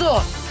 ne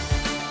oldu?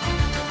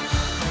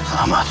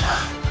 Ahmet.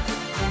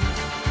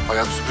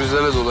 Hayat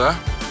sürprizlerle dolu ha.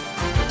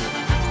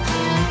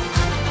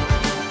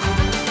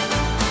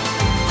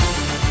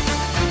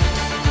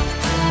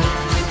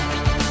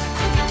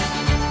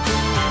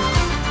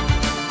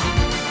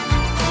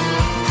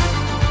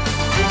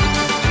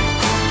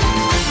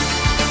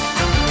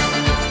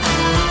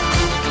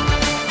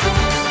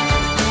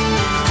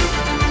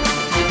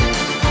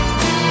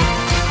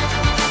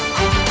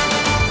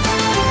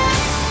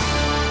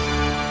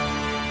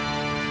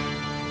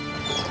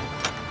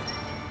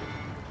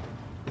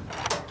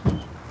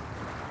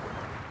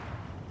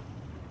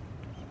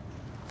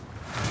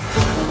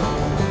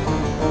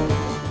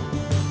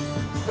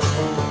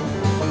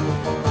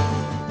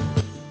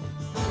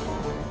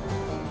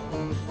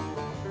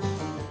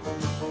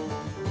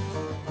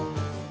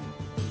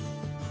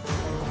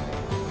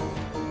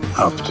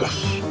 Habtor.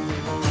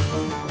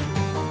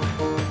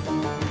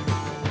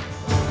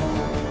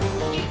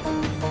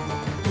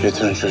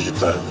 Getirin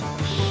çocuklar.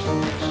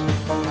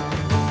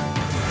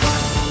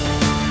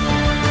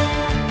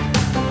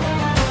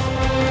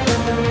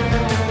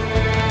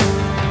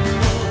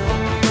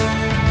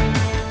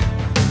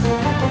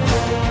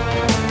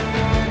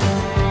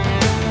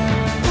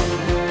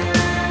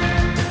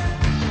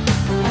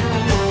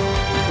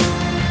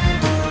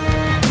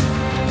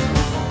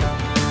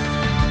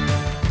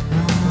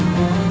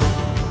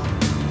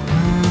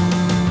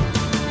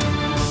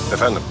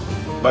 Efendim?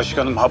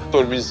 Başkanım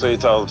Habtor bin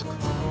Said'i aldık.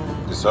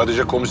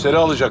 Sadece komiseri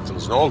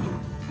alacaktınız. Ne oldu?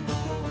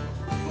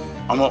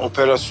 Ama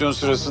operasyon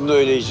sırasında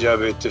öyle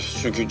icap etti.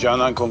 Çünkü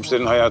Canan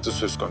komiserin hayatı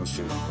söz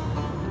konusu.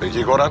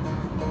 Peki Goran?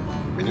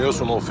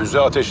 Biliyorsun o füze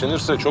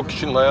ateşlenirse çok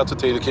kişinin hayatı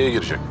tehlikeye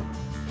girecek.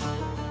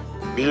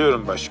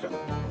 Biliyorum başkanım.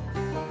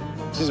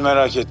 Siz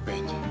merak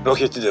etmeyin.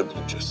 Roketi de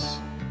bulacağız.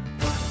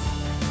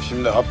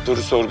 Şimdi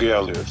Habtor'u sorguya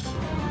alıyoruz.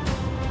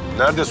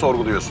 Nerede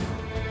sorguluyorsun?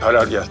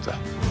 Karargâhta.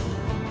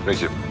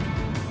 Peki.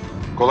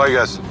 Kolay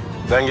gelsin.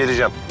 Ben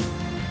geleceğim.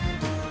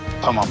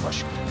 Tamam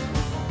başkanım.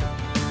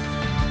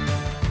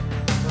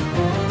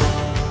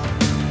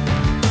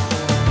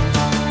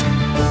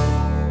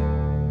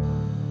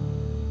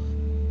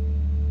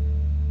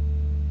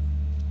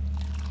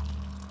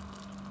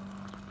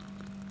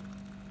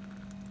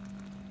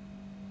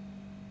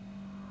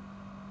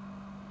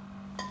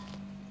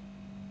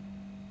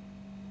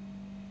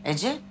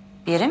 Ece,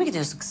 bir yere mi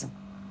gidiyorsun kızım?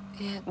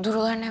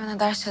 Duruların evine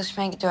ders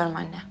çalışmaya gidiyorum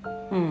anne.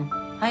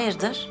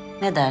 Hayırdır?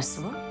 Ne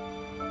dersi bu?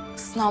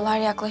 Sınavlar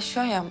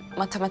yaklaşıyor ya,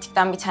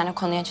 matematikten bir tane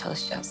konuya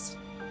çalışacağız.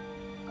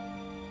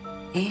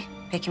 İyi,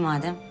 peki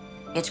madem.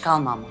 Geç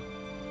kalma ama.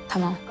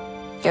 Tamam,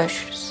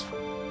 görüşürüz.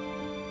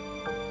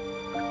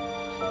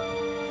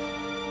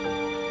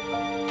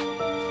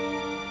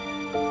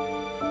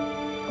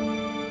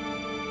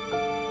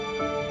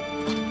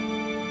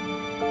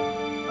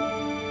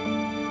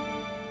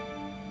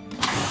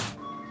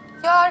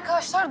 Ya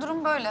arkadaşlar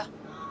durum böyle.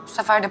 Bu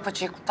sefer de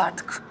paçayı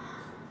kurtardık.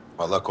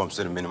 Vallahi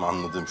komiserim benim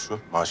anladığım şu,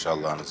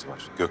 maşallahınız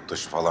var.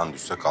 Göktaşı falan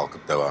düşse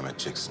kalkıp devam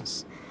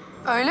edeceksiniz.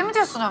 Öyle mi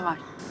diyorsun Ömer?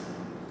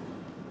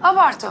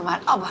 Abart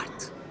Ömer,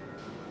 abart.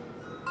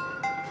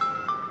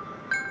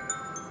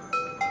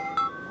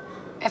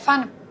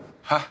 Efendim,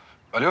 Hah,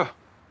 alo.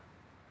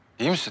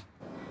 İyi misin?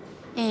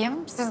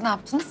 iyiyim. Siz ne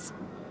yaptınız?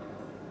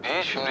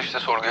 İyi, şimdi işte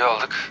sorguya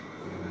aldık.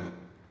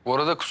 Bu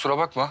arada kusura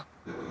bakma.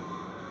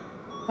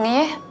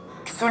 Niye?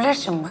 Küfürler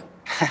için mi?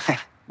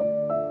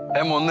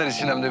 Hem onlar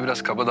için hem de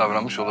biraz kaba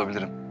davranmış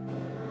olabilirim.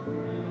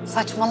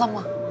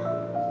 Saçmalama.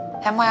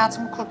 Hem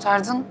hayatımı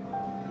kurtardın,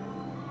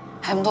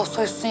 hem de o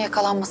soysuzun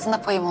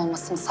yakalanmasına payım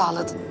olmasını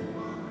sağladın.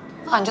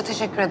 Anca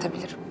teşekkür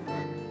edebilirim.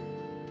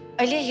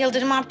 Ali,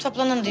 Yıldırım abi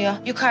toplanın diyor.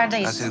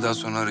 Yukarıdayız. Ben seni daha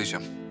sonra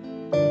arayacağım.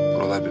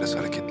 Buralar biraz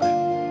hareketli.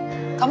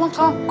 Tamam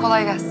tamam,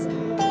 kolay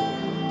gelsin.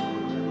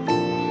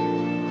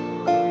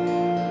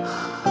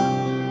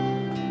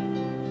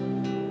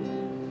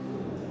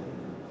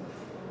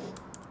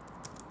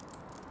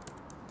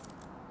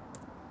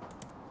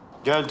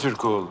 Gel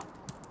Türkoğlu.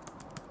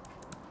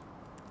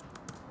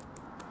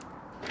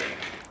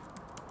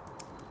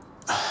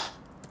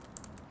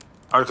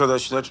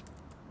 Arkadaşlar,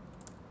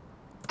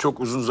 çok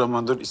uzun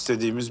zamandır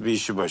istediğimiz bir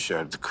işi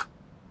başardık.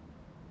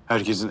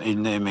 Herkesin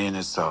eline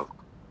emeğine sağlık.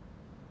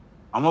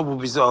 Ama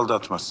bu bizi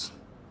aldatmasın.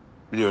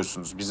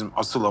 Biliyorsunuz bizim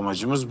asıl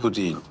amacımız bu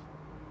değil.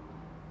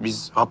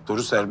 Biz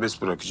Habtor'u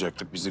serbest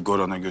bırakacaktık. Bizi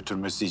Goran'a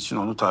götürmesi için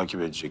onu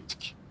takip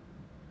edecektik.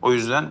 O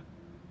yüzden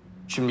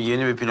şimdi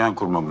yeni bir plan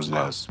kurmamız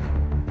lazım.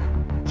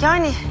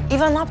 Yani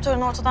Ivan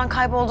Habtor'un ortadan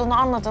kaybolduğunu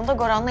anladığında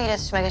Goran'la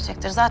iletişime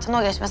geçecektir. Zaten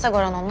o geçmese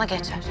Goran onunla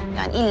geçer.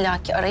 Yani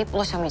illaki arayıp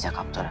ulaşamayacak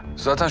Habtor'a.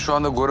 Zaten şu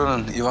anda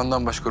Goran'ın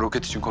Ivan'dan başka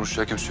roket için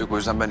konuşacak kimse yok. O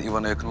yüzden ben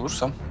Ivan'a yakın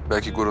olursam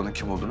belki Goran'ın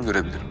kim olduğunu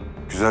görebilirim.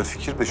 Güzel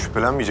fikir de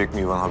şüphelenmeyecek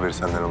mi Ivan haberi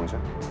senden alınca?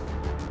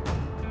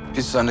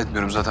 Hiç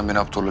zannetmiyorum. Zaten beni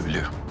Habtor'la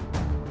biliyor.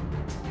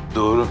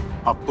 Doğru.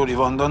 Habtor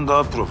Ivan'dan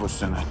daha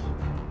profesyonel.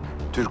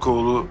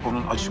 Türkoğlu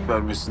onun açık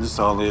vermesini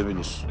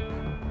sağlayabilir.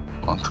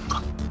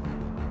 Mantıklı.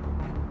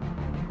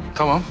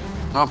 Tamam.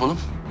 Ne yapalım?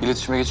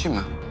 İletişime geçeyim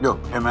mi? Yok,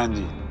 hemen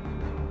değil.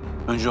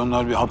 Önce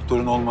onlar bir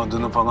Habtor'un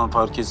olmadığını falan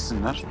fark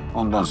etsinler.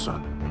 Ondan sonra.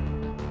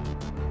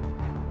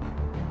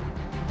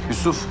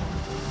 Yusuf,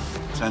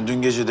 sen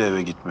dün gece de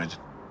eve gitmedin.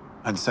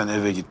 Hadi sen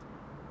eve git.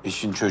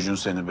 Eşin çocuğun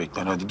seni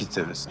bekler. Hadi git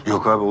eve sen.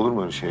 Yok abi, olur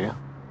mu öyle şey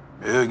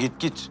ya?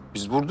 Git.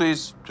 Biz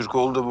buradayız.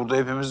 Türkoğlu da burada.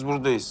 Hepimiz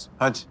buradayız.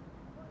 Hadi.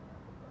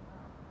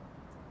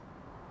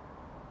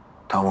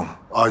 Tamam.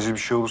 Acil bir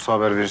şey olursa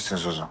haber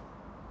verirsiniz o zaman.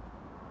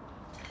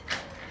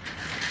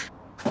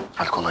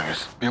 Hadi kolay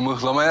gelsin. Bir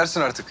mıhlama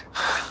yersin artık.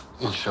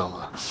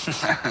 İnşallah.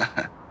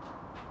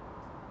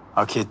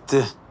 Hak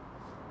etti.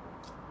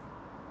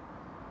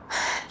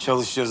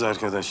 Çalışacağız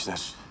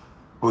arkadaşlar.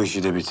 Bu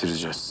işi de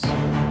bitireceğiz.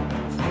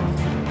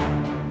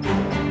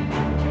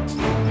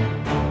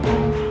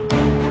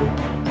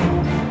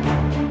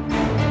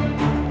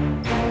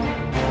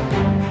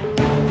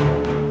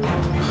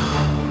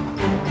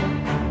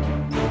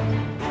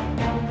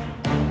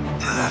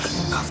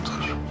 Nelersin Habtor?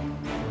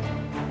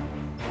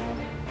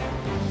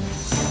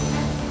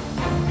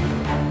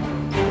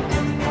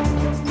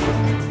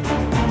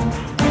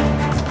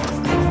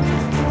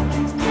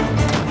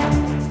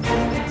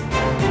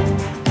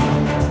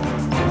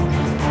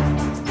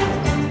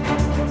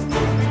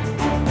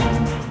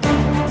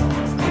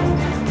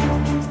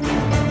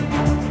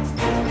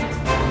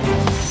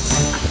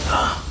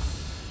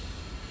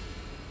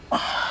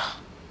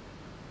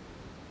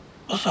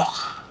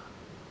 Bozok.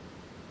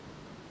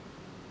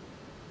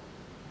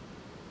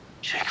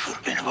 Çek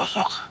vur beni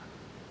bozok.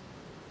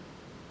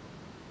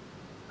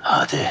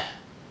 Hadi.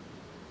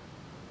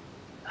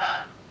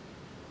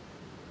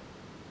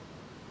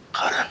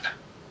 Karın.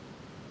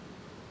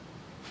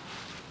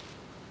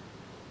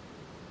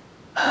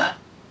 Ha?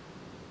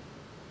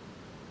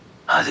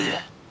 Hadi.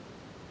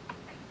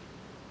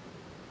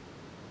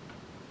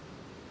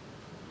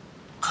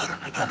 Karını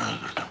ben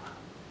öldürdüm.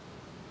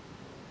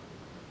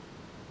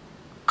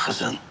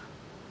 Kızın.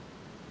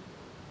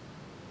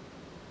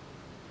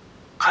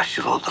 Kaç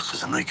yıl oldu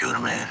kızını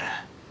görmeyeli?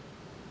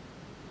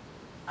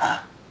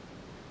 Ha?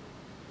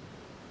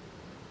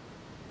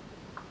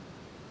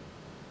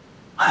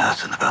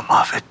 Hayatını ben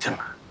mahvettim.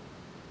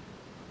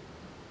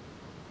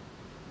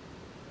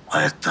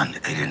 Hayattan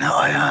eline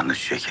ayağını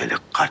çekeli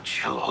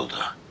kaç yıl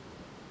oldu?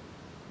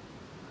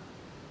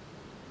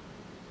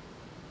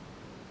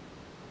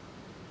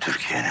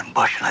 Türkiye'nin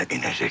başına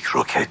inecek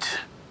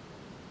roket.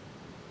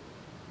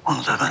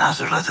 Onu da ben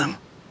hazırladım.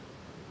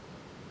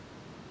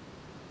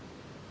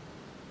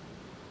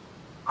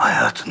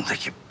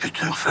 Hayatındaki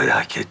bütün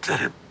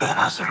felaketleri ben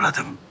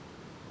hazırladım.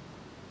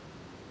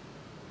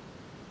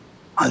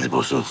 Hadi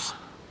bozul.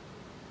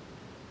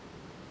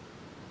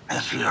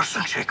 Ne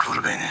diyorsun, çek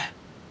vur beni.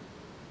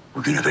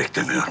 Bugünü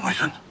beklemiyor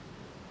muydun?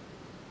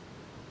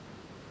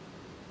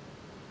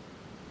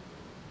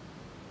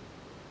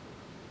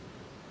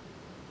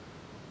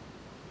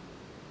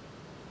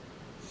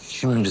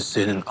 Şimdi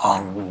senin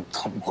alnının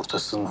tam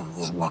ortasından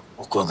vurmak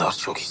o kadar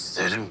çok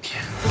isterim ki.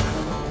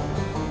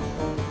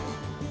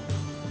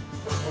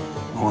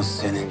 Ama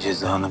senin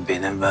cezanı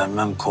benim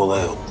vermem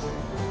kolay olur.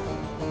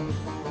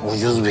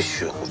 Ucuz bir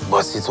şey olur,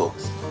 basit olur.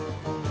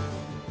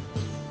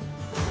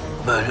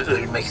 Böyle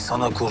ölmek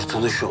sana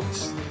kurtuluş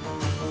olur.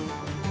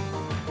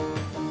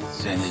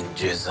 Senin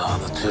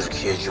cezanı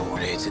Türkiye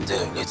Cumhuriyeti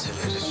devleti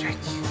verecek.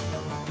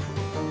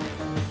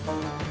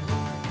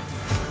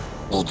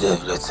 Bu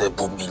devlete,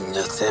 bu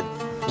millete,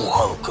 bu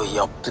halka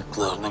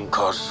yaptıklarının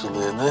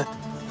karşılığını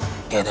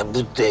gene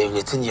bu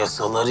devletin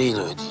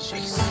yasalarıyla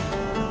ödeyeceksin.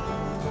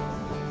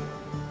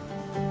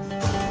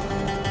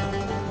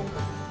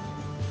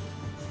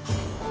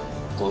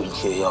 Bu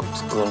ülkeye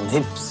yaptıklarının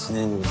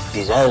hepsinin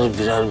birer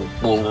birer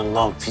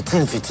burnundan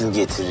fitil fitil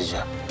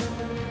getireceğim.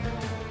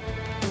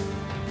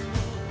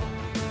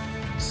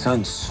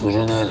 Sen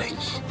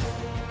sürünerek,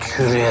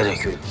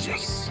 çürüyerek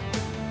öleceksin.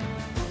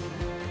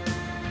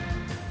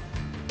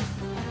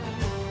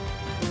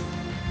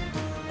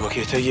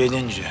 Rokete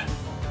gelince,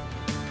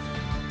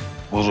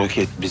 bu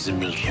roket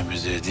bizim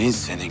ülkemize değil,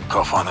 senin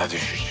kafana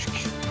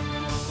düşecek.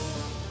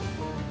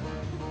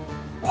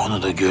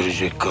 Onu da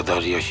görecek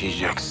kadar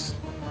yaşayacaksın.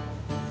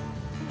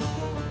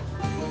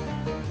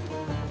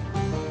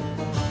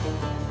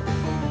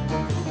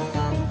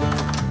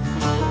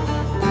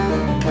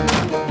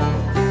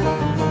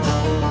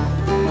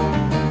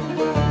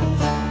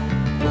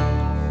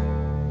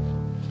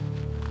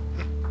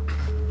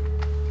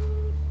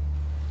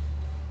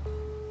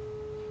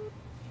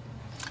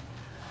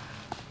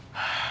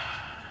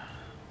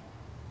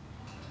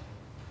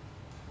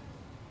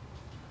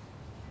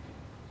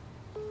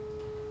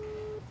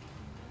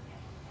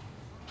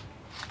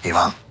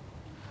 İvan,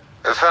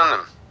 Efendim?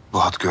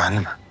 bu hat güvenli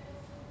mi?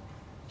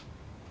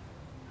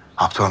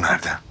 Habtor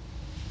nerede?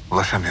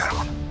 Ulaşamıyorum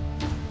ona.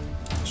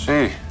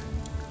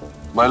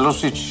 Bay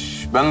Losic,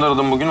 ben de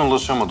aradım bugün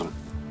ulaşamadım.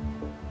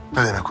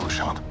 Ne demek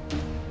ulaşamadım?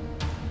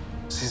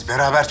 Siz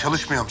beraber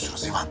çalışmıyor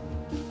musunuz İvan?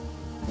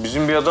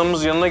 Bizim bir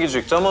adamımız yanına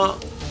gidecekti ama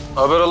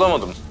haber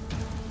alamadım.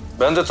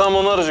 Ben de tam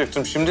onu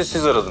arayacaktım. Şimdi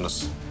siz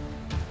aradınız.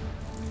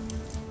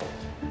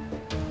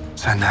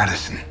 Sen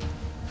neredesin?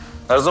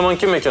 Her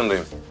zamanki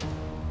mekandayım.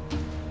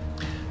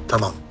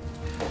 Tamam,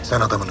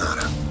 sen adamını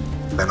ara.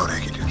 Ben oraya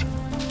gidiyorum.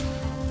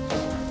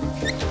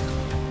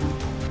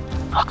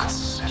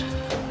 Akılsız herif.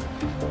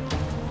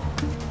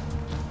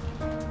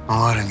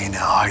 Umarım yine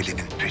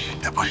ailenin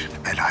peşinde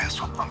başını belaya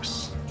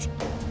sokmamışsın.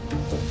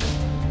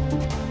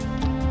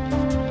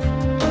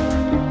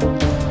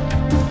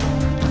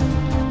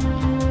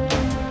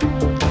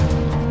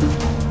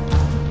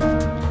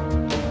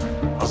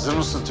 Hazır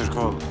mısın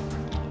Türkoğlu?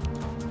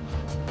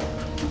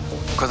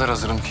 O kadar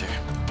hazırım ki.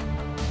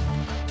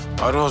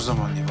 Ara o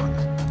zaman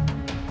İvan'ı.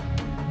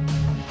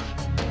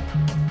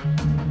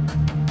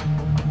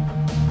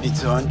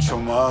 İtihan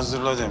çomağı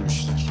hazırla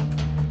demişler.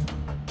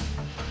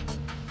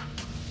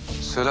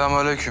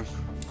 Selamünaleyküm.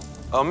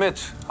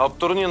 Ahmet,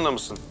 Habtor'un yanında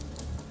mısın?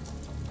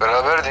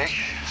 Beraberdik.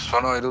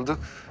 Sonra ayrıldık.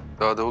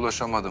 Daha da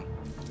ulaşamadım.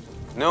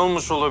 Ne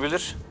olmuş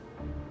olabilir?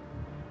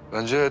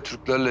 Bence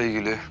Türklerle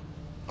ilgili.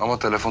 Ama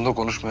telefonda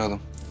konuşmayalım.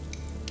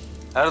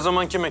 Her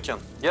zamanki mekan.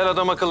 Gel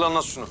adam akıllı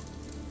anlat şunu.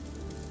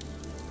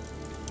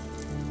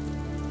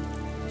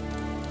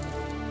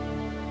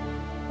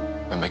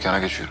 Ben mekana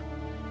geçiyorum.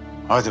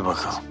 Hadi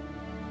bakalım.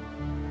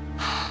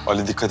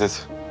 Ali dikkat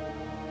et.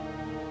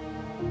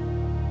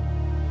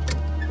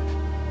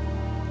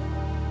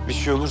 Bir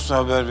şey olursa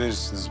haber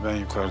verirsiniz. Ben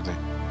yukarıdayım.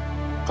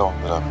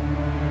 Tamamdır abi.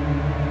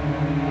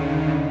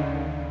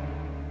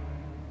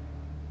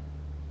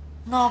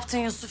 Ne yaptın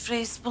Yusuf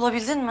Reis?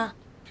 Bulabildin mi?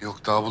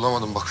 Yok daha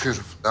bulamadım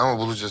bakıyorum. Ama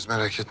bulacağız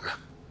merak etme.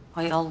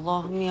 Hay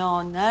Allah'ım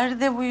ya.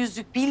 Nerede bu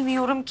yüzük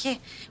bilmiyorum ki.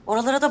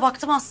 Oralara da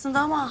baktım aslında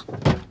ama.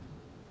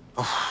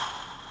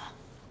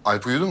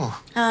 Alp uyudu mu?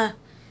 He,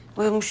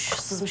 uyumuş,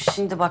 sızmış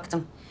şimdi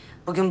baktım.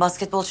 Bugün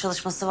basketbol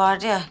çalışması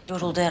vardı ya,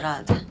 yoruldu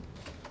herhalde.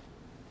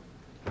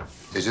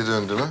 Gece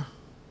döndü mü?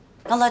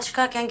 Vallahi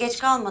çıkarken geç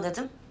kalma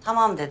dedim.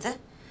 Tamam dedi.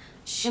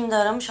 Şimdi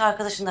aramış,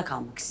 arkadaşında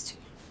kalmak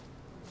istiyor.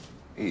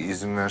 İyi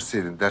izin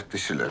verseydin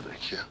dertleşirler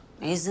belki ya.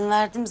 İzin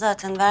verdim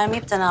zaten.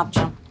 Vermeyip de ne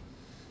yapacağım?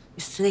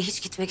 Üstüne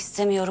hiç gitmek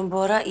istemiyorum bu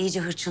ara. İyice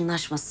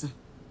hırçınlaşmasın.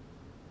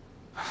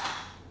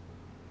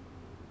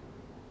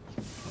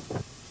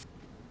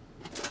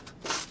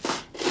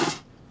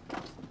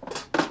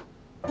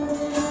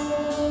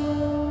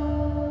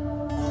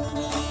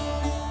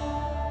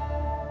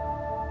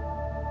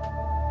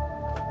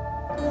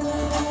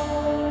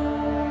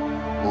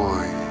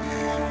 Oy.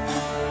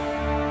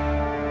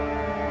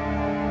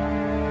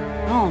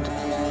 Ne oldu?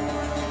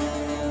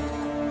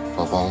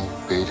 Babam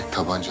beylik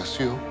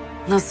tabancası yok.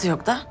 Nasıl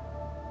yok da?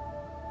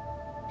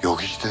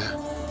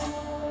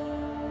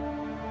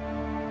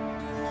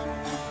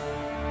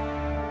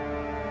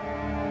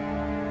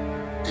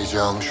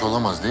 Ece almış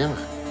olamaz değil mi?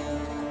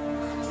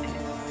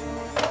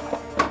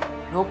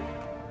 Yok.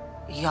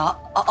 Ya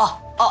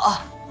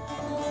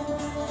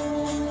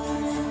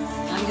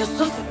Ya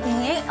Yusuf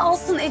niye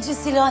alsın Ece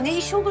silahı? Ne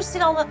iş olur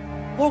silahla?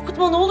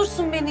 Korkutma ne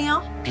olursun beni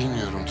ya.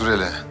 Bilmiyorum, dur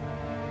hele.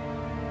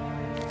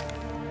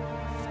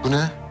 Bu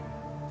ne?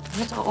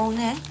 Evet o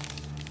ne?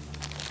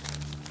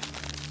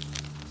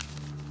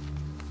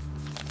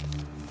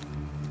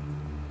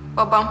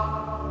 Babam,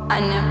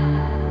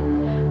 annem.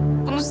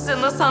 Bunu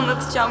size nasıl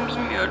anlatacağım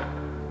bilmiyorum.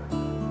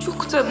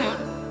 Çok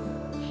utanıyorum.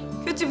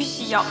 Kötü bir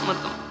şey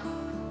yapmadım.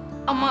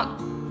 Ama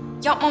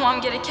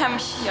yapmamam gereken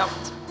bir şey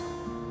yaptım.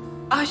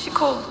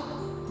 Aşık oldum.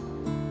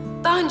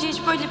 Daha önce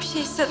hiç böyle bir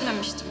şey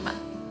hissetmemiştim ben.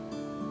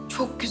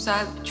 Çok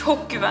güzeldi,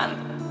 çok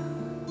güvendim.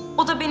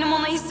 O da benim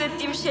ona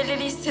hissettiğim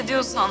şeyleri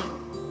hissediyor sandım.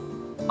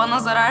 Bana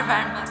zarar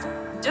vermez,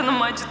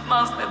 canımı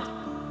acıtmaz dedim.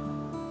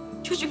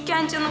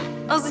 Çocukken canım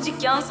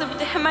azıcık yansa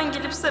bile hemen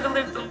gelip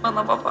sarılırdın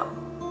bana baba.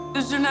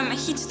 Üzülmeme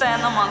hiç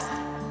dayanamazdım.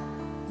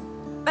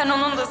 Ben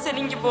onun da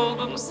senin gibi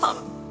olduğunu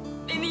sandım.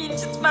 Beni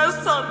incitmez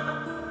sandım.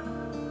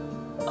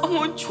 Ama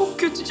o çok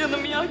kötü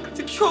canımı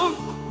yaktı, çok.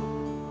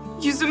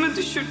 Yüzümü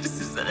düşürdü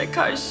sizlere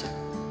karşı.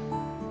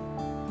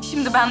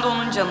 Şimdi ben de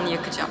onun canını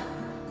yakacağım.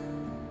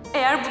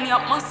 Eğer bunu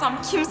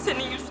yapmazsam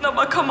kimsenin yüzüne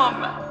bakamam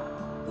ben.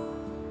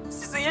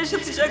 Size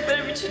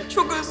yaşatacaklarım için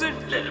çok özür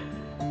dilerim.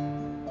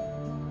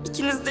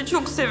 İkinizi de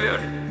çok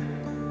seviyorum.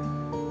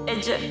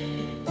 Ece.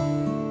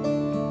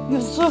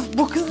 Yusuf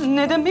bu kız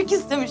ne demek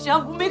istemiş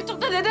ya? Bu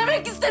mektupta ne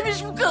demek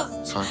istemiş bu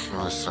kız? Sakin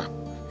ol Esra.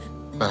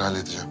 Ben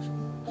halledeceğim.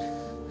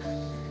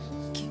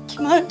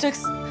 Kimi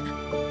arayacaksın?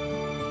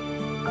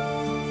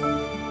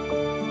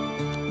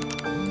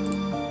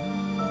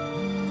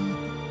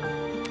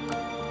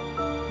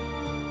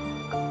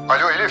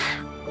 Alo Elif.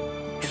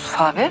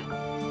 Yusuf abi.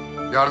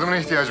 Yardımına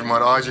ihtiyacım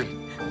var, acil.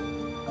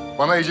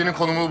 Bana Ece'nin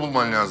konumunu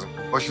bulman lazım.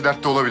 Başı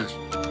dertte olabilir.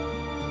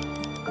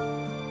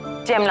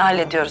 Cem'le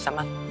hallediyoruz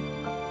hemen.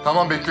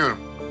 Tamam, bekliyorum.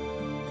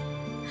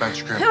 Ben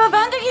çıkıyorum. Hemen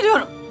ben de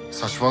geliyorum.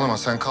 Saçmalama,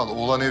 sen kal.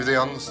 Oğlan evde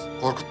yalnız.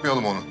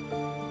 Korkutmayalım onu.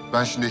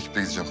 Ben şimdi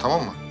ekiple gideceğim,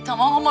 tamam mı?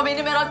 Tamam ama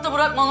beni merakta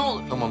bırakma ne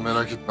olur. Tamam,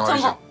 merak etme, Tamam.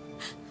 arayacağım.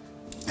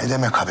 Ne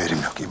demek haberim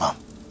yok İmam?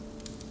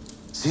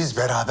 Siz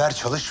beraber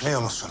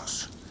çalışmıyor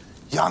musunuz?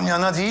 Yan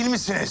yana değil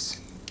misiniz?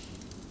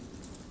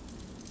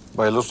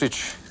 Bay Losic,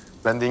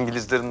 ben de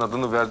İngilizlerin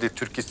adını verdiği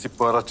Türk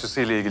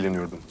istihbaratçısı ile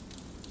ilgileniyordum.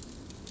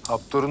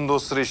 Habtor'un da o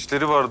sıra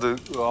işleri vardı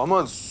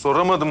ama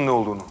soramadım ne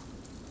olduğunu.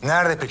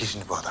 Nerede peki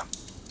şimdi bu adam?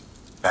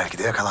 Belki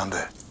de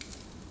yakalandı.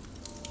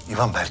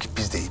 İvan belki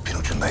biz de ipin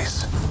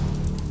ucundayız.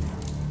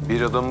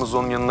 Bir adamımız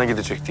onun yanına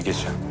gidecekti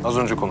geçen. Az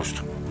önce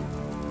konuştum.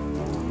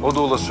 O da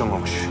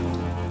ulaşamamış.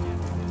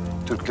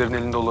 Türklerin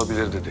elinde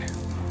olabilir dedi.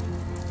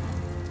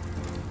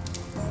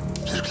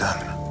 Türkler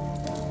mi?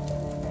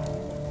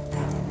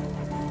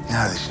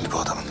 Nerede şimdi bu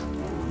adamın?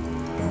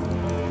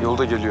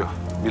 Yolda geliyor.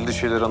 Bildiği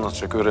şeyleri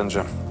anlatacak,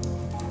 öğreneceğim.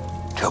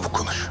 Çabuk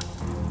konuş.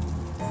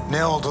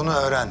 Ne olduğunu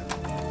öğren.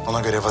 Ona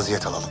göre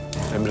vaziyet alalım.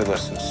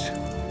 Emredersiniz.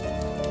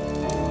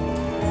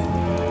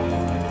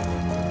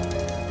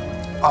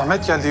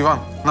 Ahmet geldi İvan.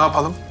 Ne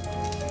yapalım?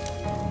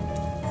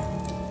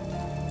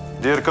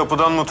 Diğer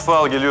kapıdan mutfağa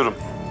al, geliyorum.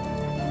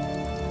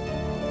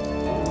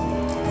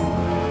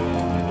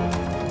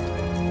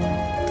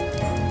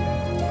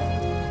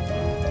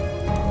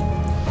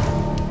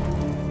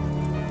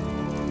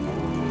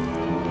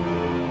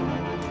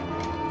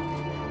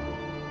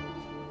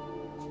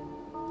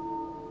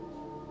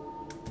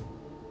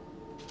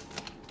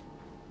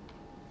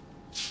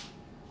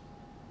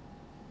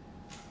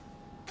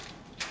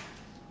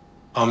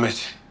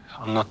 Ahmet,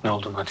 anlat ne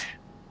olduğunu hadi.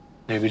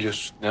 Ne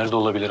biliyorsun? Nerede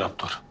olabilir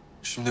Habtor?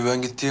 Şimdi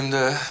ben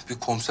gittiğimde bir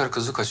komiser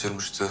kızı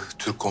kaçırmıştı.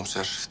 Türk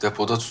komiser.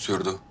 Depoda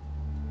tutuyordu.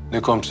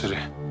 Ne komiseri?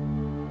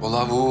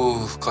 Vallahi bu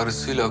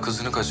karısıyla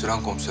kızını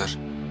kaçıran komiser.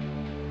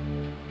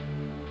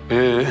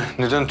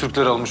 Neden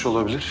Türkler almış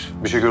olabilir?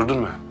 Bir şey gördün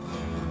mü?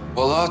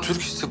 Vallahi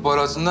Türk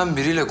istihbaratından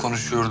biriyle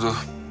konuşuyordu.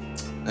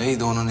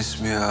 Neydi onun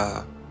ismi ya?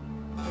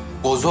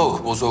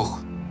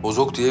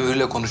 Bozok diye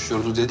biriyle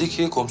konuşuyordu. Dedi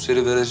ki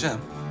komiseri vereceğim.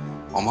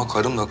 Ama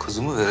karımla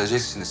kızımı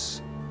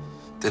vereceksiniz.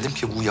 Dedim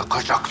ki bu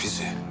yakacak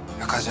bizi.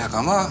 Yakacak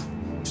ama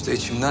işte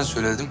içimden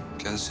söyledim.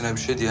 Kendisine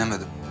bir şey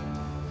diyemedim.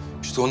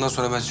 İşte ondan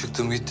sonra ben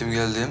çıktım, gittim,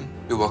 geldim.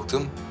 Bir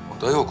baktım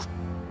o da yok.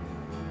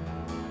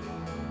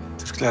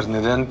 Türkler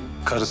neden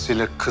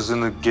karısıyla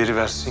kızını geri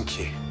versin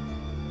ki?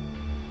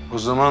 O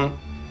zaman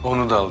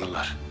onu da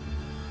aldılar.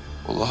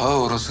 Vallahi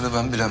orasını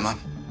ben bilemem.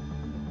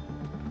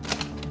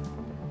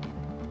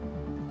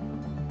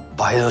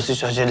 Bay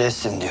Losic acele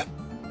etsin diyor.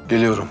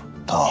 Geliyorum.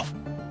 Tamam.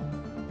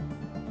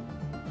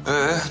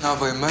 Ne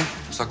yapayım ben?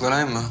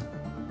 Saklanayım mı?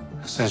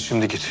 Sen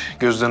şimdi git.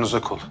 Gözden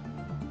uzak ol.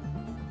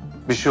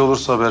 Bir şey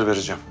olursa haber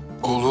vereceğim.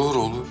 Olur.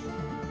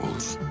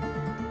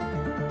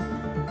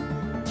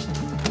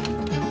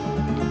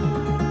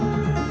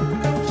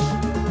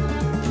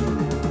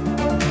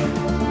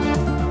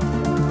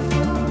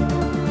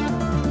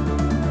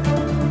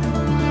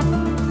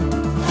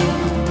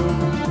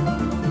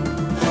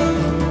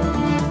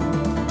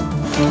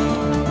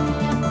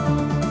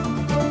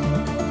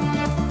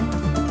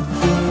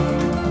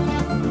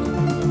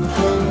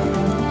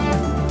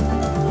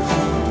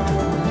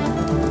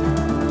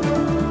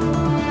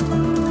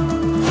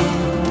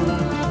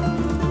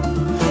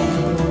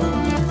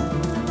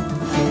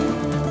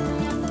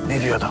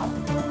 iyi adam.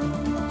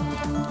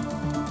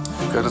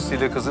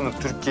 Karısıyla kızını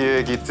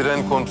Türkiye'ye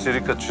getiren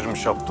komiseri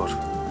kaçırmış Habtor.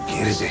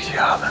 Geri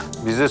zekalı.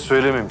 Bize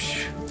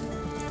söylememiş.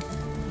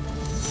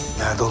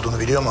 Nerede olduğunu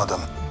biliyor mu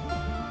adamın?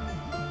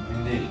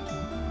 Emin değil.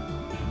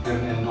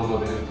 Türklerin elinde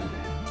olabilir dedi.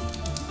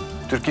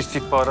 Türk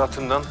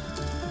istihbaratından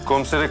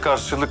komisere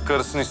karşılık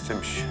karısını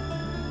istemiş.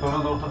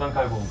 Sonra da ortadan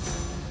kaybolmuş.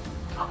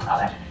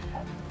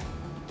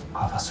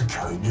 Kafası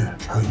köylü.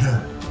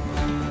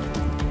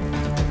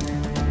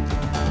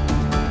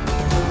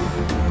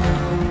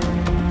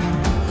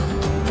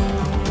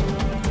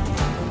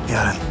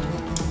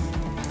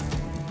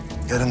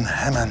 Yarın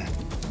hemen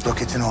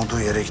roketin olduğu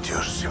yere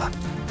gidiyoruz Yaman.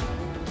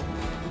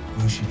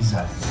 Bu işi biz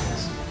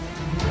halledeceğiz.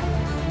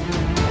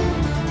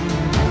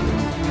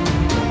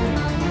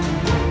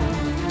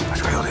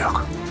 Başka yolu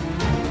yok.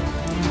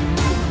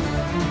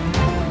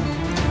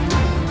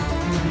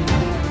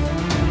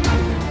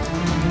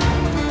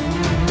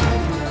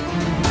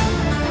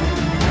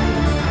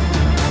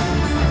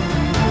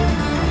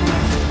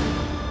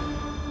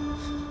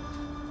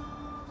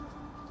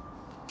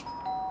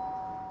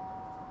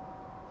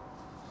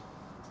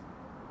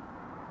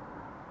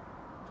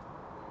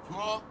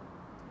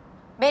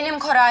 Benim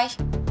Koray.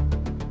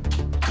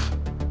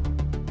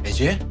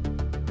 Ece?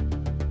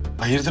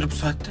 Hayırdır bu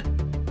saatte?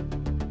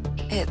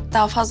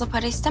 Daha fazla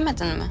para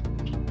istemedin mi?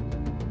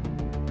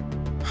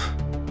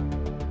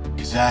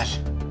 Güzel.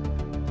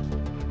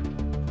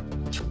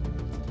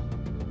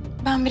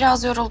 Ben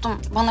biraz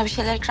yoruldum. Bana bir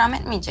şeyler ikram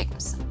etmeyecek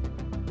misin?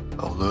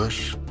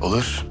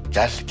 Olur.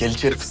 Gel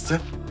içeri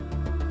fıstığı.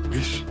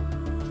 Buyur.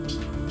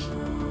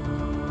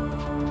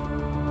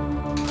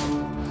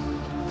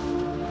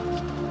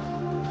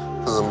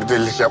 Kızım bir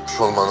delilik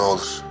yapmış olma ne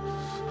olur.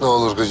 Ne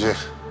olur Gıcı.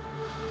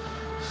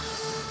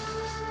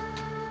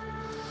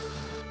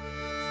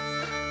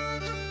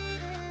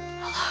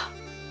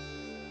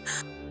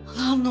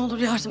 Allah'ım ne olur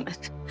yardım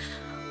et.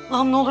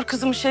 Allah'ım ne olur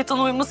kızımın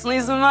şeytana uymasına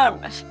izin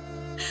verme.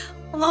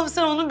 Allah'ım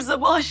sen onu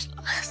bize bağışla.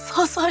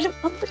 Sağ salim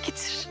bana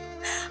getir.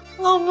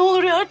 Allah'ım ne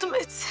olur yardım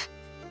et.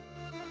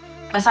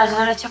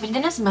 Mesajları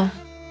açabildiniz mi?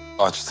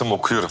 Açtım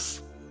okuyorum.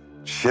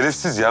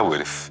 Şerefsiz ya bu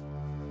herif.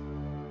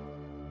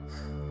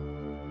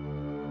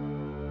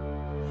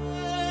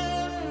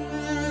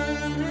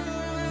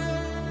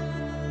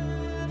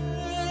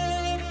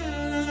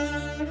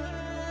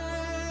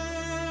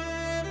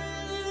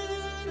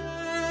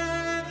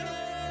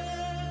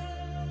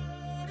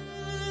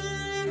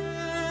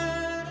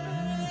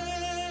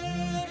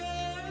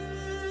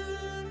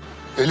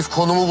 Elif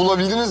konumu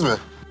bulabildiniz mi?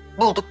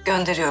 Bulduk,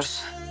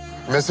 gönderiyoruz.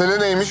 Mesele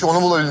neymiş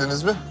onu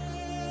bulabildiniz mi?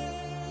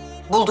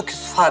 Bulduk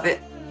Yusuf abi.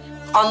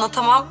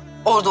 Anlatamam,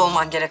 orada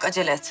olman gerek.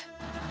 Acele et.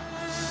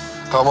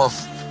 Tamam.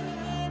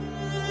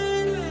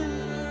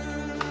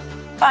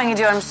 Ben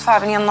gidiyorum Yusuf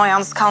abinin yanına, o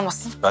yalnız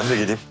kalmasın. Ben de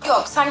geleyim.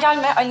 Yok sen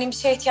gelme. Ali'nin bir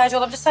şeye ihtiyacı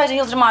olabilir. Sadece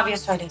Yıldırım abiye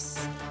söyleyiz.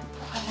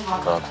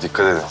 Tamam,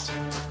 dikkat edin.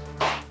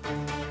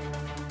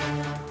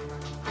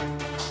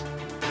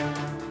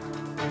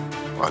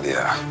 Hadi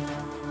ya.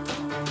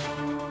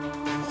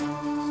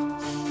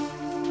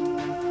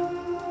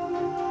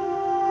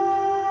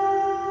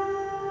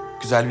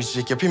 Güzel bir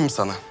içecek yapayım mı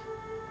sana?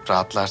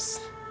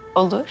 Rahatlarsın.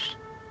 Olur.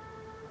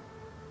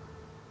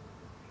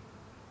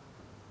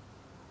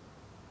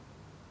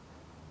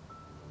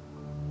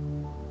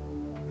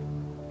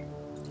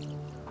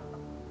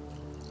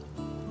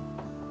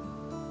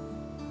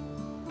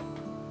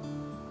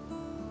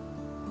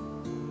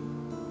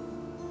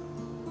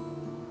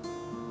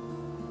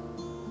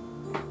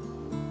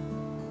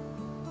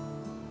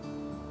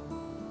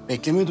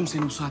 Beklemiyordum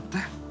seni bu saatte.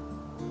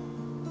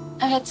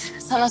 Evet,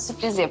 sana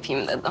sürpriz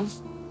yapayım dedim.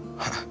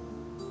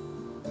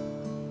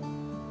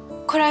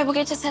 Koray, bu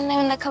gece senin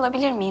evinde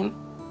kalabilir miyim?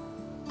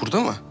 Burada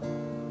mı?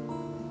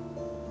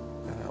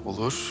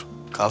 Olur.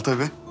 Kal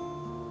tabii.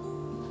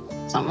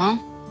 Tamam.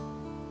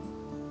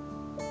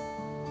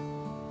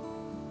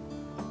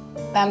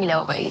 Ben bir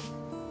lavaboya gideyim.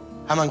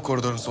 Hemen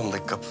koridorun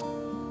sonundaki kapı.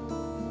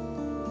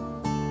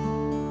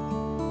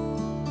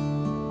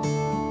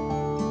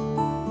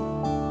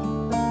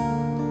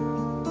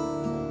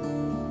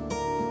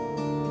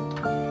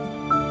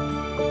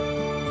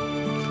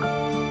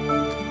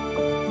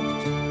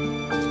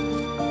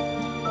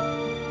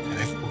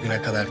 Evet,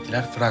 bugüne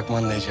kadarkiler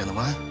fragmanla canım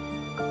ha.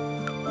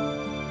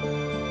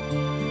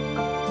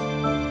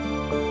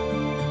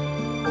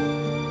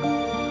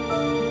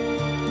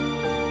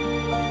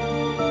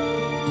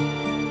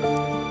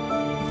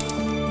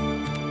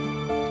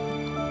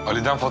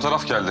 Ali'den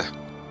fotoğraf geldi.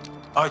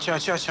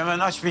 Aç. Hemen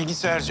aç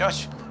bilgisayarcı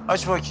aç.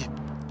 Aç bakayım.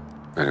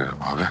 Veriyorum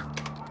abi.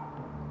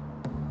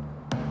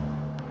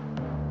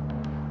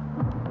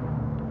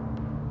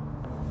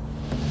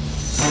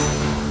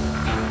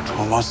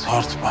 Thomas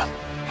Hartman.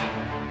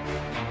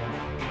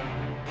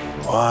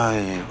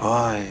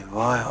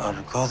 Vay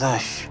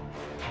arkadaş.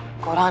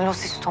 Goran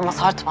Losic Thomas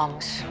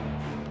Hartman'mış.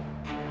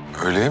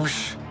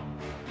 Öyleymiş.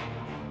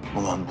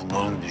 Ulan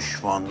bunların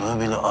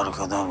düşmanlığı bile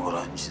arkadan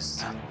vuran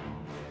cinsten.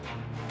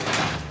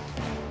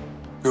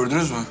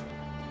 Gördünüz mü?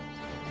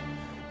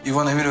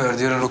 İvan emir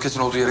verdi. Yarın roketin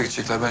olduğu yere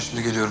gidecekler. Ben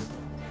şimdi geliyorum.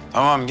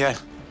 Tamam gel.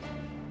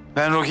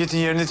 Ben roketin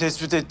yerini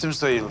tespit ettim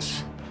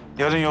sayılır.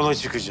 Yarın yola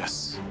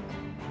çıkacağız.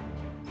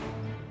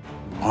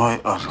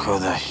 Vay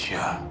arkadaş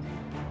ya.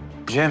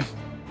 Cem,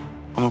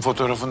 bunun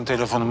fotoğrafını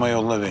telefonuma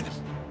yolla benim.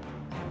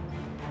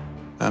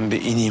 Ben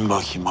bir ineyim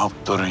bakayım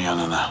Habtor'un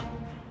yanına.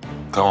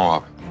 Tamam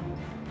abi.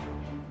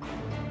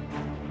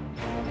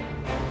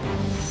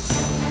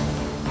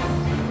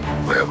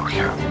 Buraya bak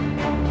ya.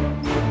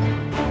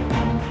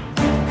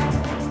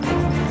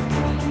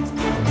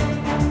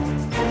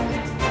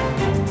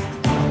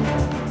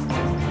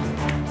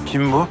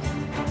 Kim bu?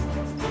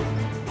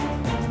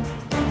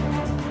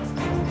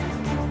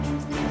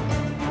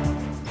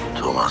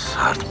 Thomas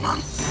Hartman.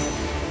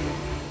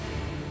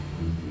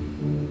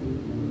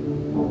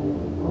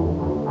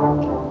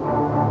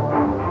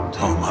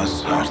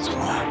 Thomas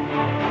Hartman.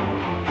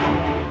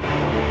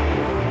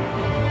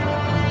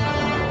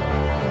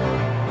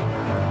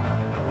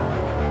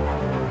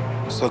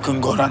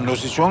 Sakın Goran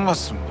Losic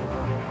olmasın.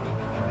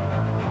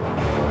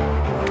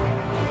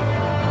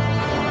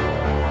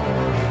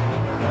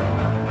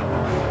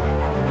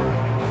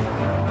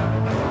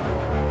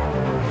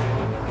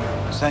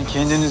 Sen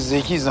kendini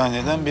zeki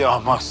zanneden bir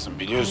ahmaksın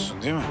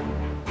biliyorsun değil mi?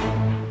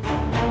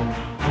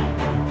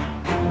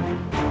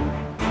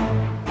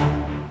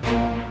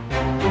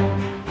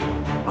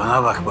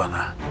 Bana bak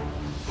bana.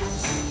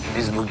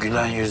 Biz bu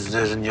gülen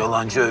yüzlerin,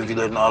 yalancı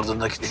övgülerin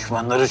ardındaki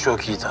düşmanları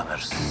çok iyi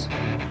tanırız.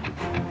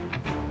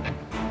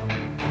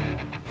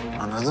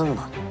 Anladın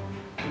mı?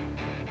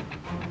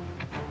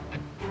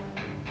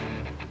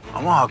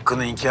 Ama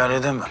hakkını inkar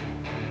edemem.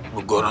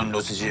 Bu Goran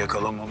Losic'i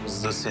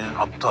yakalamamızda senin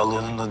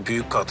aptallığının da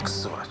büyük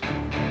katkısı var.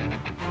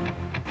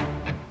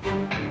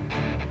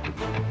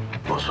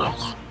 Bozok.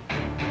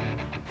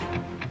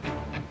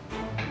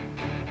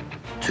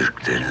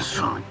 Türklerin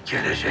sonu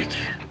gelecek.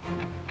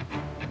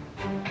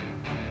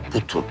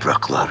 Bu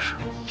topraklar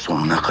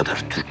sonuna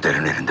kadar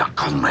Türklerin elinde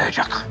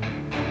kalmayacak.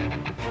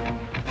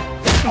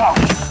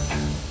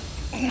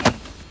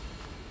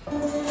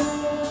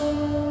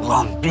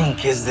 Ulan 1000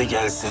 kez de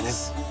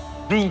gelseniz,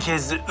 1000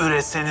 kez de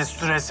üreseniz,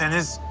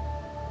 süreseniz,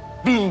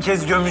 1000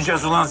 kez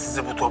gömeceğiz ulan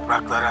sizi bu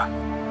topraklara.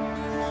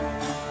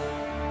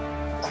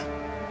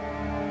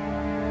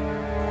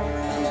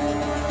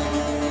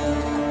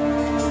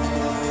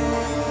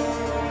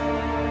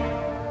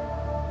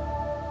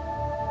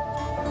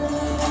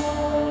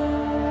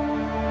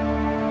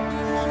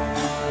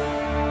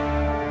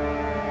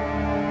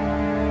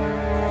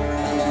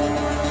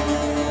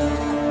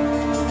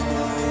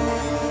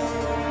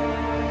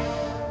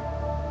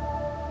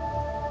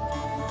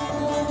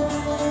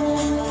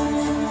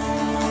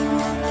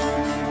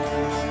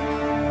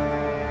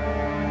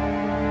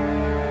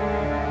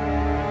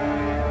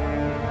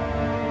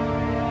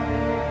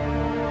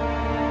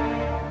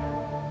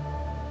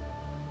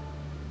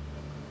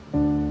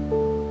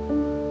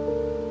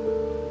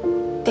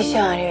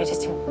 Dişi ağrıyor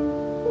Ececiğim.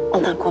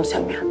 Ondan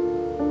konuşamıyor.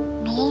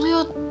 Ne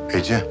oluyor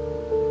Ece.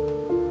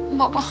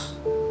 baba?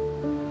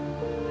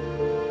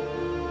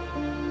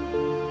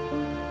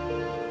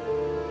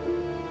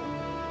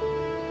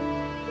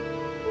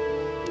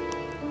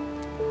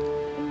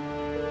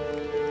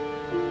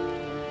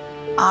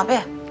 Abi.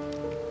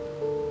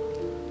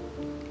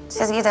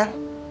 Siz gidin.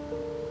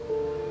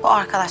 Bu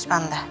arkadaş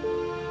bende.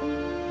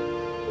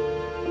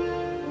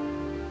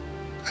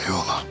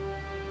 Eyvallah.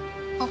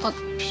 Baba.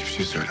 Hiçbir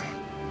şey söyleme.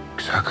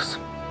 Güzel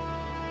kızım.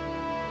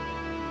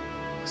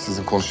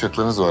 Sizin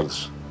konuşacaklarınız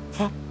vardır.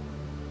 Hı?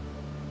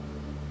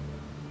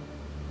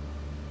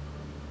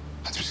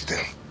 Hadi biz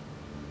gidelim.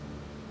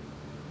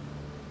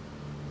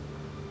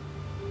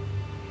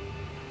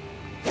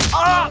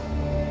 Aa!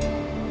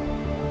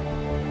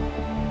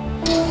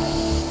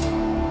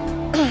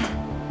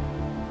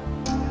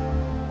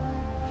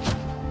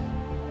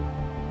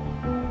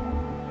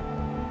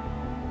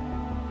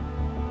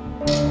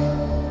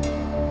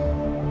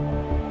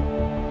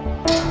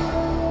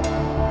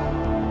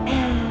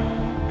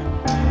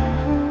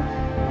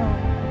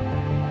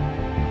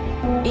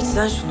 İç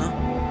lan şunu.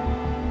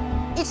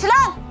 İç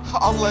lan!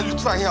 Abla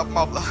lütfen yapma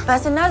abla. Ben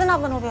senin nereden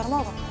ablan oluyorum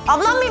oğlum?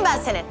 Ablan mıyım ben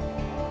senin?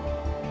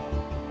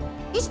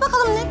 İç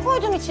bakalım ne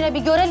koydun içine bir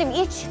görelim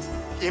iç.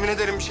 Yemin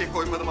ederim bir şey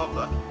koymadım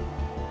abla.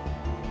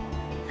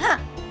 Ha.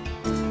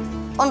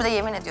 Onu da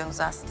yemin ediyorsunuz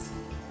ha siz.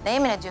 Ne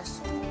yemin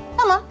ediyorsun?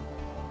 Tamam.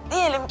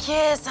 Diyelim ki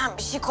sen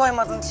bir şey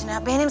koymadın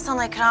içine. Benim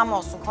sana ikram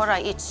olsun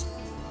Koray iç.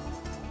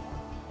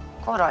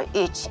 Koray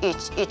iç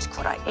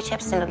Koray. İç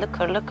hepsini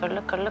lıkır.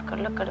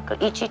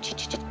 İç.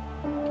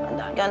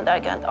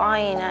 Gönder.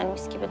 Aynen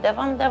mis gibi.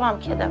 Devam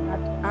ki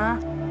devam. Ha?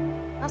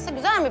 Nasıl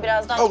güzel mi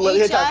biraz daha? Abla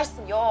yeter.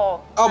 İçersin.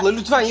 Yok. Abla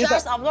lütfen yeter.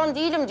 İçersin. Ablan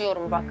değilim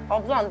diyorum bak.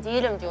 Ablan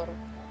değilim diyorum.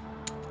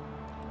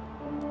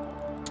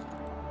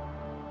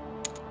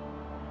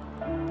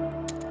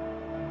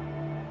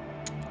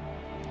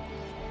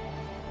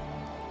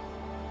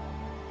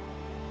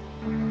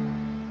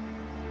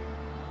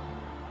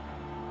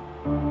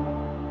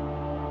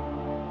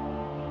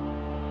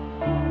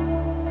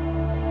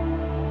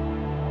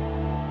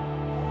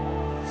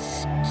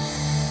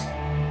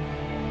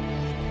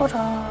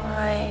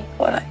 Koray.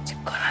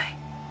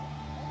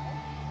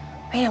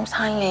 Benim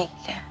seninle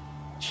ilgili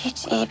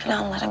hiç iyi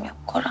planlarım yok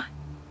Koray.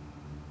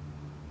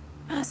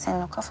 Ben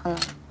senin o kafanı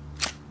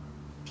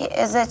bir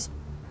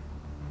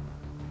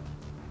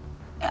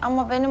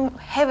ama benim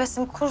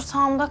hevesim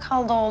kursağımda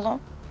kaldı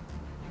oğlum.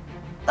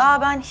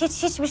 Daha ben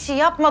hiçbir şey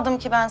yapmadım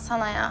ki ben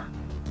sana ya.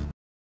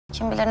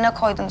 Kim bilir ne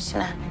koydun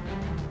içine.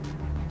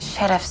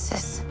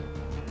 Şerefsiz.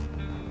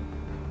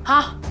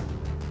 Hah,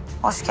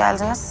 hoş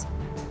geldiniz.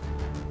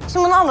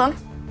 Şimdi bunu alın.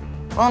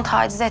 Bunun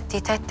taciz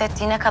ettiği, tehdit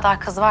ettiği ne kadar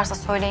kız varsa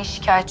söyleyin,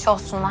 şikayetçi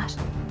olsunlar.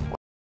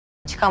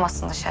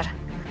 Çıkamasın dışarı.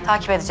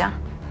 Takip edeceğim.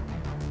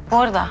 Bu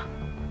arada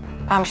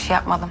ben bir şey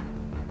yapmadım.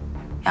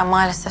 Ya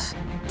maalesef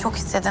çok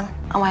istedim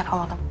ama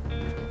yapamadım.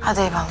 Hadi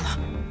eyvallah.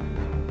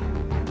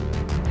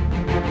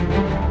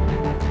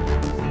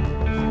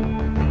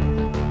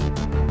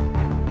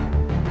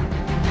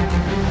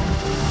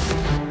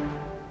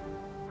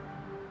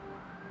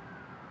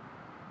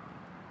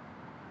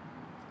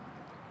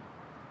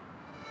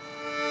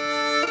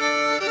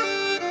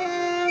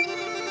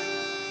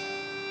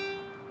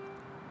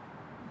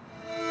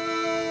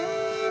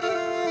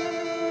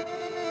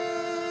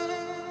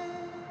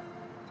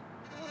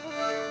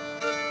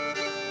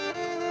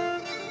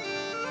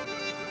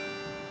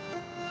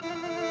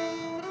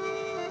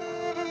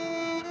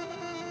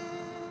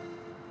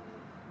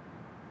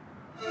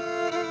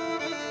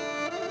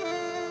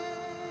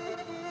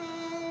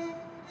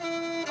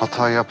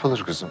 Hata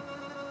yapılır kızım.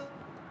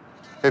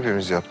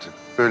 Hepimiz yaptık.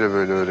 Böyle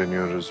böyle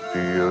öğreniyoruz,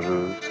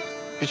 büyüyoruz.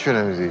 Hiç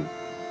önemli değil.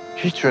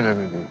 Hiç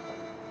önemli değil.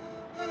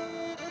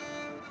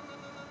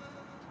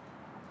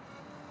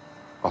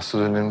 Asıl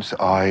önemlisi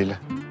aile.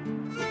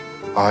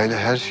 Aile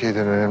her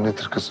şeyden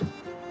önemlidir kızım.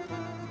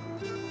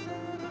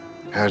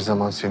 Her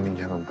zaman senin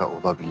yanında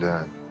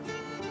olabilen,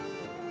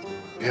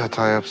 bir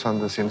hata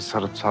yapsan da seni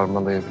sarıp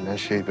sarmalayabilen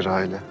şeydir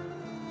aile.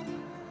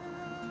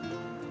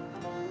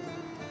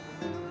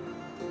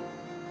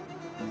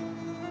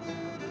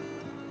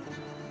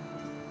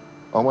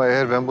 Ama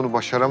eğer ben bunu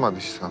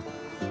başaramadıysam,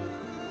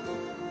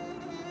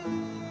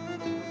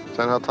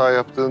 sen hata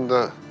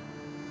yaptığında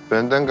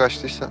benden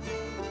kaçtıysan,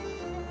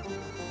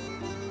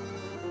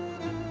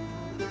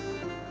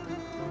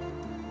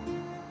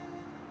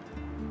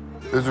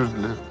 özür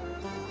dilerim.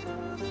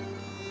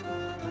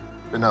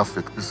 Beni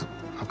affet kızım.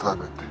 Hata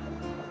bende.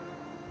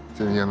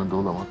 Senin yanında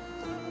olamadım.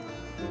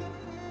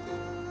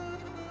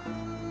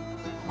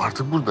 Ama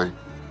artık buradayım.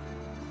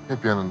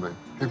 Hep yanındayım.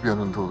 Hep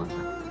yanında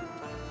olacağım.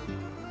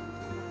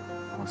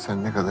 Ama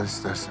sen ne kadar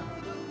istersen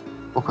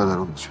o kadar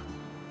olacağım.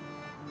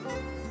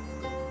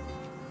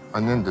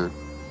 Annen de öyle.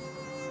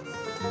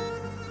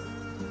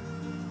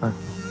 Bak.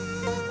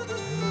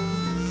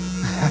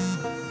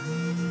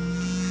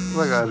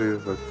 Bak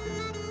arıyor bak.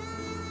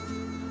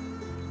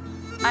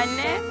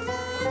 Anne.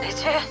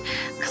 Ece,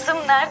 kızım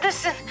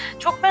neredesin?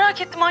 Çok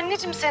merak ettim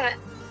anneciğim seni.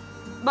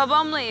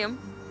 Babamlayım.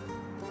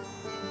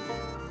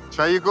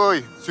 Çayı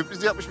koy.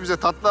 Sürpriz yapmış bize.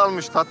 Tatlı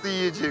almış. Tatlı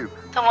yiyeceğim.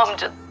 Tamam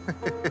canım.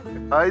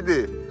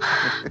 Haydi.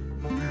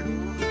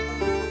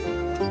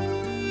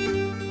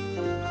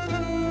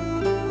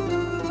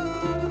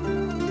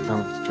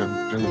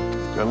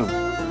 Canım.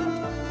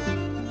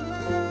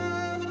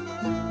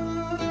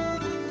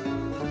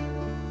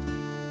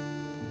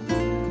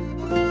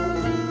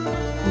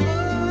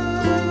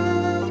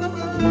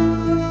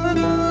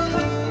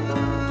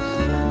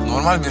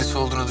 Normal birisi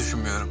olduğunu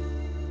düşünmüyorum.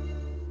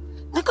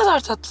 Ne kadar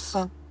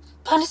tatlısın.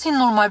 Ben de senin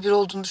normal biri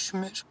olduğunu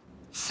düşünmüyorum.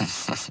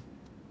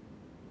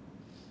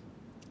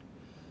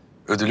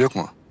 Ödül yok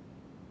mu?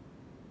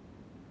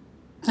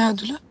 Ne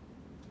ödülü?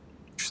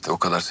 İşte o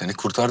kadar seni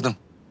kurtardım.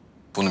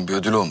 Bunun bir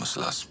ödülü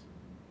olması lazım.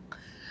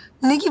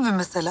 Ne gibi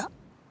mesela?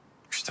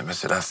 İşte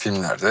mesela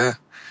filmlerde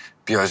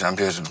bir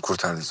ajanı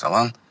kurtardığı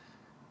zaman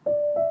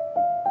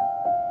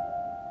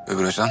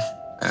öbür ajan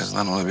en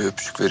azından ona bir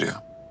öpücük veriyor.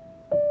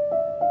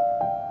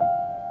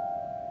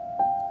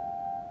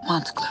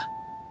 Mantıklı.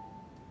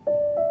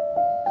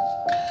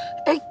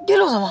 Gel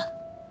o zaman.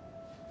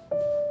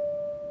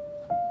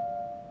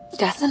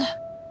 Gelsene.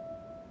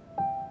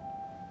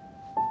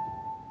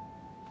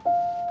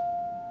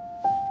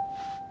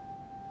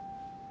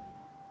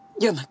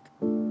 Yanak.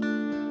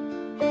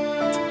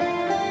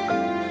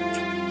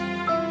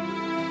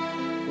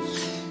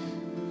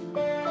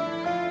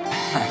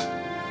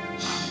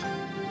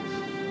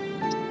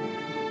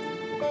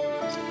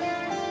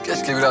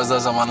 Keşke biraz daha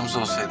zamanımız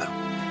olsaydı.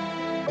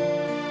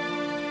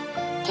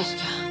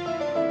 Keşke.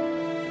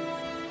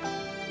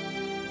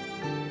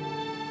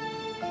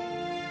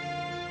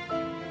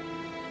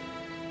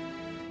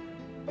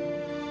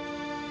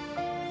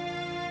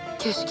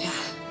 Keşke.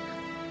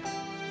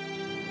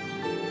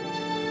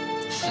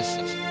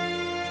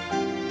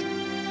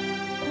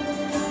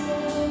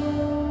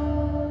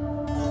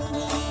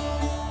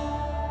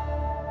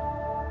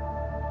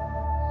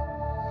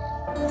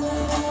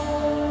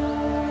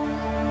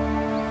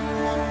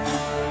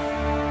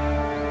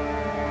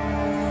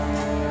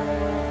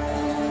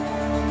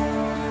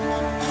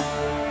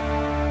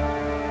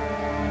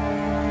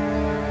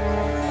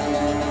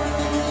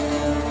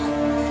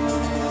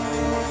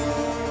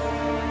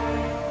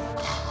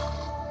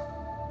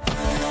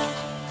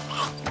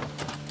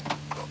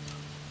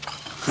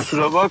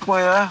 Kusura bakma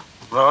ya.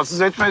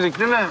 Rahatsız etmedik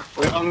değil mi?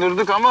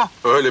 Uyandırdık ama.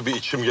 Öyle bir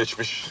içim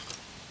geçmiş.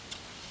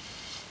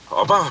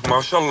 Ama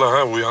maşallah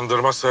ha,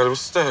 uyandırma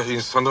servisi de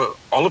insanı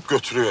alıp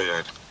götürüyor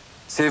yani.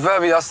 Seyfi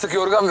abi yastık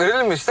yorgan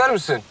verelim mi? İster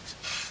misin?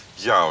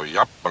 Ya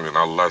yapmayın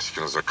Allah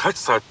aşkınıza. Kaç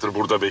saattir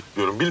burada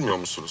bekliyorum bilmiyor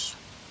musunuz?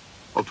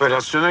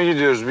 Operasyona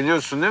gidiyoruz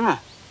biliyorsun değil mi?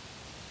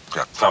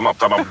 Ya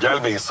tamam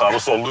gelmeyin sağlı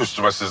sollu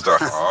üstüme siz de.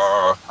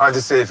 Aa.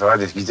 Hadi Seyfi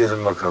hadi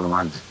gidelim bakalım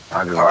hadi.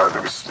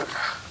 Hadi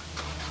bismillah.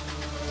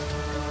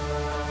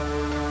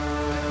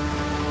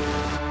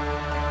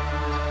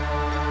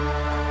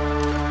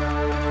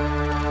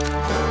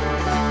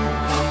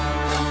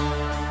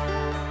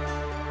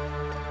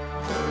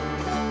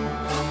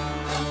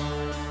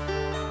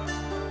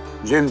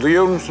 Cem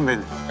duyuyor musun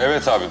beni?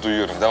 Evet abi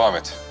duyuyorum. Devam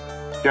et.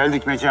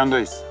 Geldik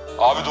mekandayız.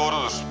 Abi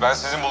doğrudur. Ben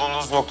sizin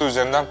bulunduğunuz nokta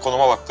üzerinden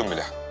konuma baktım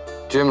bile.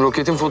 Cem,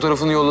 roketin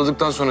fotoğrafını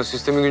yolladıktan sonra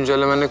sistemi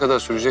güncellemen ne kadar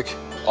sürecek?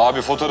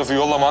 Abi fotoğrafı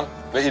yollaman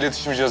ve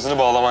iletişim cihazını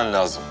bağlaman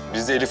lazım.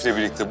 Biz de Elif'le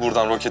birlikte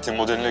buradan roketin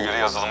modeline göre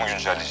yazılımı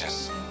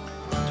güncelleyeceğiz.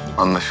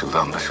 Anlaşıldı.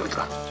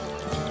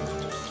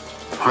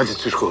 Hadi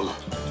Türkoğlu.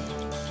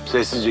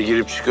 Sessizce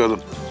girip çıkalım.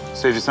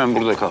 Seyfi sen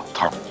burada kal.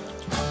 Tamam.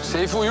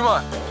 Seyfi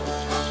uyuma.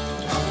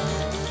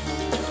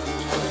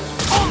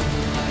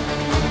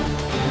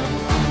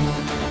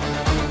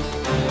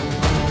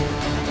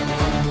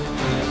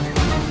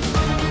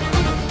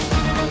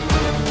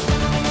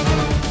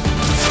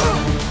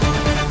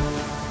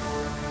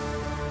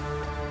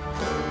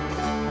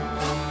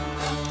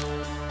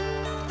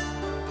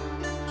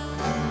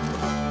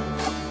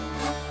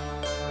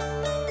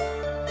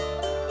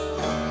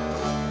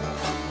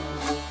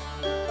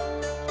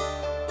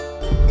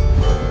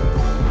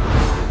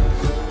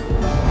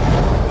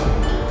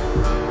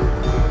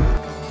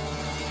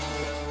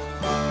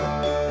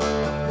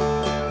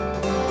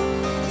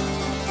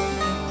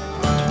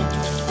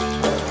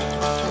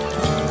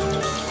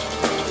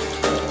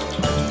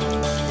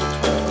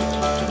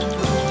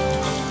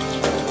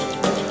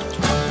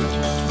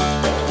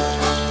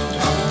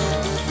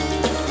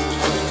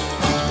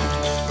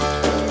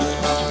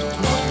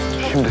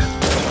 Şimdi.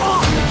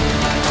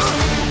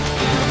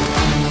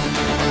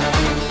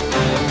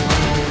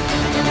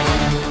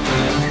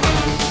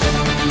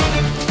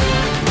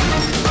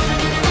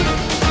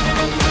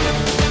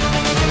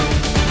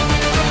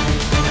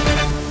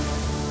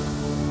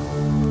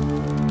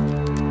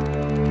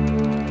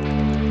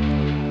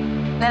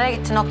 Nereye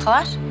gitti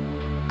noktalar?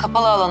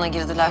 Kapalı alana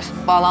girdiler.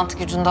 Bağlantı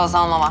gücünde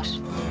azalma var.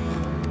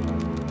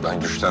 Ben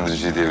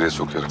güçlendiriciyi devreye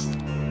sokuyorum.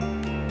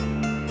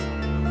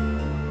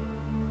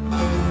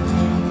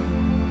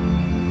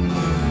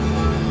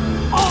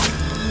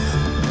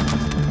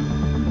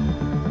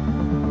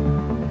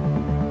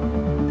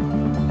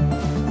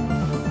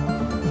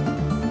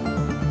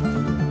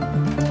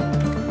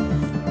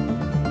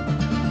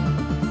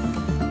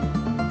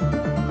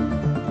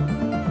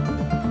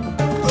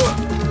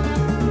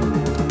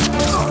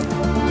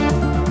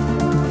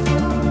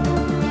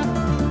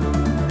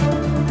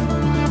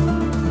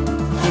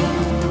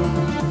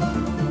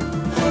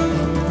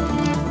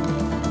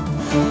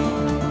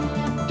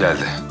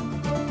 Geldi.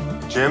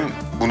 Cem,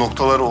 bu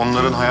noktalar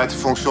onların hayati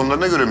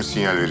fonksiyonlarına göre mi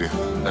sinyal veriyor?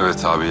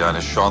 Evet abi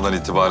yani şu andan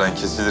itibaren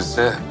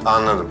kesilirse...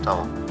 Anladım,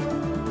 tamam.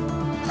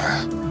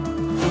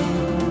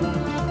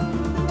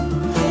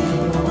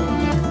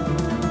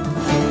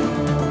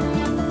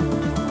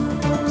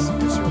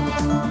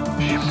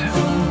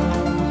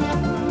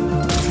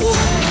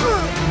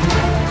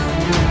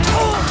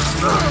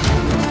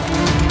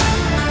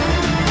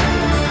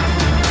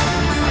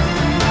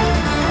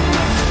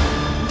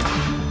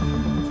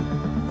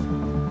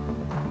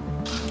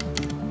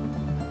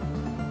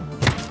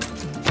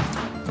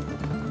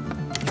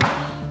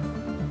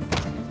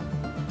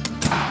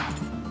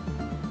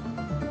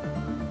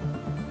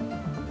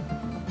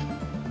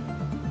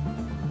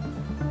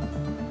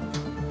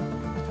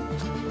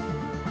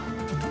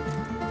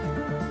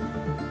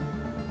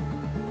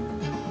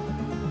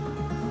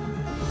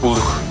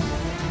 Bulduk.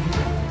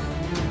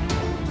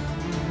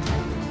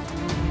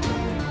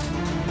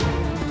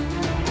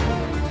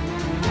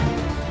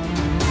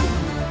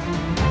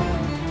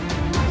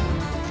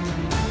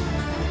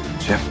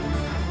 Cem,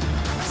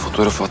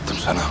 fotoğraf attım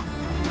sana.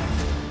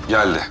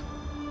 Geldi.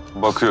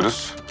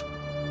 Bakıyoruz.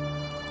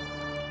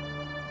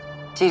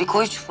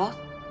 Jericho 3 bu.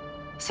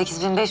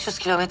 8500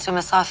 kilometre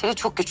mesafeli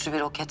çok güçlü bir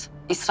roket.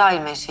 İsrail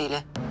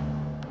menşeili.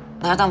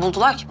 Nereden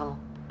buldular ki bunu?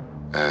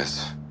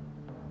 Evet.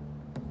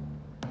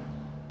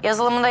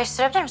 Yazılımını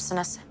değiştirebilir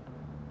misiniz?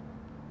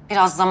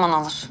 Biraz zaman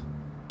alır.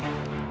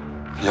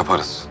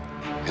 Yaparız.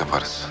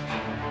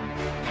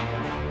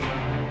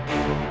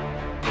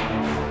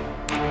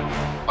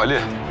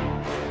 Ali,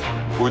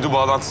 uydu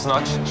bağlantısını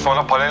aç.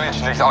 Sonra panelin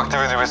içindeki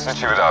aktive düğmesini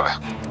çevir abi.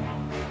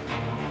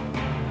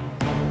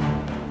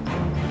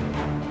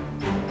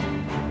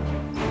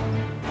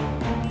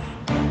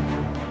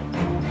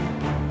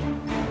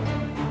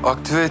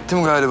 Aktive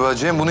ettim galiba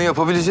Cem. Bunu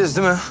yapabileceğiz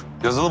değil mi?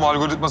 Yazılım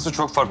algoritması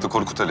çok farklı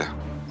Korkut Ali.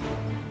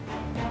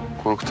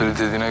 Korkut Ali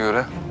dediğine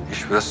göre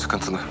iş biraz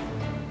sıkıntılı.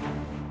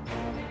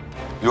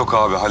 Yok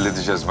abi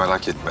halledeceğiz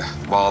merak etme.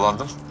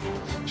 Bağlandım.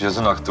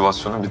 Cihazın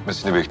aktivasyonunun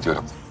bitmesini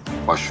bekliyorum.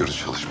 Başlıyoruz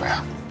çalışmaya.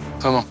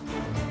 Tamam.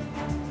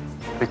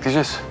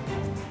 Bekleyeceğiz.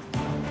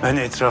 Ben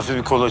etrafı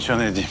bir kolaçan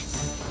edeyim.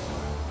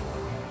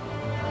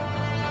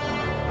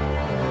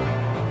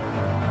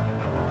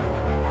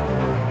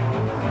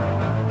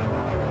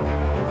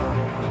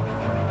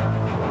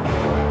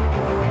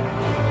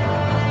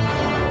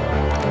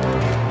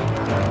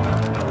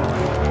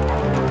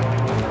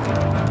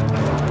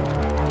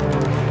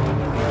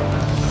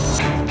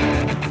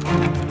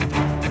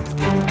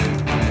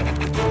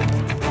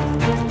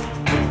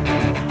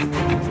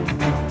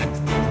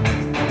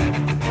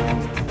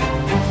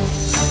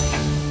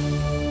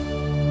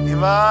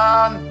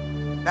 İvan!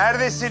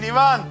 Neredesin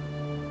İvan?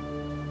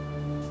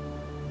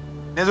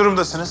 Ne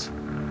durumdasınız?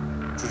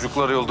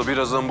 Çocuklar yolda.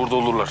 Birazdan burada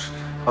olurlar.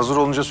 Hazır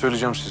olunca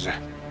söyleyeceğim size.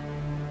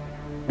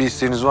 Bir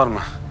isteğiniz var mı?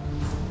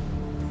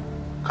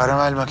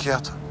 Karamel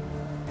macchiato.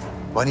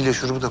 Vanilya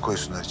şurubu da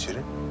koysunlar içeri.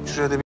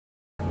 Şuraya da bir...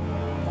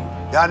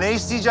 Ya ne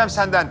isteyeceğim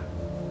senden?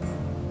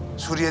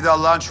 Suriye'de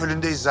Allah'ın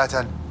çölündeyiz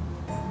zaten.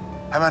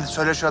 Hemen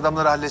söyle şu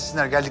adamları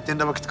halletsinler.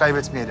 Geldiklerinde vakit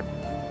kaybetmeyelim.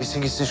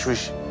 Bitsin gitsin şu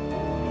iş.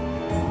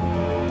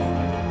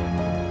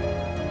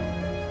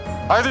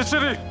 Haydi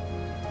içeri.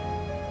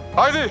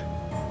 Haydi.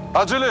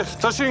 Acele.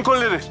 Taşıyın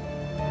kolileri.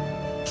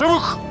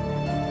 Çabuk.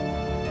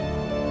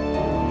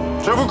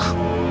 Çabuk.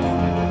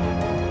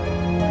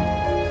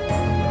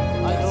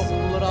 Haydi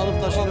okulları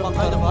alıp taşıyın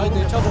bakalım. Haydi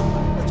çabuk.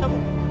 Çabuk.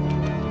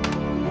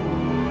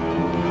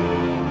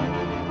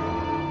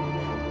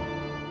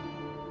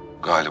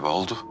 Galiba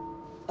oldu.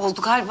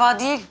 Oldu galiba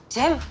değil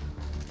Cem.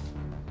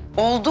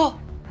 Oldu.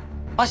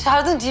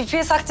 Başardın.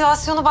 GPS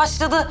aktivasyonu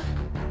başladı.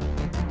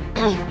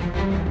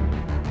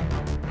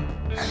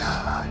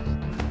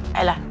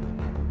 Helal.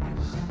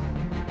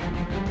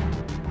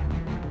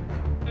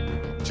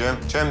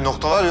 Cem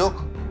noktalar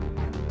yok.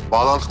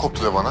 Bağlantı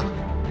koptu de bana.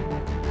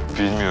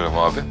 Bilmiyorum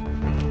abi.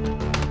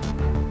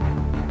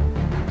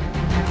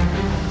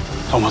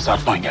 Thomas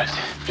Hartman geldi.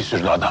 Bir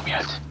sürü de adam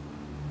geldi.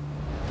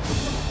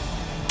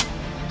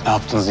 Ne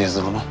yaptınız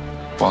Yıldırım'ı?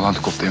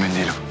 Bağlantı koptu emin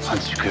değilim.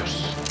 Hadi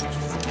çıkıyoruz.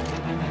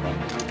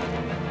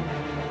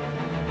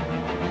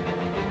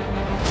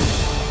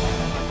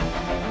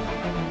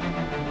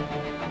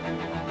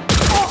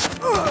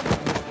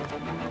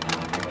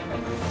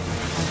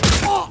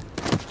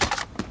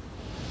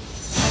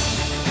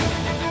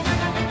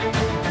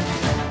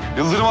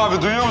 Yıldırım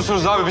abi duyuyor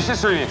musunuz abi? Bir şey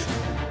söyleyin.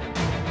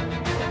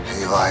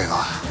 Eyvah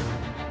eyvah.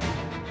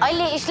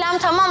 Ali işlem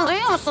tamam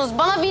duyuyor musunuz?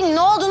 Bana bir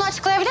ne olduğunu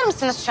açıklayabilir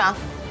misiniz şu an?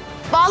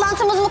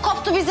 Bağlantımız mı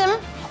koptu bizim?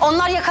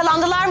 Onlar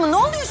yakalandılar mı? Ne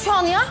oluyor şu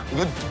an ya?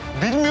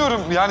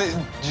 Bilmiyorum yani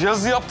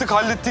cihazı yaptık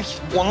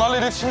hallettik. Onlarla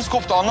iletişimimiz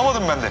koptu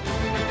anlamadım ben de.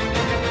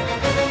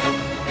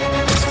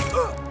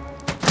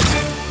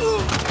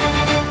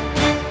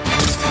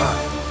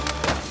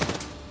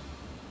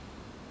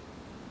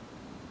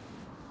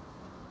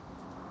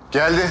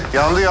 Geldi.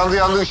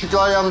 Yandı.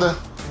 Işıklar yandı.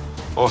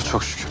 Oh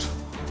çok şükür.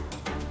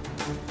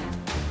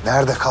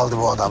 Nerede kaldı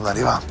bu adamlar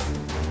İvan?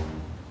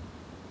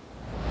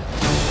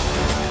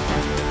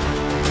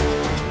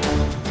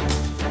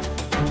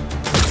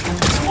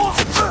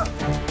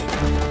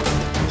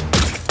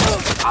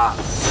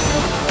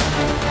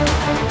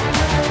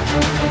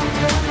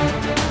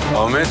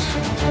 Ahmet.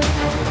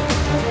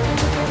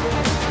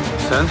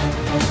 Sen?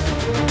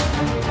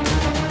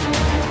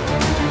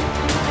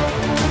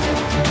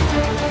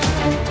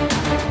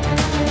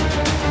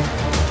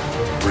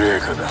 Buraya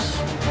kadar.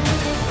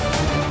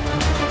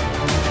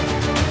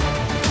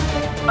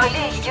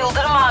 Ali,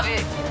 Yıldırım abi.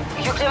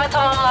 Yükleme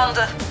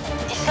tamamlandı.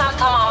 İşlem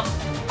tamam.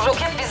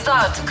 Roket bizde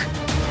artık.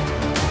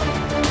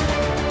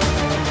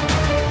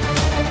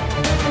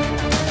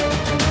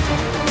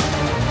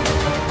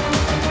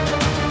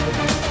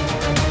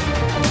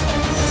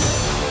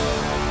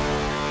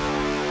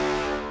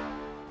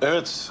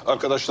 Evet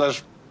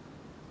arkadaşlar,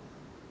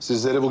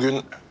 sizleri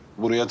bugün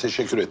buraya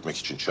teşekkür etmek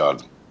için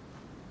çağırdım.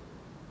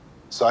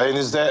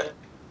 Sayenizde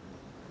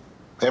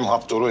hem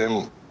Habtor'u hem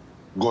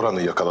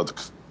Canan'ı yakaladık.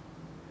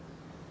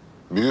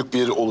 Büyük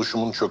bir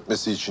oluşumun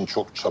çökmesi için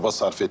çok çaba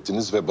sarf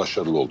ettiniz ve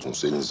başarılı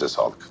oldunuz. Elinize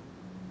sağlık.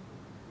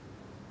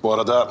 Bu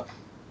arada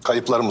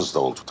kayıplarımız da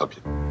oldu tabii.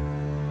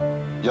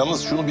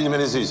 Yalnız şunu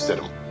bilmenizi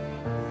isterim.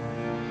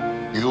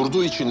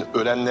 Yurdu için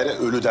ölenlere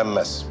ölü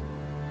denmez.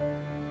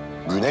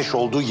 Güneş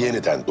oldu,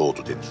 yeniden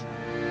doğdu denir.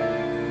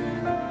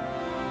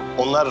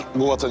 Onlar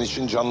bu vatan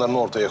için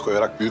canlarını ortaya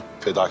koyarak büyük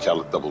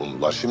fedakarlıkta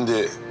bulundular.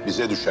 Şimdi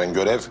bize düşen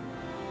görev,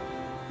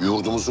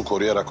 yurdumuzu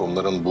koruyarak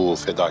onların bu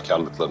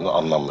fedakarlıklarını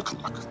anlamlı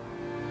kılmak.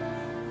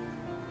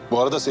 Bu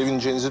arada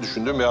sevineceğinizi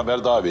düşündüğüm bir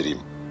haber daha vereyim.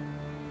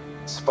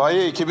 Sipahi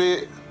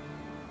ekibi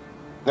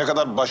ne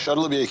kadar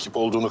başarılı bir ekip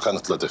olduğunu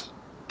kanıtladı.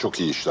 Çok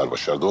iyi işler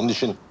başardı. Onun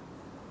için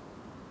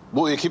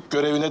bu ekip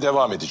görevine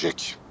devam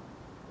edecek.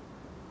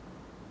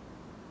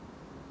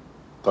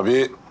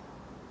 Tabii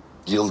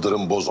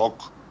Yıldırım Bozok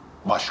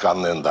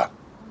başkanlığında.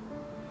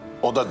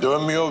 O da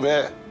dönmüyor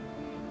ve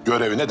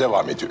görevine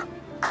devam ediyor.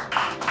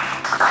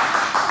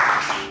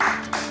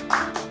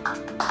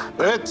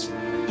 Evet,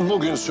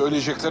 Bugün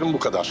söyleyeceklerim bu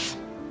kadar.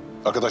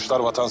 Arkadaşlar,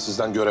 vatan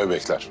sizden görev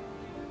bekler.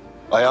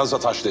 Ayağınıza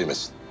taş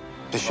değmesin.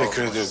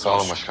 Teşekkür ederiz. Sağ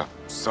olun başkan.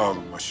 Sağ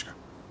olun başkan.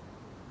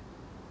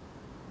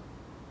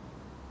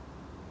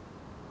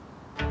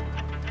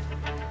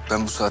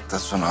 Ben bu saatten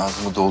sonra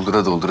ağzımı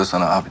doldura doldura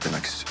sana abi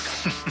demek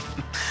istiyorum.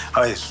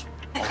 Hayır.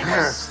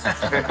 Olmaz.